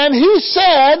 And he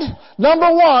said,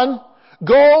 number one,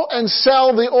 go and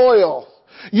sell the oil.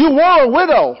 You were a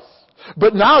widow,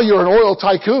 but now you're an oil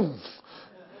tycoon.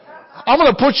 I'm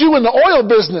going to put you in the oil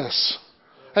business.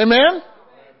 Amen?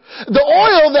 The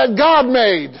oil that God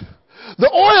made. The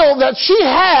oil that she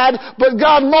had, but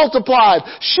God multiplied.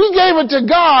 She gave it to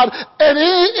God, and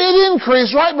it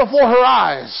increased right before her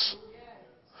eyes.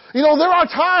 You know, there are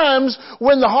times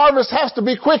when the harvest has to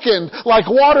be quickened, like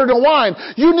water to wine.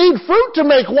 You need fruit to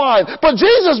make wine. But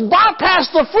Jesus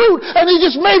bypassed the fruit and He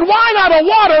just made wine out of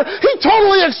water. He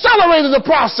totally accelerated the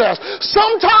process.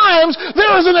 Sometimes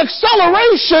there is an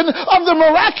acceleration of the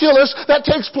miraculous that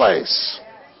takes place.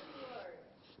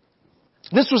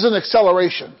 This was an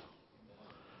acceleration.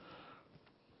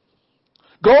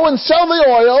 Go and sell the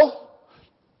oil.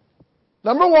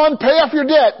 Number one, pay off your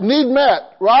debt. Need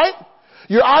met, right?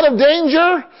 You're out of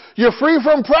danger. You're free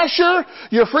from pressure.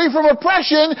 You're free from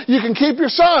oppression. You can keep your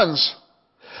sons.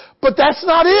 But that's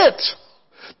not it.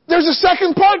 There's a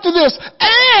second part to this.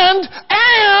 And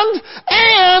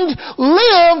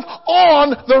live on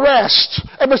the rest.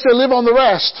 Everybody say, live on the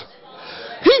rest.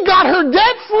 He got her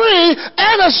debt free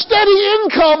and a steady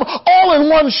income all in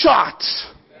one shot.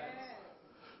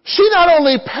 She not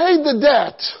only paid the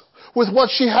debt with what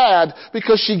she had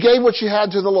because she gave what she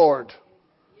had to the Lord.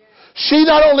 She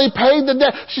not only paid the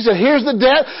debt, she said, here's the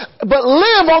debt, but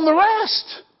live on the rest.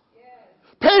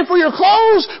 Pay for your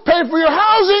clothes, pay for your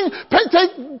housing,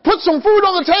 put some food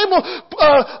on the table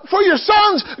for your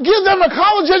sons, give them a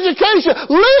college education.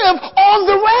 Live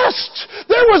on the rest.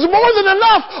 There was more than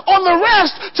enough on the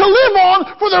rest to live on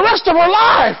for the rest of her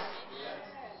life.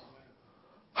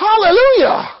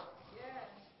 Hallelujah.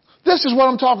 This is what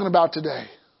I'm talking about today.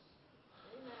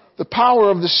 The power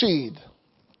of the seed.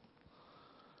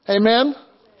 Amen?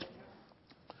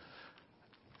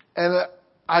 And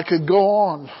I could go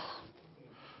on.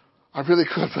 I really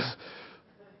could,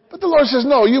 but But the Lord says,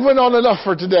 no, you went on enough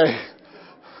for today.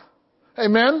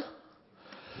 Amen?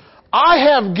 I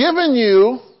have given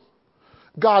you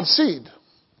God's seed.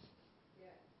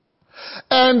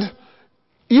 And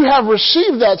you have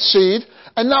received that seed,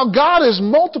 and now God is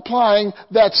multiplying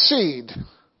that seed.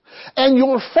 And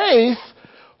your faith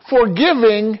for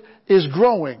giving is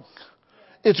growing.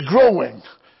 It's growing.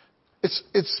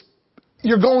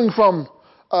 You're going from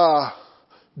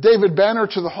David Banner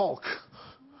to the Hulk.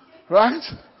 Right?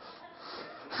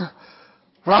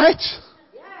 Right?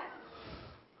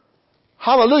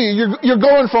 Hallelujah. You're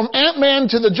going from Ant-Man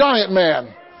to the Giant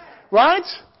Man. Right?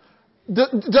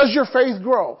 Does your faith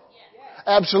grow?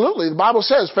 Absolutely. The Bible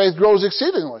says faith grows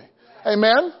exceedingly.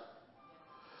 Amen?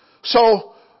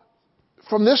 So,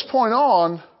 from this point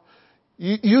on,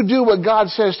 you do what God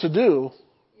says to do,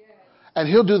 and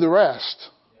He'll do the rest.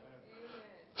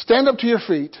 Stand up to your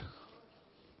feet.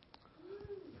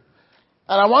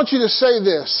 And I want you to say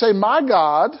this. Say, my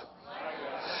God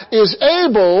is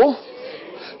able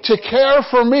to care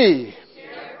for me,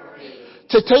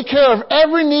 to take care of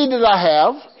every need that I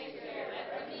have,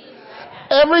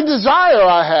 every desire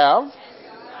I have,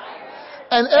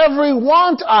 and every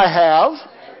want I have,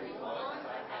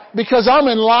 because I'm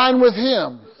in line with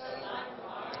Him.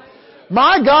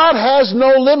 My God has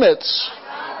no limits.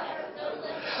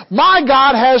 My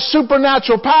God has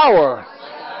supernatural power.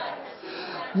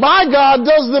 My God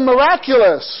does the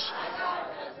miraculous.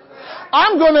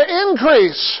 I'm going to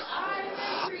increase.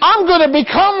 I'm going to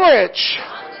become rich.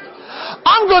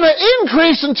 I'm going to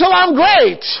increase until I'm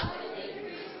great.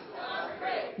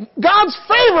 God's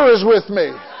favor is with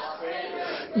me.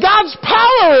 God's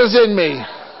power is in me.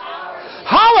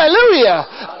 Hallelujah.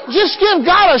 Just give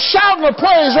God a shout and a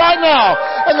praise right now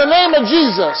in the name of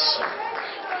Jesus.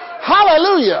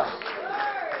 Hallelujah.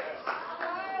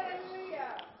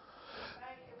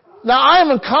 Now, I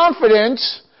am confident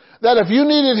that if you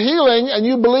needed healing and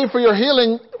you believe for your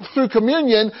healing through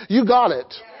communion, you got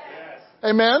it.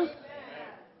 Amen?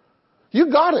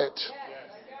 You got it.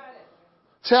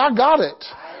 Say, I got it.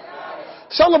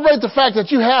 Celebrate the fact that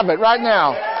you have it right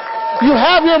now. You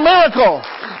have your miracle.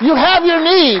 You have your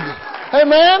need.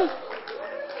 Amen?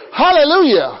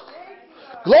 Hallelujah.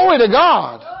 Glory to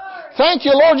God. Thank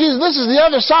you, Lord Jesus. This is the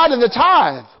other side of the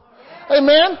tithe.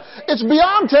 Amen? It's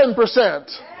beyond 10%.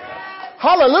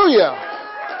 Hallelujah.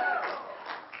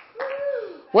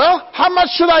 Well, how much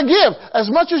should I give? As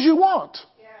much as you want.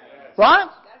 Right?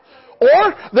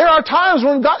 Or there are times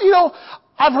when God,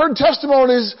 I've heard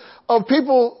testimonies of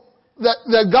people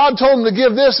that God told them to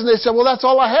give this, and they said, well, that's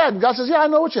all I had. God says, yeah, I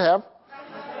know what you have.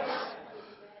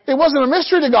 It wasn't a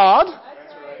mystery to God.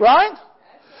 Right?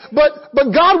 But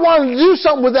God wanted to do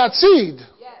something with that seed.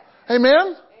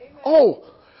 Amen? Oh,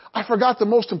 I forgot the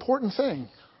most important thing.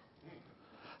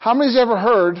 How many's ever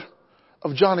heard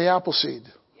of Johnny Appleseed?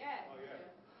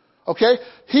 Okay?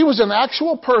 He was an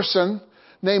actual person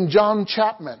named John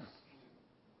Chapman.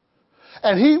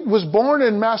 And he was born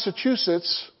in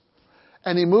Massachusetts,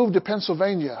 and he moved to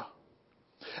Pennsylvania.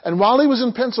 And while he was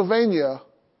in Pennsylvania,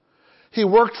 he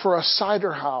worked for a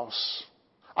cider house.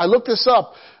 I looked this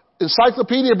up.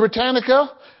 Encyclopedia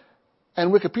Britannica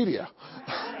and Wikipedia.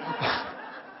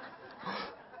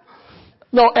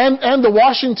 No, and the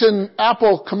Washington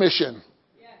Apple Commission.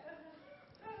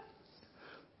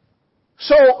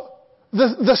 So,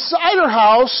 the cider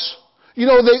house, they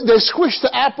squished the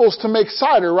apples to make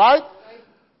cider, right?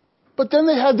 But then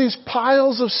they had these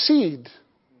piles of seed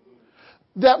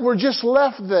that were just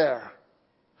left there.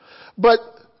 But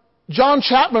John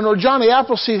Chapman or Johnny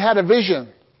Appleseed had a vision.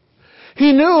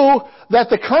 He knew that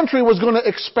the country was going to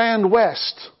expand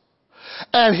west.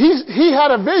 And he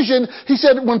had a vision. He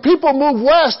said, when people move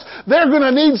west, they're going to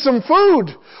need some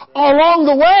food along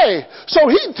the way. So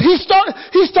he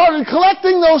started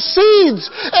collecting those seeds,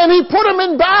 and he put them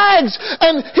in bags,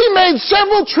 and he made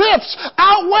several trips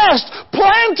out west,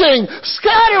 planting,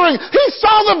 scattering. He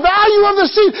saw the value of the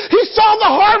seed. He saw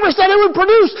the harvest that it would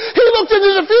produce. He looked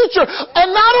into the future, and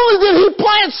not only did he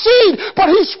plant seed, but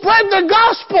he spread the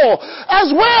gospel as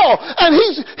well. And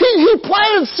he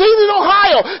planted seed in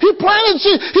Ohio. He planted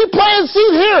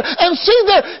seed here and seed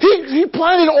there. He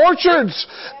planted orchards,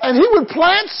 and he would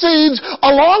plant seeds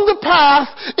along the path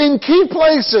in key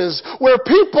places where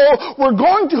people were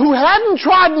going to, who hadn't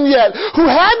trodden yet, who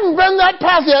hadn't been that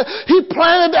path yet. He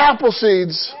planted apple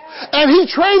seeds, and he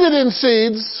traded in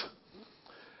seeds.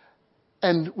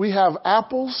 And we have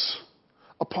apples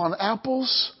upon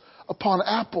apples upon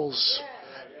apples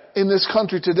in this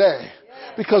country today,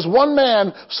 because one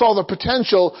man saw the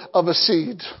potential of a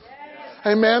seed.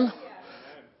 Amen.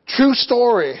 True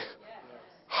story.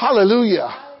 Hallelujah.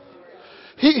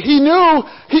 He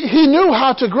knew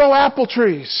how to grow apple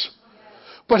trees.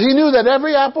 But he knew that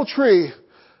every apple tree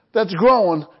that's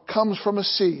grown comes from a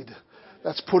seed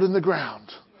that's put in the ground.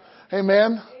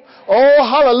 Amen. Oh,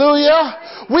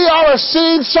 hallelujah. We are a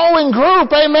seed sowing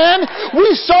group. Amen. We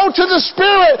sow to the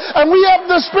Spirit and we of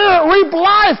the Spirit reap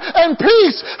life and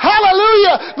peace.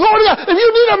 Hallelujah. Glory to God. If you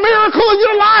need a miracle in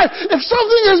your life, if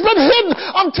something has been hidden,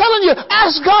 I'm telling you,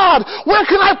 ask God, where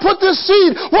can I put this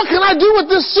seed? What can I do with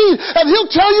this seed? And He'll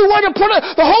tell you where to put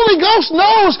it. The Holy Ghost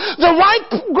knows the right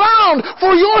ground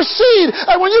for your seed.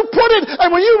 And when you put it and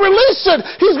when you release it,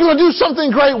 He's going to do something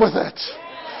great with it.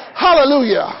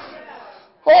 Hallelujah.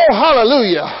 Oh,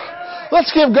 hallelujah.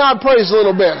 Let's give God praise a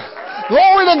little bit.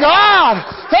 Glory to God.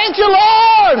 Thank you,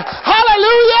 Lord.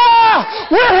 Hallelujah.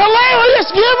 We're hilarious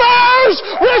givers.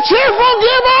 We're cheerful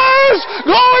givers.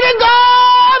 Glory to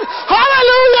God.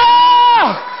 Hallelujah.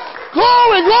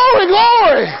 Glory, glory,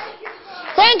 glory.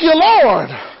 Thank you, Lord.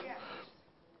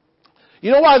 You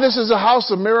know why this is a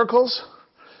house of miracles?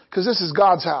 Because this is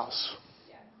God's house.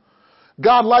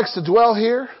 God likes to dwell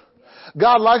here.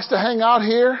 God likes to hang out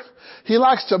here. He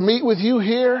likes to meet with you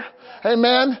here.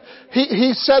 Amen.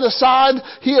 He set aside,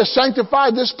 He has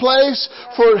sanctified this place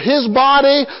for His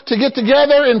body to get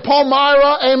together in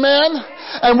Palmyra. Amen.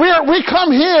 And we come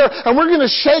here and we're going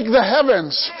to shake the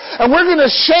heavens. And we're going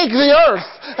to shake the earth.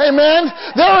 Amen.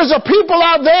 There is a people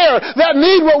out there that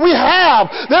need what we have.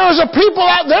 There is a people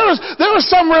out there is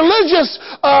some religious,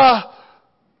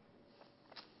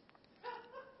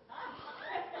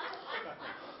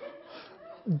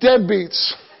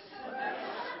 deadbeats.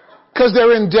 Because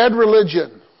they're in dead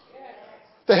religion.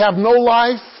 They have no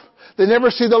life. They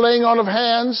never see the laying on of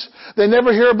hands. They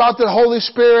never hear about the Holy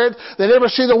Spirit. They never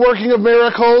see the working of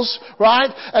miracles,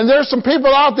 right? And there's some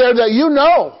people out there that you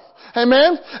know.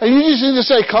 Amen? And you just need to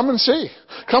say, come and see.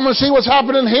 Come and see what's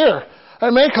happening here.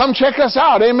 Amen? Come check us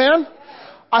out. Amen?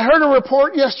 I heard a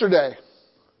report yesterday.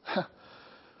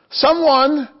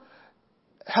 Someone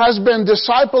has been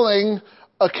discipling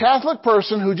a Catholic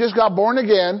person who just got born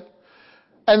again.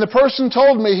 And the person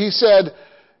told me, he said,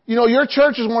 you know, your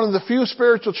church is one of the few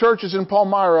spiritual churches in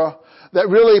Palmyra that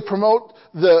really promote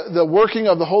the working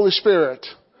of the Holy Spirit.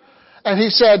 And he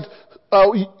said,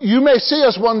 you may see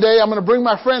us one day. I'm going to bring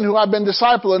my friend who I've been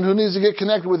discipling who needs to get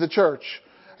connected with the church.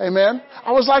 Amen.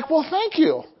 I was like, well, thank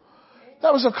you.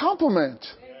 That was a compliment.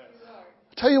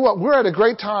 I tell you what, we're at a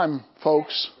great time,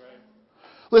 folks.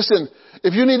 Listen,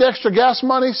 if you need extra gas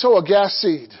money, sow a gas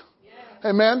seed.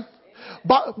 Amen.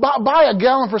 Buy a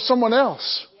gallon for someone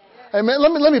else. Amen.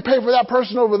 Let me pay for that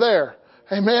person over there.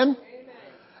 Amen.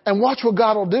 And watch what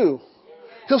God will do.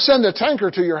 He'll send a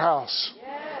tanker to your house.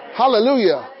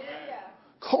 Hallelujah.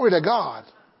 Glory to God.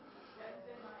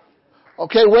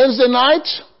 Okay, Wednesday night,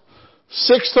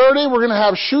 6:30, we're going to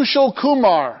have Shushil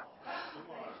Kumar.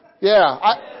 Yeah.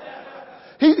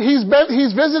 He's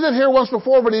visited here once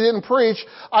before, but he didn't preach.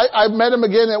 I met him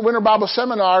again at Winter Bible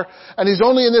Seminar, and he's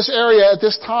only in this area at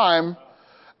this time.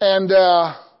 And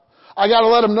I got to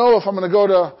let him know if I'm going to go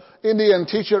to India and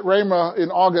teach at Rhema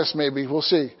in August, maybe. We'll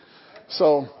see.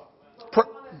 So,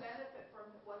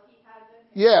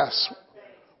 yes,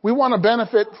 we want to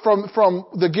benefit from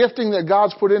the gifting that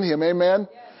God's put in him. Amen.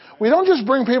 We don't just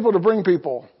bring people to bring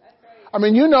people. I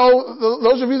mean, you know,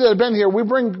 those of you that have been here, we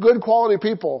bring good quality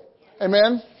people.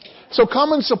 Amen. So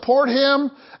come and support him,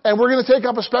 and we're going to take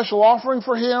up a special offering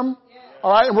for him.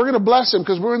 All right, and we're going to bless him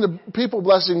because we're in the people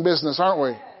blessing business, aren't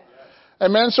we?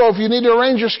 Amen. So if you need to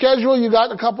arrange your schedule, you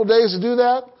got a couple days to do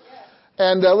that.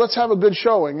 And let's have a good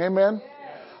showing. Amen.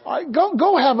 All right,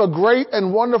 go have a great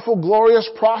and wonderful, glorious,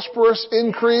 prosperous,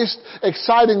 increased,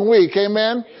 exciting week.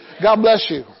 Amen. God bless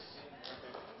you.